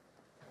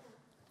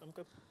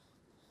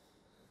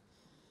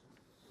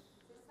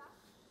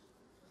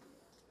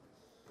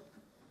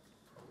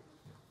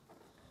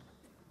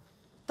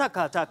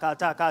 Taka, taka,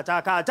 taka,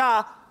 taka,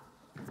 ta.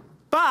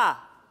 Ba.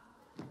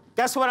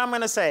 Guess what I'm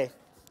going to say?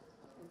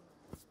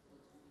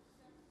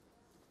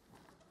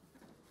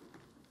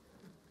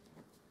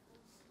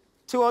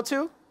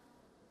 $202,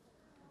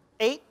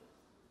 8,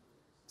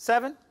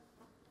 7,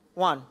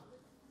 1.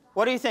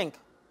 What do you think?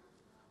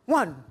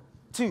 1,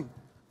 2,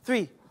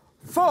 3,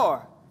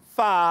 4,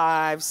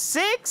 5,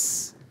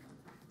 6,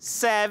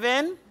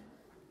 7,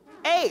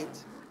 8.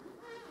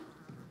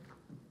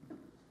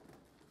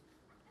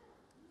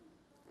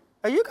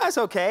 Are you guys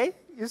okay?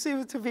 You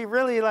seem to be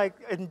really like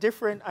in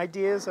different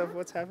ideas of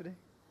what's happening.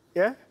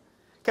 Yeah?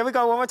 Can we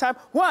go one more time?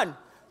 1,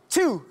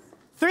 2,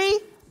 3,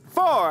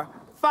 4,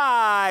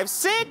 5,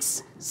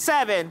 6,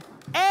 7,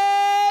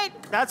 8.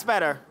 That's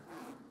better.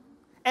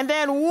 And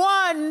then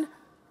 1,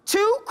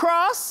 2,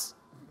 cross.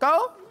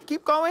 Go.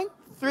 Keep going.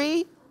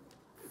 3,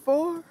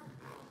 4.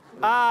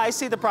 I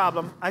see the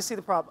problem. I see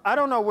the problem. I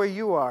don't know where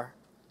you are.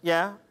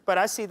 Yeah? But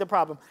I see the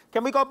problem.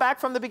 Can we go back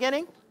from the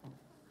beginning?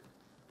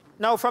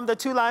 No, from the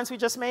 2 lines we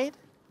just made?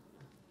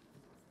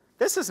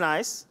 This is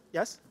nice.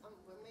 Yes? Are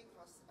we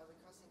crossing left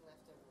and right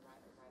or right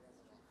and left?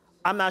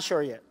 I'm not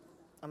sure yet.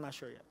 I'm not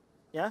sure yet.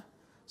 Yeah?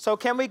 So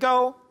can we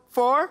go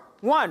 4?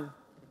 1,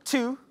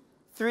 2,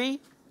 3,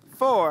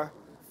 4,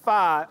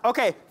 5.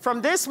 Okay,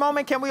 from this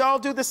moment, can we all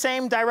do the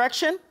same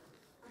direction?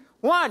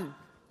 1,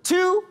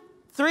 2,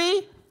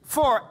 3,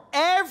 4.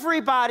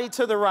 Everybody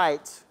to the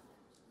right.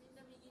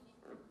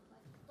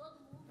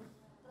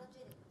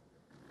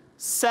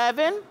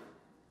 7.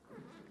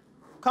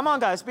 Come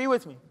on, guys, be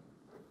with me.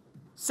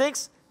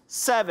 6,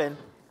 7,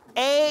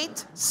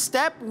 8.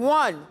 Step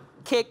 1.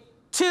 Kick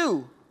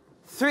 2,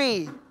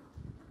 3,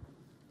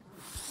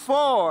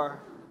 4,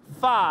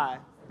 5,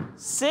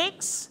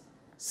 6,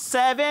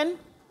 7.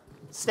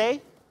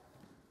 Stay.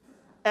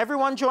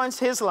 Everyone joins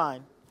his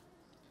line.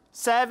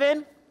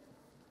 7.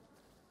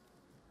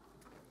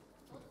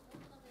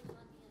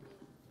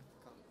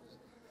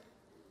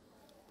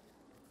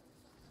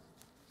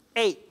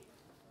 8.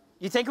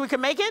 You think we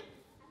can make it?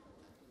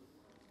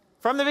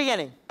 From the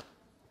beginning.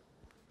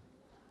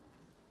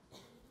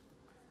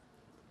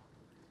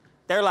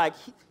 They're like,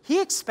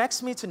 he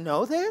expects me to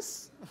know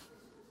this?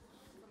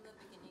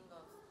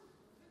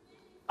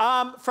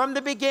 From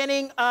the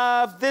beginning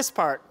of this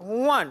part.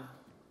 1,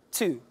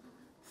 2,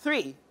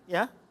 3.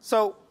 Yeah?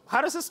 So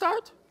how does it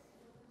start?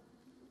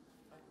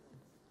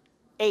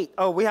 8.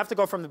 Oh, we have to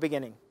go from the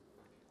beginning.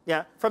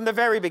 Yeah? From the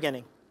very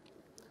beginning.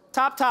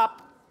 Top,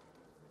 top.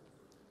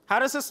 How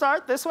does it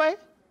start? This way?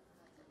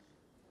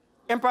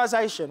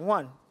 Improvisation.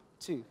 1,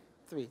 2,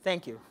 3.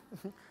 Thank you.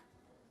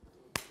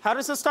 How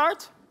does it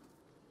start?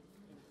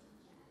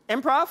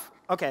 Improv?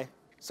 Okay.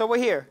 So we're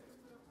here.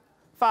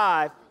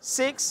 5,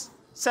 6,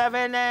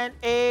 7, and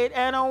 8,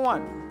 and a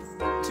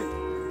 1,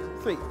 2,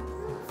 3,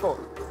 4,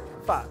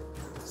 5,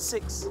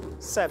 6,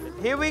 7.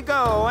 Here we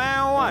go.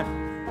 And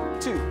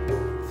 1,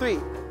 2, 3,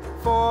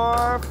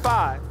 4,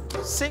 5,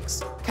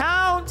 6.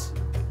 Count.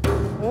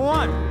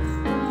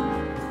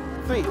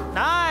 1, 3.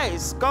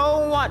 Nice.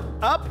 Go 1.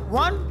 Up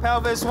 1.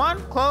 Pelvis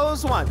 1.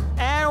 Close 1.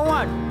 And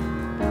 1.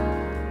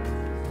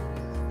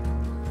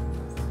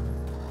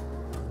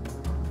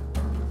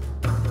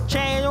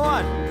 Change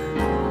 1.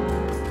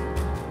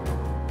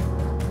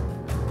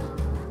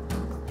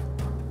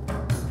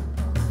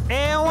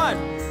 And 1.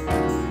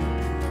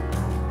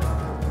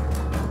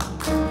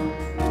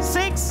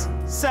 6,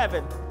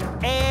 7,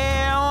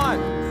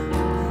 and 1.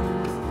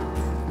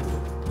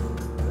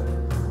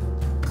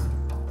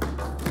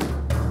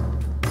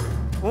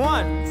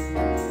 1.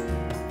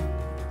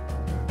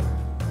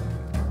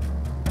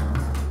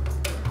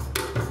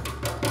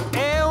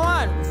 And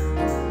 1.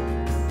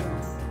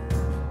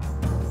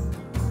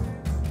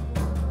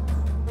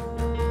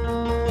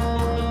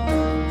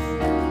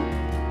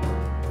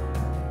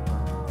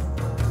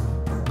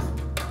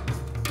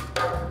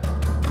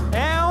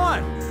 And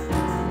 1.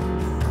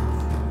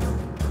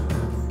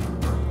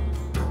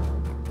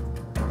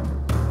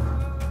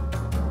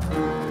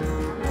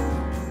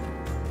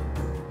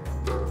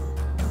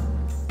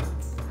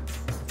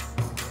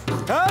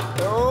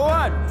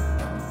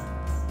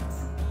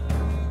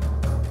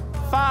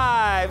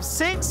 5,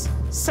 6,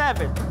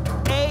 7,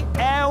 8,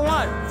 and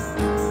 1.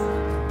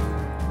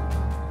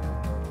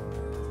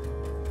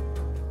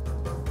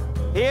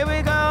 Here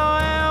we go,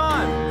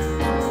 and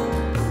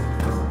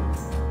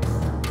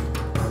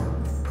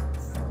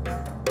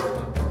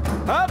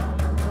 1. Up,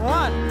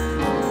 1.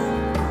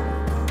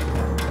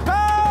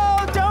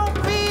 Go, don't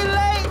be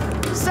late.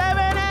 7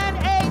 and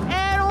 8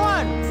 and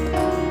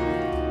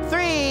 1.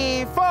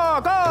 3,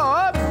 4, go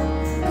up.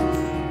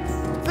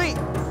 3,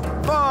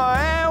 4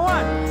 and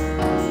 1.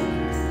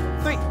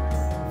 3,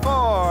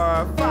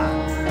 4,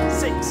 5,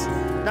 6.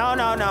 No,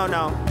 no, no,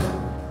 no.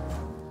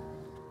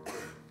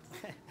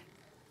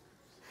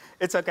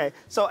 It's okay.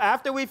 So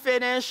after we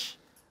finish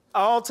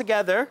all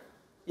together,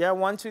 yeah,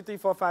 1, 2, 3,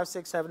 4, 5,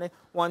 6, 7, 8.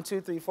 1,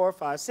 2, 3, 4,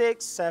 5,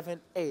 6,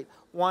 7, 8.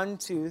 1,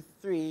 2,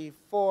 3,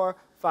 4,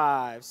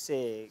 5,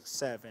 6,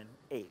 7,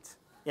 8.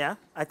 Yeah?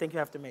 I think you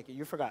have to make it.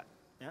 You forgot.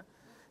 Yeah?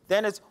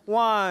 Then it's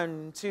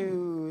 1,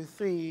 2,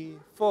 3,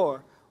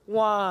 4.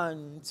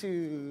 1,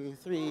 2,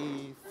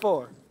 3,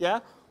 4. Yeah?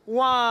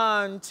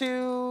 1,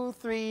 2,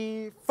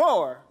 3,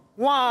 4.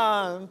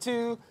 1,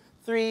 2,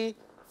 3,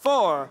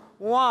 4.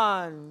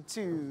 1,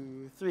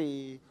 2,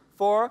 3,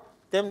 4.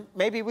 Then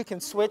maybe we can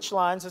switch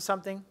lines or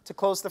something to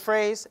close the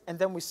phrase, and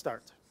then we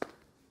start.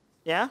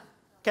 Yeah?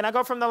 Can I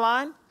go from the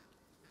line?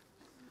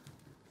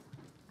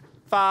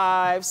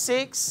 5,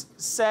 6,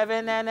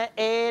 7, and an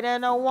 8,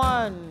 and a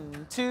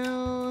 1.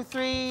 2,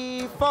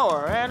 3,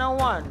 4, and a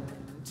 1.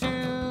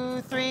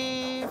 2,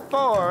 3,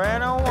 4,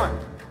 and a 1.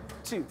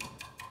 2,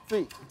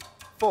 3,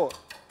 4,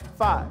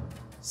 5,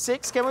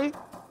 6. Can we?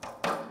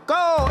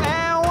 Go,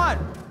 and 1,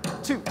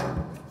 2,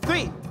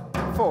 3,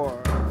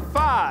 4,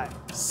 5,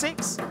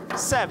 6,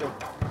 7,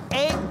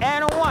 8,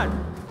 and a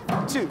 1,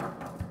 2,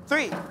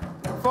 3,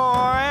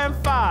 4, and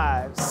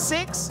 5,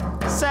 6,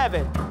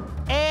 7,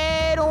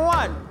 8,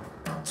 1,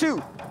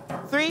 2,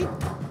 3,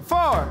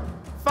 4,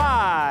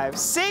 5,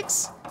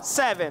 6,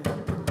 7,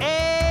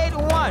 8,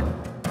 1,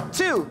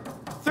 2,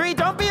 3.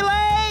 Don't be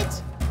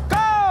late.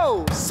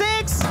 Go.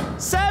 6,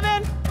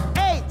 7,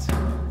 8.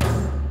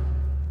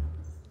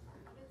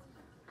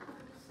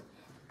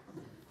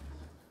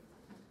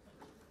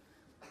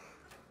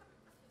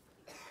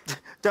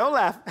 Don't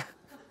laugh.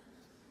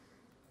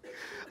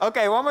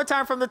 Okay, one more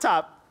time from the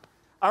top.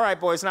 All right,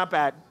 boys, not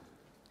bad.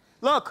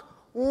 Look,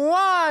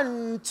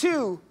 1,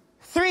 2,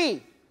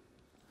 3.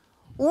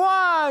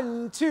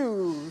 1,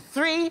 2,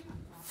 3,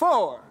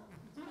 4.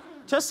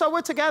 Just so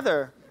we're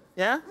together,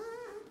 yeah?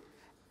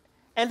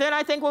 And then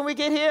I think when we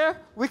get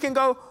here, we can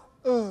go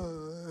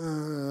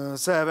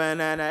 7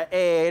 and an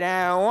 8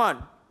 and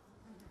 1.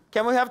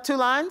 Can we have 2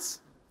 lines?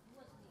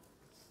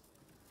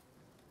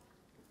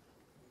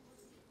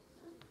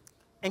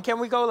 And can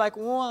we go like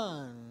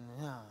 1?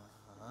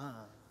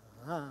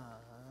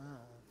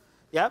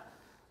 Yep.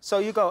 So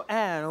you go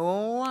and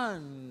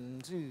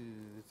 1, 2,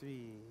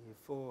 3,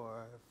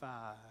 4,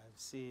 5,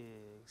 6,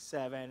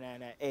 7,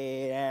 and an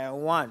 8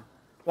 and 1.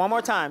 One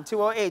more time.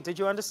 208. Did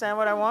you understand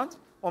what I want?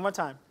 One more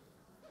time.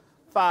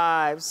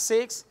 5,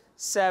 6,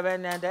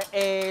 7, and an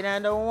 8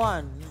 and a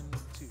 1.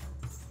 2,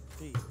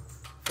 3,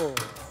 4,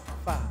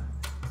 5,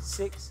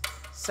 6,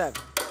 7,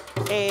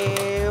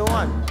 8,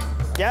 1.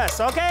 Yes.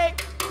 Okay.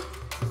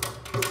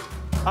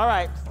 All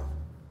right.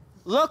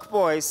 Look,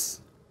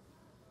 boys,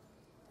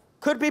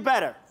 could be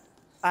better.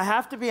 I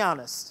have to be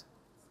honest.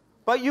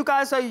 But you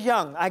guys are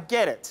young. I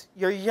get it.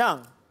 You're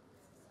young.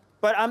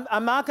 But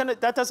I'm not going to,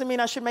 that doesn't mean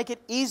I should make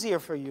it easier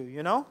for you,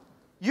 you know?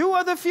 You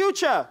are the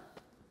future.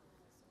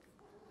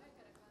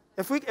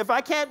 If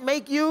I can't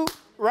make you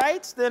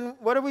right, then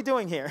what are we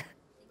doing here?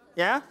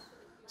 Yeah?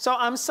 So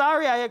I'm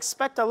sorry I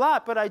expect a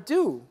lot, but I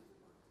do.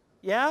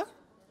 Yeah?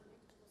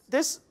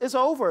 This is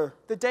over,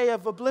 the day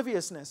of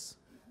obliviousness.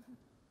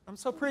 I'm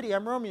so pretty,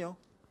 I'm Romeo.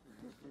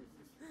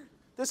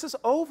 This is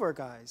over,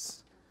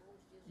 guys.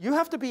 You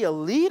have to be a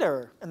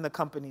leader in the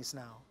companies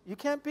now. You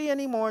can't be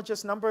anymore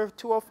just number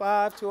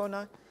 205,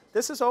 209.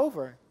 This is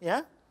over,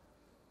 yeah?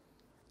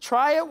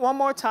 Try it one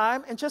more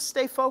time and just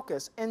stay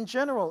focused. In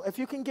general, if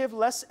you can give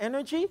less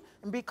energy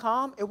and be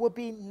calm, it will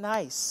be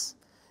nice.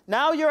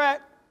 Now you're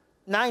at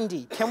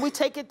 90. Can we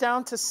take it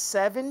down to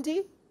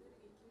 70?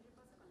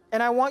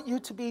 And I want you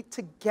to be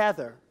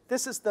together.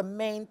 This is the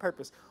main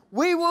purpose.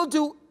 We will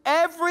do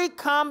every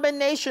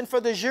combination for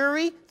the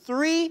jury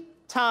 3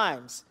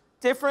 times,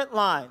 different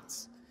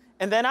lines.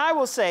 And then I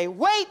will say,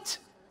 wait,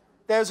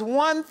 there's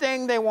one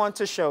thing they want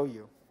to show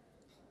you.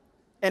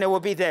 And it will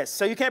be this.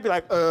 So you can't be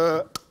like,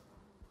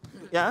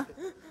 yeah?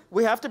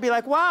 We have to be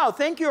like, wow,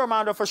 thank you,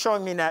 Armando, for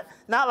showing me that.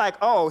 Not like,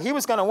 oh, he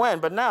was going to win,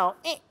 but now,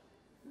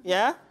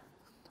 yeah?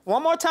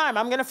 One more time.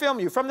 I'm going to film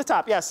you from the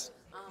top. Yes?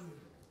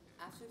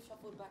 After we've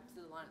shuffled back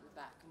to the line at the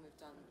back and we've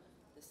done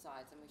the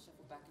sides and we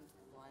shuffle back into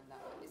the line that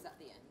way, is that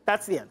the end?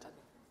 That's the end. Okay.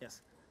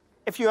 Yes.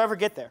 If you ever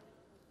get there.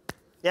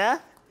 Yeah?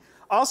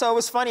 Also, it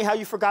was funny how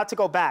you forgot to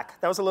go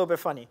back. That was a little bit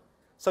funny.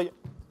 So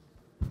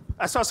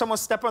I saw someone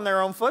step on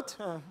their own foot.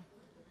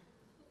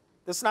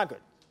 This is not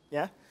good.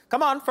 Yeah?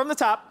 Come on, from the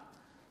top.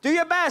 Do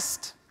your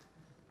best.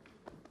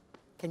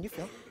 Can you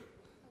film?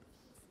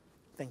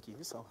 Thank you.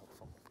 You're so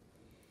helpful.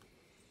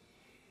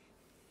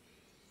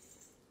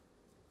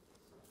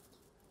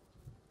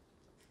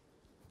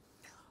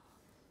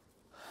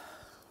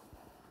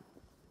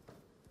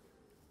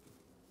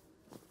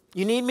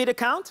 You need me to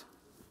count?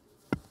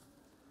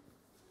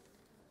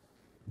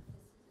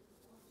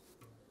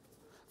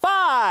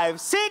 5,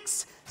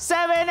 6,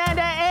 7, and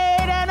a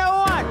 8, and a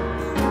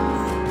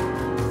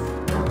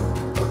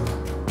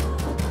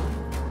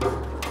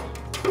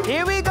 1.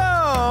 Here we go. 1.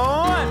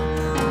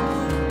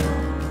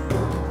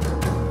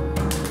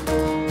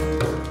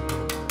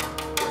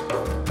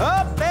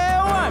 Up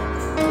there, 1.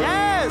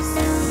 Yes.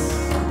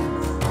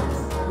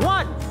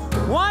 1,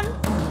 1,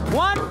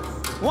 1,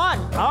 1.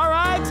 All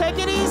right, take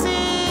it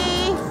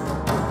easy.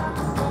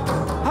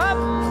 Up.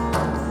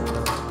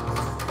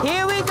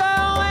 Here we go.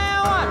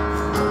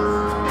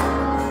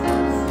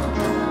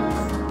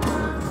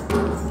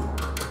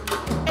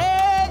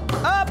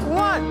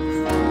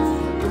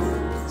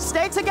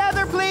 Stay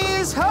together,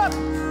 please. Up.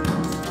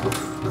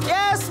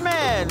 Yes,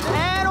 man.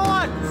 And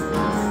 1.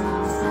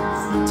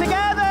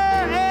 Together.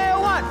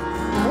 And 1.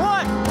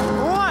 1.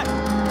 1.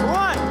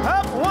 1.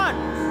 Up. 1.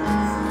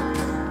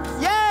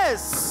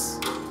 Yes.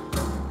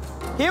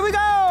 Here we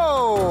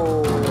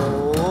go.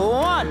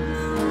 1.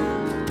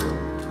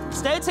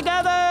 Stay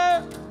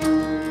together.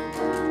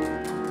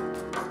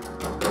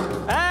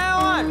 And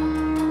 1.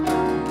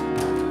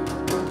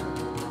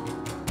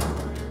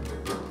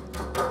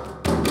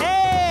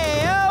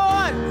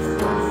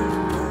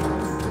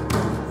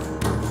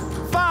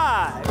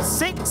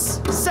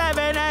 6,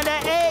 7, and a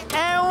 8,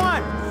 and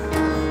 1.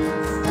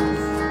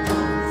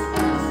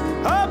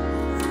 Up.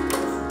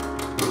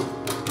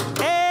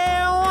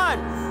 And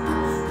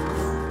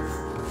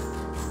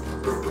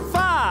 1.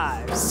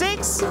 5,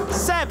 6,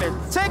 7.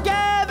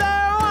 Together.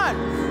 1.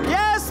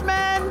 Yes,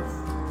 man.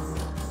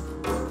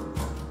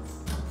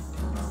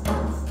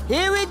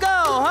 Here we go.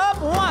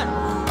 Up. 1.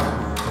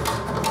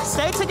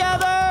 Stay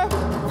together.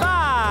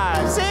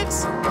 5,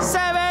 6,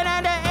 7,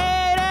 and a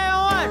 8, and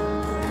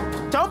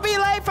 1. Don't be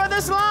late for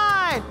this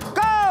line.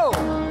 Go.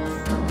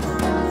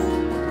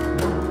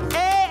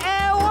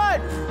 And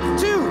 1,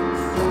 2,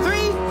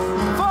 3,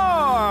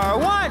 4.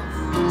 1,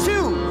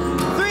 2,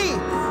 3,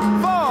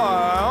 4.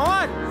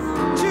 1,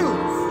 2,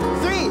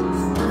 3,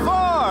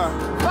 4,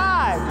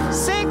 5,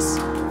 6,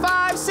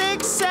 5,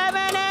 6,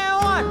 7, and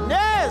 1.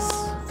 Yes.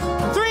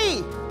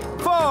 3,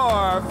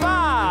 4,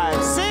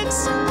 5, 6,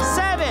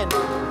 7,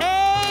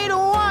 8.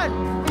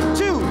 1,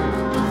 2,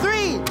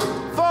 3,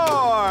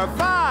 4,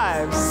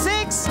 5,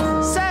 6,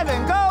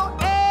 7. Go.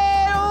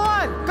 And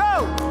 1.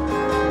 Go.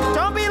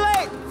 Don't be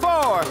late.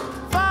 4,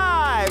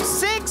 5,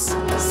 6,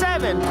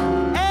 7,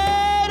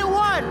 8.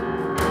 1,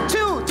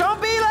 2.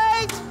 Don't be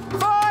late.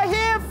 4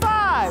 here.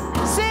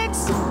 5, 6,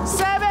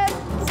 7,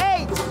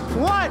 8.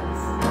 1.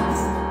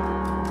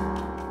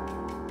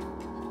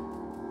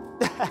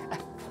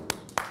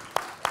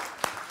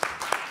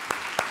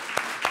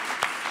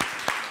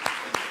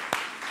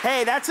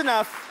 Hey, that's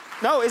enough.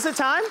 No, is it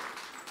time?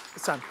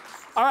 It's time.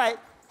 All right.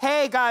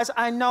 Hey, guys,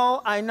 I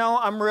know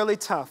I'm really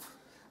tough.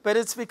 But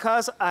it's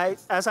because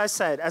as I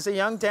said, as a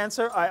young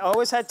dancer, I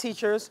always had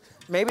teachers.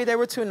 Maybe they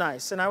were too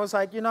nice. And I was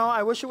like, you know,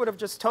 I wish you would have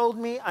just told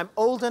me. I'm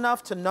old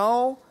enough to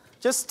know.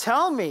 Just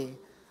tell me.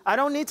 I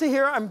don't need to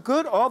hear I'm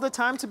good all the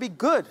time to be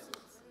good.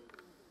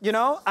 You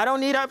know, I don't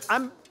need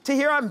to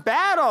hear I'm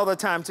bad all the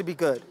time to be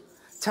good.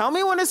 Tell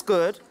me when it's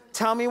good.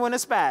 Tell me when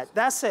it's bad.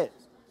 That's it.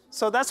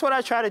 So that's what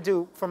I try to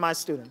do for my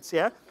students,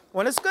 yeah?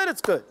 When it's good,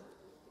 it's good.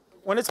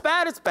 When it's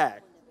bad, it's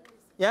bad.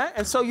 Yeah?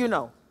 And so you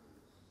know.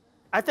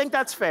 I think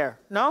that's fair,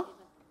 no?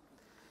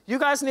 You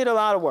guys need a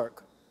lot of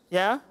work,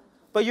 yeah?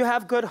 But you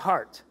have good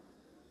heart.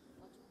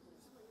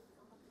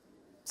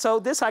 So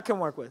this I can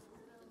work with.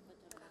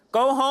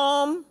 Go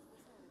home,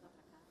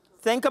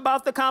 think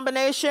about the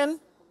combination,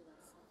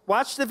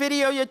 watch the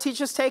video your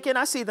teacher's taking.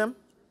 I see them.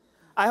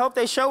 I hope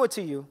they show it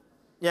to you,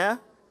 yeah?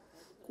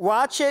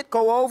 Watch it,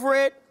 go over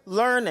it,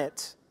 learn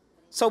it.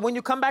 So when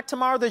you come back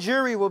tomorrow, the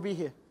jury will be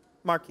here,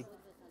 Marky,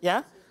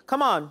 yeah?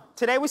 Come on,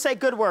 today we say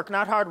good work,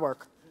 not hard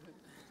work.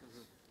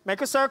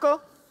 Make a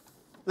circle,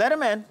 let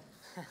them in.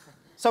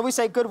 So we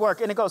say good work,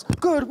 and it goes,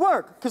 good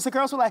work, because the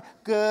girls were like,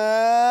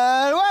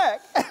 good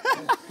work.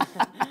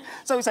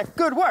 So we say,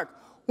 good work.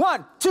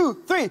 1,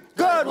 2, 3,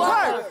 good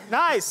work.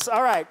 Nice,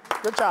 all right,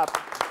 good job.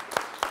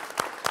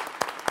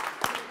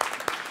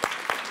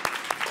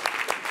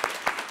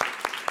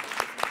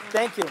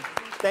 Thank you,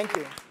 thank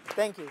you,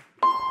 thank you.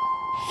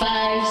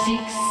 5,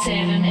 6,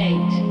 7,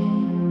 8.